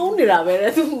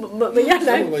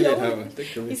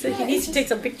he said he needs to take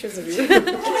some pictures of you.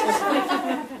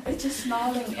 It's just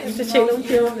smiling and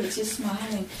it's just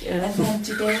smiling. And then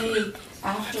today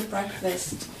after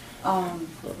breakfast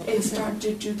it started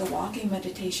to do the walking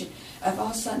meditation. All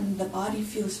of a sudden the body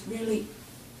feels really,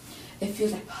 it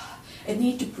feels like it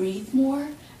needs to breathe more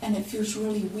and it feels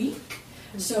really weak.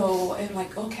 So it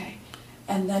like, okay.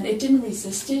 And then it didn't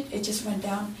resist it. It just went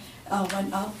down,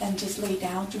 went up and just lay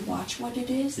down to watch what it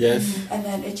is. Yes. And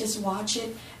then it just watch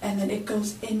it. And then it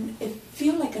goes in. It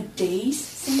feel like a daze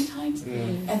sometimes.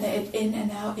 And then it in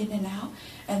and out, in and out.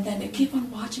 And then it keep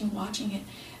on watching it.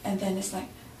 And then it's like,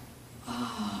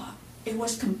 it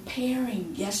was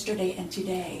comparing yesterday and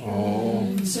today.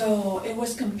 So it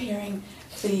was comparing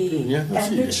the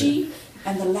energy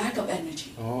and the lack of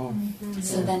energy.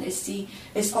 So then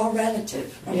it's all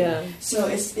relative, right? So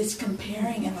it's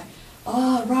comparing and like,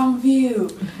 wrong view.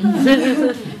 And then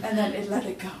it let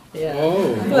it go.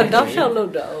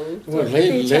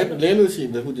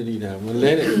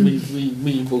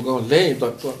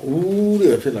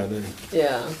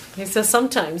 He says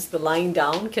sometimes the lying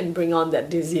down can bring on that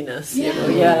dizziness. So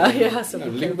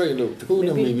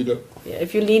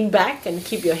if you lean back and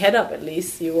keep your head up, at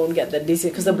least you won't get that dizzy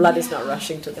because the blood is not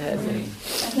rushing to the head. And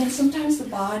then sometimes the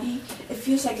body, it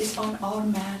feels like it's on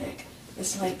automatic.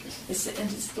 It's like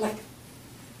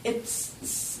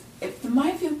if the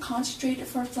mind feels concentrated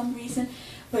for some reason,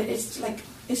 but it's like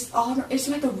a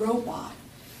robot.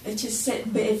 It just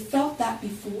said, but it felt that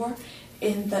before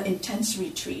in the intense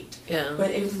retreat. But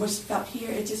it was felt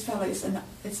here. It just felt like it's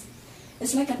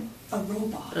like a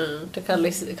robot. Robot.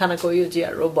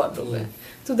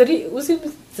 So that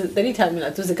time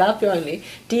like to the only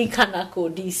di kanako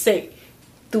di say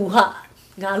to ha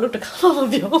galu to come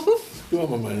to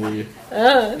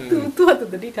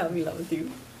the time we love you.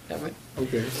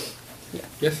 Okay.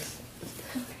 Yes.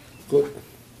 Good.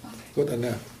 Good,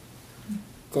 Anna.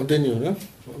 Continue, no?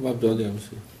 What do you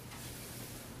say?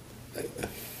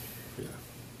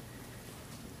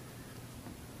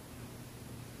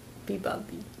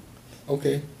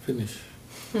 Okay, finish.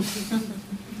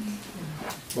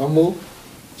 One more?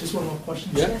 Just one more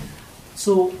question. Yeah.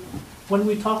 So, when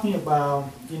we're talking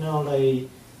about,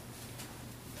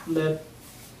 let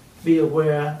be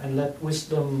aware and let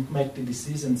wisdom make the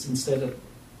decisions instead of,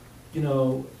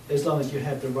 as long as you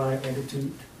have the right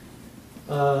attitude.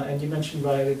 And you mentioned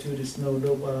right attitude is no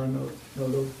loba, no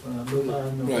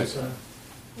dosa.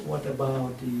 What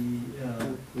about the...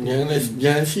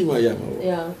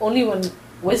 only when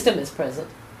wisdom is present.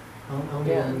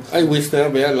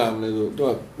 Wisdom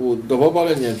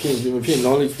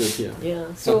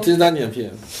so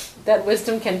that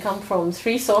wisdom can come from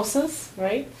three sources,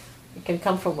 right? It can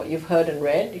come from what you've heard and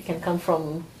read. It can come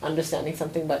from understanding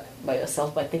something by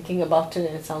yourself, by thinking about it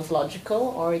and it sounds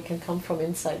logical, or it can come from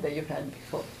insight that you've had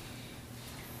before.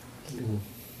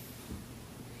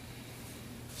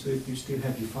 So if you still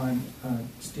have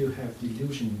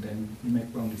delusion, then you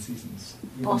make wrong decisions.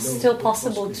 Still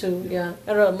possible to, yeah.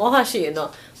 Moha shi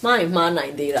no, mai ma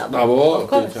nai de la.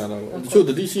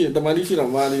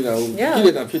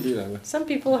 Some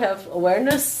people have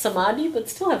awareness, samadhi, but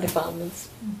still have defilements.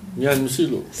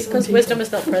 Because wisdom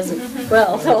is not present.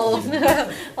 Well,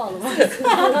 all of us.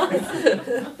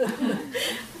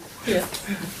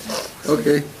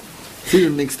 Okay. See you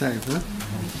next time, huh?